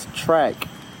ass track.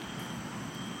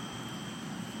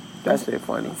 That shit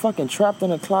funny. Fucking Trapped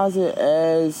in a Closet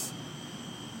as...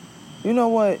 You know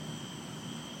what?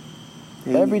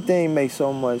 Everything makes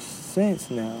so much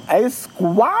sense now. It's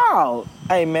wild.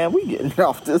 Hey, man, we getting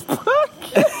off this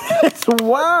podcast. It's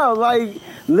wild. Like,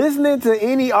 listening to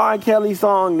any R. Kelly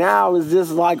song now is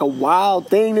just like a wild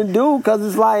thing to do because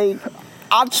it's like...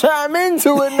 I chime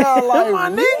into it now like,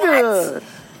 my nigga. What?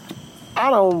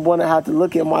 I don't want to have to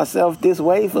look at myself this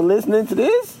way for listening to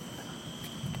this.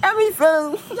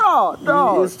 Everything,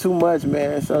 no. It's too much,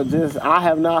 man. So I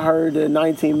have not heard the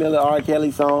 19-minute R. Kelly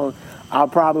song. I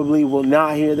probably will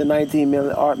not hear the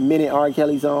 19-minute R.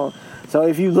 Kelly song. So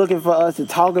if you're looking for us to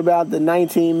talk about the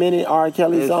 19-minute R.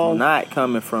 Kelly song, it's not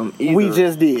coming from either. We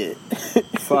just did.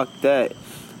 Fuck that.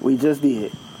 We just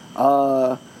did.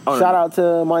 Shout out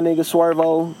to my nigga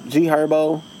Swervo, G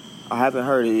Herbo. I haven't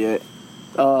heard it yet.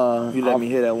 You let me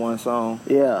hear that one song.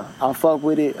 Yeah, I fuck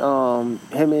with it.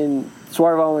 Him and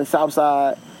Swervo and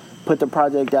Southside put the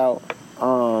project out.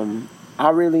 I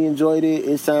really enjoyed it.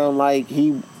 It sounded like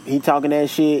he talking that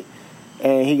shit,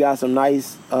 and he got some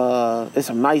nice there's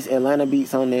some nice Atlanta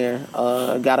beats on there.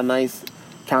 Got a nice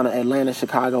kind of Atlanta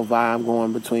Chicago vibe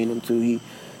going between them two.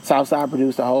 Southside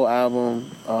produced the whole album.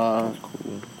 Cool.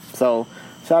 So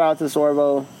shout out to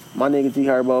Swervo, my nigga G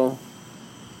Herbo,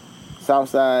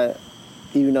 Southside.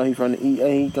 Even though he from the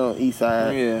he from the east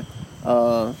side. Yeah.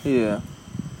 Yeah.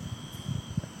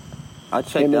 I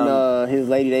checked him out. And his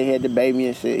lady, they had the baby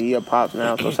and shit. He a pops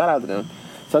now, so shout out to them.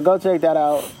 So go check that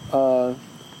out. I'll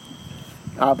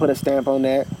put a stamp on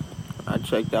that. I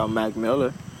checked out Mac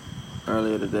Miller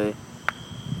earlier today.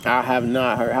 I have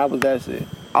not heard. How was that shit?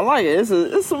 I like it.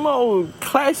 It's some old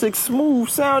classic smooth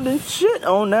sounding shit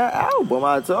on that album.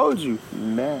 I told you.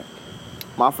 Man.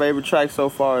 My favorite track so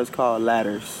far is called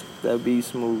Ladders. That beat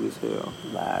smooth as hell.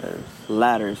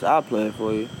 Ladders. I'll play it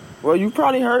for you. Well, you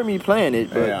probably heard me playing it,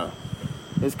 but Yeah.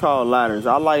 it's called Ladders.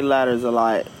 I like Ladders a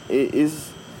lot.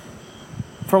 It's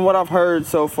from what I've heard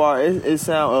so far, it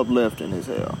sound uplifting as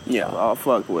hell. Yeah. So I'll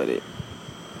fuck with it.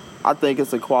 I think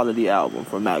it's a quality album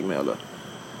for Mac Miller.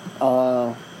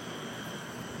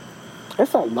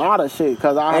 It's a lot of shit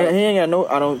because And he ain't got no.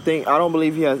 I don't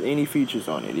believe he has any features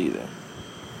on it either.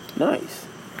 Nice.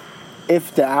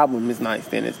 If the album is nice,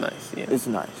 then it's nice. Yeah. It's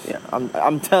nice. Yeah.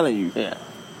 I'm telling you. Yeah.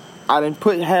 I done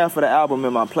put half of the album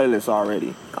in my playlist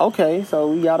already. Okay, so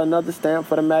we got another stamp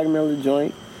for the Mac Miller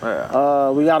joint. Yeah.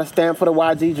 We got a stamp for the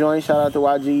YG joint. Shout out to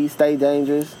YG. Stay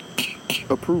Dangerous.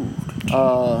 Approved.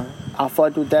 I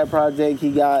fucked with that project.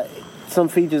 He got some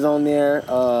features on there.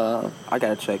 I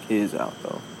gotta check his out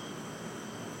though.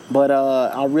 But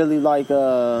I really like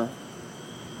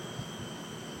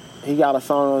he got a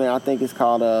song on there, I think it's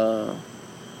called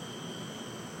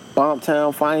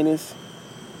Bomptown Finest.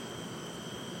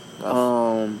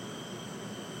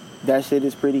 That shit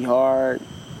is pretty hard.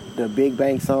 The Big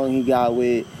Bank song he got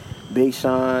with Big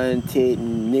Sean, Tit,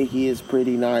 and Nicki is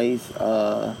pretty nice.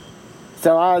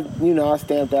 So I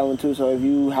stamped that one too. So if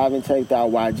you haven't checked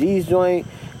out YG's joint,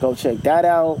 go check that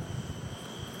out.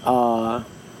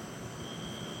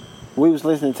 We was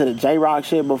listening to the J-Rock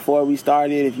shit before we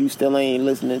started. If you still ain't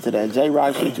listening to that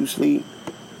J-Rock shit, you sleep.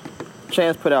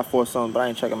 Chance put out 4 songs, but I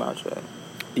ain't check them out yet.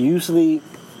 You sleep.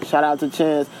 Shout out to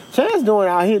Chance. Chance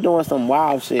out here doing some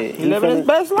wild shit. He living his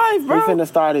best life, bro. He finna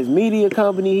start his media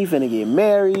company. He finna get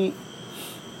married.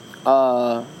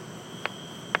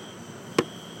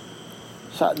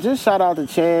 Just shout out to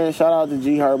Chance. Shout out to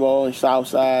G Herbo and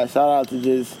Southside. Shout out to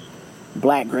just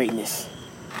black greatness.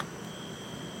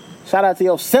 Shout out to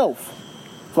yourself.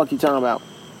 Fuck you talking about?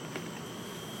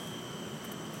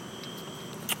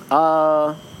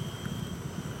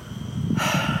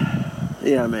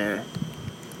 Yeah, man.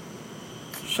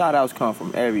 Shout outs come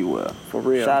from everywhere. For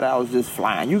real. Shout outs just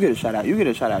flying. You get a shout out. You get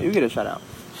a shout out. You get a shout out.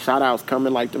 Shout outs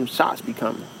coming like them shots be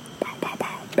coming. Bow, bow,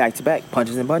 bow. Back to back.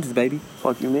 Punches and bunches, baby.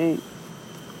 Fuck you mean?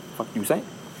 Fuck you saying?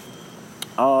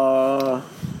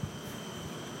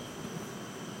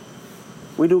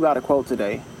 We do got a quote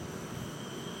today.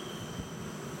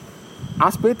 I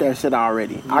spit that shit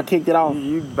already. I kicked it off.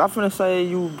 I'm finna say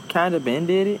you kind of been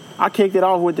did it. I kicked it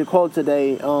off with the quote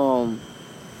today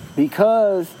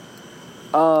because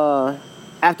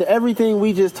after everything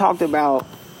we just talked about,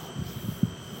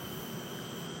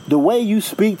 the way you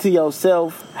speak to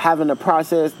yourself, having to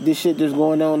process this shit that's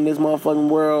going on in this motherfucking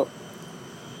world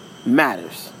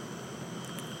matters.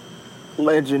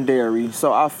 Legendary.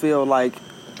 So I feel like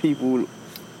people,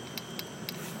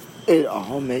 it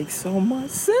all makes so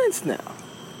much sense now.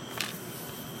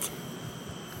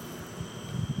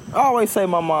 I always say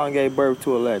my mom gave birth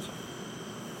to a legend.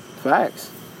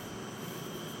 Facts.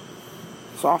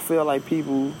 So I feel like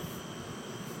people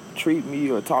treat me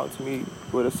or talk to me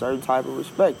with a certain type of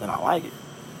respect, and I like it.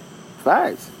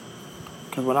 Facts.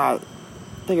 Because when I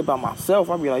think about myself,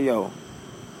 I be like, yo,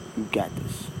 you got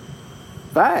this.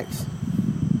 Facts.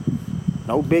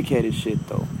 No big-headed shit,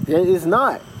 though. It's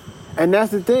not. And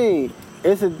that's the thing.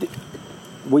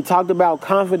 We talked about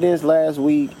confidence last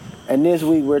week, and this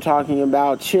week we're talking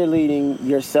about cheerleading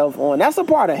yourself on. That's a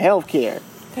part of healthcare.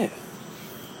 Yeah.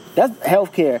 That's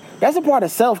healthcare. That's a part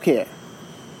of self-care.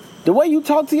 The way you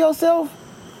talk to yourself,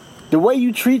 the way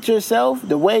you treat yourself,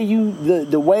 the way you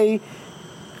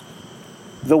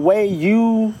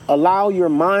allow your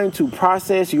mind to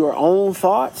process your own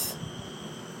thoughts,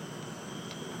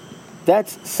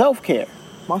 that's self-care.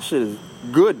 My shit is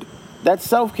good. That's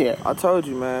self-care. I told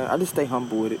you, man. I just stay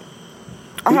humble with it.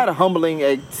 I had a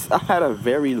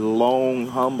very long,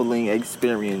 humbling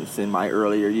experience in my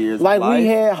earlier years of life.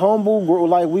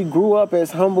 We grew up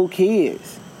as humble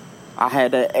kids. I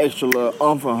had that extra little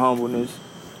of humbleness.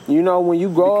 You know, when you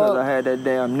grow because up, I had that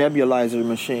damn nebulizer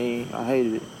machine. I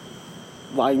hated it.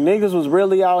 Like, niggas was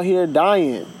really out here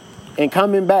dying and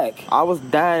coming back. I was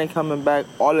dying and coming back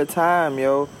all the time,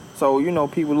 yo. So, you know,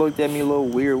 people looked at me a little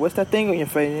weird. What's that thing on your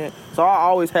face? So I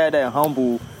always had that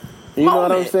humble You know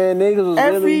what I'm saying? Niggas was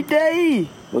every day.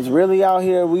 Was really out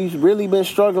here. We've really been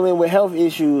struggling with health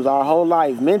issues our whole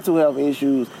life. Mental health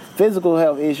issues, physical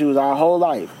health issues our whole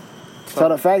life. So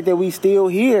the fact that we still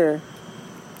here,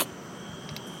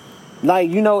 like,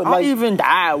 you know, like, I even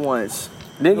died once.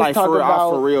 Niggas like talk I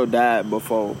about for real died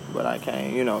before, but I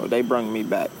can't. You know, they brung me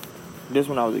back. This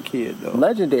when I was a kid, though.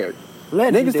 Legendary.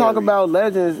 Niggas talk about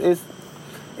legends.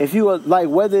 if you are, like,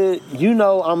 whether you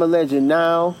know I'm a legend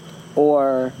now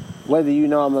or whether you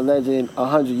know I'm a legend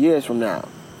 100 years from now,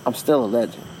 I'm still a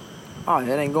legend. Oh,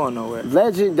 that ain't going nowhere.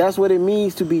 Legend, that's what it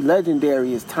means to be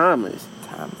legendary, is timeless.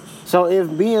 Timeless. So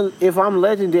if I'm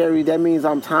legendary, that means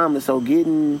I'm timeless. So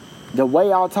getting the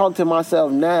way I talk to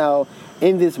myself now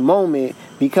in this moment,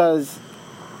 because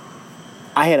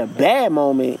I had a bad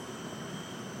moment,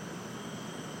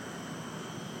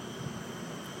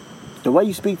 the way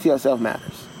you speak to yourself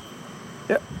matters.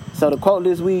 Yep. So the quote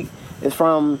this week is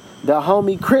from the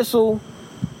homie Crystal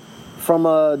from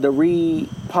the Read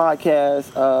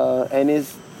podcast, and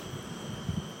it's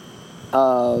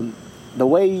the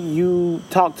way you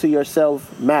talk to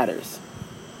yourself matters.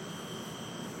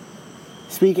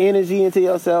 Speak energy into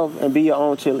yourself and be your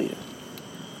own cheerleader.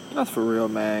 That's for real,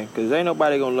 man. Because ain't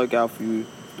nobody going to look out for you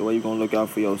the way you going to look out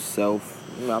for yourself.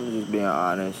 You know, I'm just being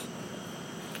honest.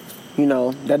 You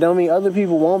know, that don't mean other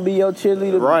people won't be your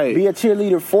cheerleader. Right. Be a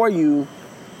cheerleader for you.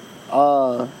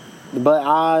 But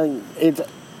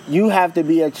you have to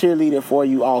be a cheerleader for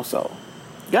you also.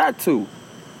 Got to.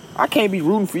 I can't be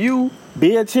rooting for you.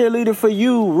 Be a cheerleader for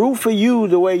you. Root for you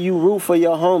the way you root for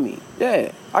your homie.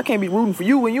 Yeah. I can't be rooting for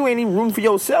you when you ain't even rooting for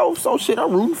yourself. So shit,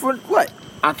 I'm rooting for what?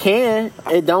 I can.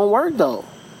 It don't work though.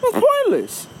 It's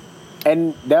pointless.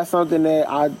 And that's something that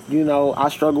I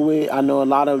struggle with. I know a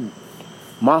lot of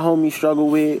my homies struggle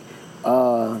with.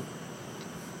 I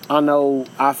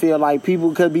feel like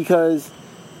people could, because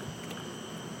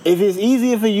if it's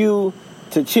easier for you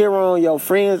to cheer on your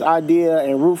friend's idea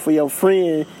and root for your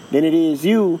friend than it is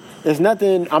you, there's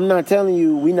nothing. I'm not telling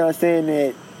you, we're not saying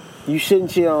that you shouldn't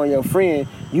cheer on your friend.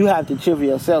 You have to cheer for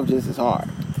yourself just as hard.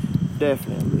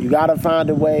 Definitely. You gotta find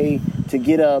a way to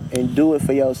get up and do it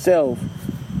for yourself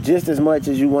just as much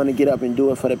as you want to get up and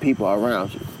do it for the people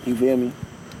around you. You feel me?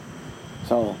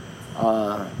 So,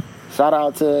 shout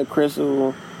out to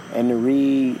Crystal and the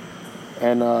Read,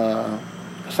 and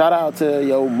shout out to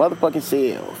your motherfucking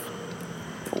self.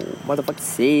 Motherfucking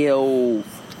self.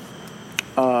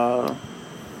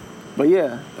 But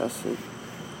yeah, That's it.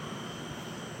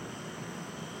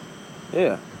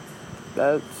 Yeah.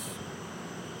 That's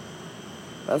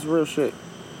real shit.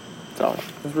 so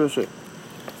That's real shit.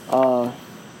 Don't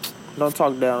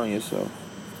talk down on yourself.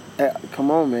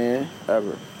 come on, man.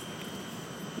 Ever.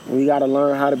 We gotta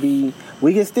learn how to be.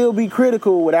 We can still be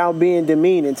critical without being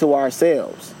demeaning to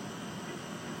ourselves.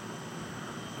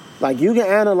 Like, you can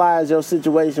analyze your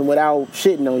situation without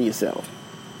shitting on yourself.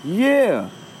 Yeah.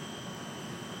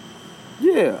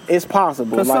 Yeah. It's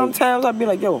possible. Because like, sometimes I'd be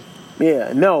like, yo.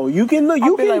 Yeah, no, you can look.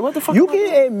 You be can, like, what the fuck you am I can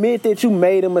doing? admit that you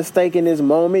made a mistake in this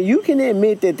moment. You can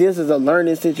admit that this is a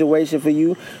learning situation for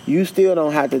you. You still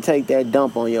don't have to take that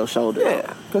dump on your shoulder.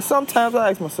 Yeah. Because sometimes I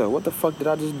ask myself, what the fuck did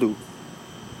I just do?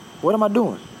 What am I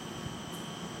doing?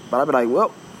 But I'd be like,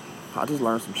 well, I just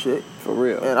learned some shit. For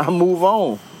real. And I move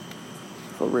on.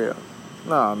 For real.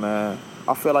 Nah, man.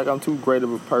 I feel like I'm too great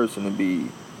of a person to be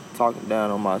talking down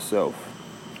on myself.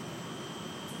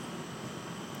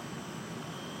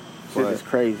 Shit But is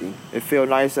crazy. it feel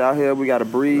nice out here. We got a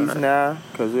breeze now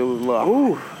because it was little.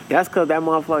 Ooh, that's because that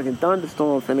motherfucking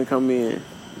thunderstorm finna come in.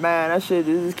 Man, that shit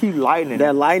just keep lightning.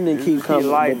 That lightning It keep just coming.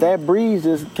 lightning. But that breeze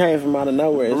just came from out of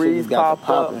nowhere. That shit breeze just got to pop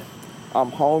up. popping.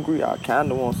 I'm hungry. I kind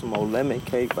of want some more lemon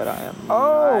cake, but I am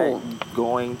Oh. not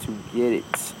going to get it.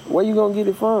 Where you gonna get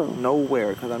it from?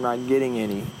 Nowhere, because I'm not getting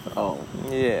any. Oh.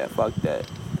 Yeah, fuck that.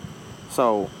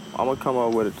 So, I'm going to come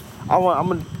up with it. I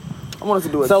want us to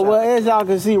do a So, well, challenge. as y'all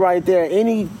can see right there,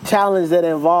 any challenge that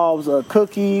involves a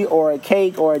cookie or a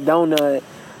cake or a donut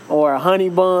or a honey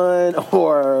bun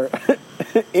or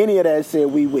any of that shit,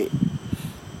 we with.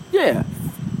 Yeah.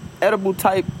 Edible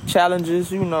type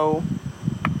challenges, you know.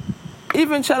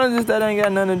 Even challenges that ain't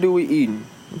got nothing to do with eating.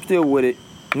 I'm still with it.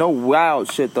 No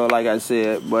wild shit, though, like I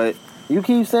said, but You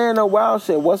keep saying no wild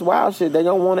shit. What's wild shit? They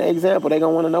gonna want an example. They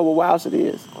gonna want to know what wild shit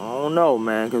is. I don't know,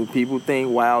 man, because people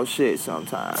think wild shit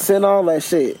sometimes. Send all that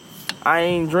shit. I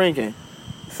ain't drinking.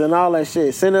 Send all that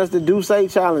shit. Send us the do say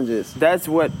challenges. That's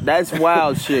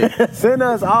wild shit. Send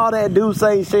us all that do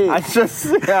say shit. I just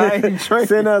said I ain't drinking.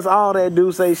 Send us all that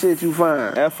do say shit you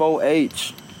find.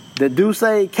 FOH. The do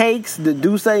say cakes, the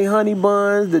do say honey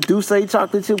buns, the do say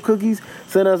chocolate chip cookies.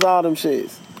 Send us all them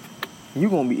shits. You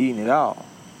gonna be eating it all.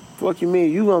 Fuck you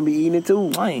mean? You gonna be eating it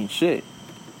too? I ain't shit.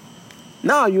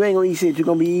 No, you ain't gonna eat shit. You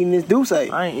gonna be eating this do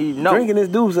say. I ain't eating no. Drinking this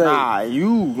do say. Nah,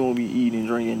 you gonna be eating and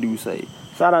drinking Douce.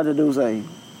 Shout out to do say.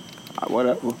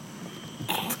 Whatever.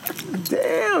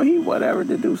 Damn, he whatever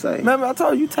to do say. Remember, I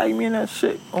told you tag me in that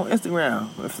shit on Instagram.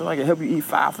 If somebody can help you eat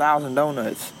 5,000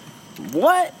 donuts.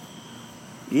 What?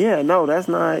 Yeah, no, that's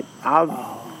not.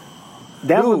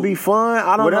 That Dude, would be fun.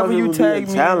 I don't whatever know if you it would tag be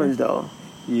me a challenge though.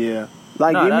 Yeah.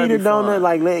 Like, Nah, give me that'd the be donut. fun.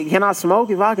 Like, can I smoke?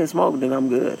 If I can smoke, then I'm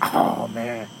good. Oh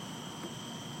man.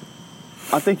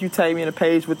 I think you tagged me in the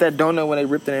page with that donut when they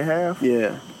ripped it in half.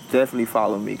 Yeah. Definitely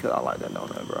follow me because I like that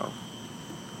donut, bro.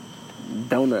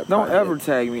 Donut. Don't project. ever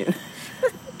tag me in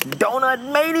Donut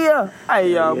Mania.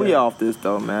 Hey, y'all, we Yeah. off this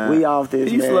though, man. We off this,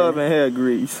 Peace, man. love, and hair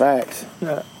grease. Facts.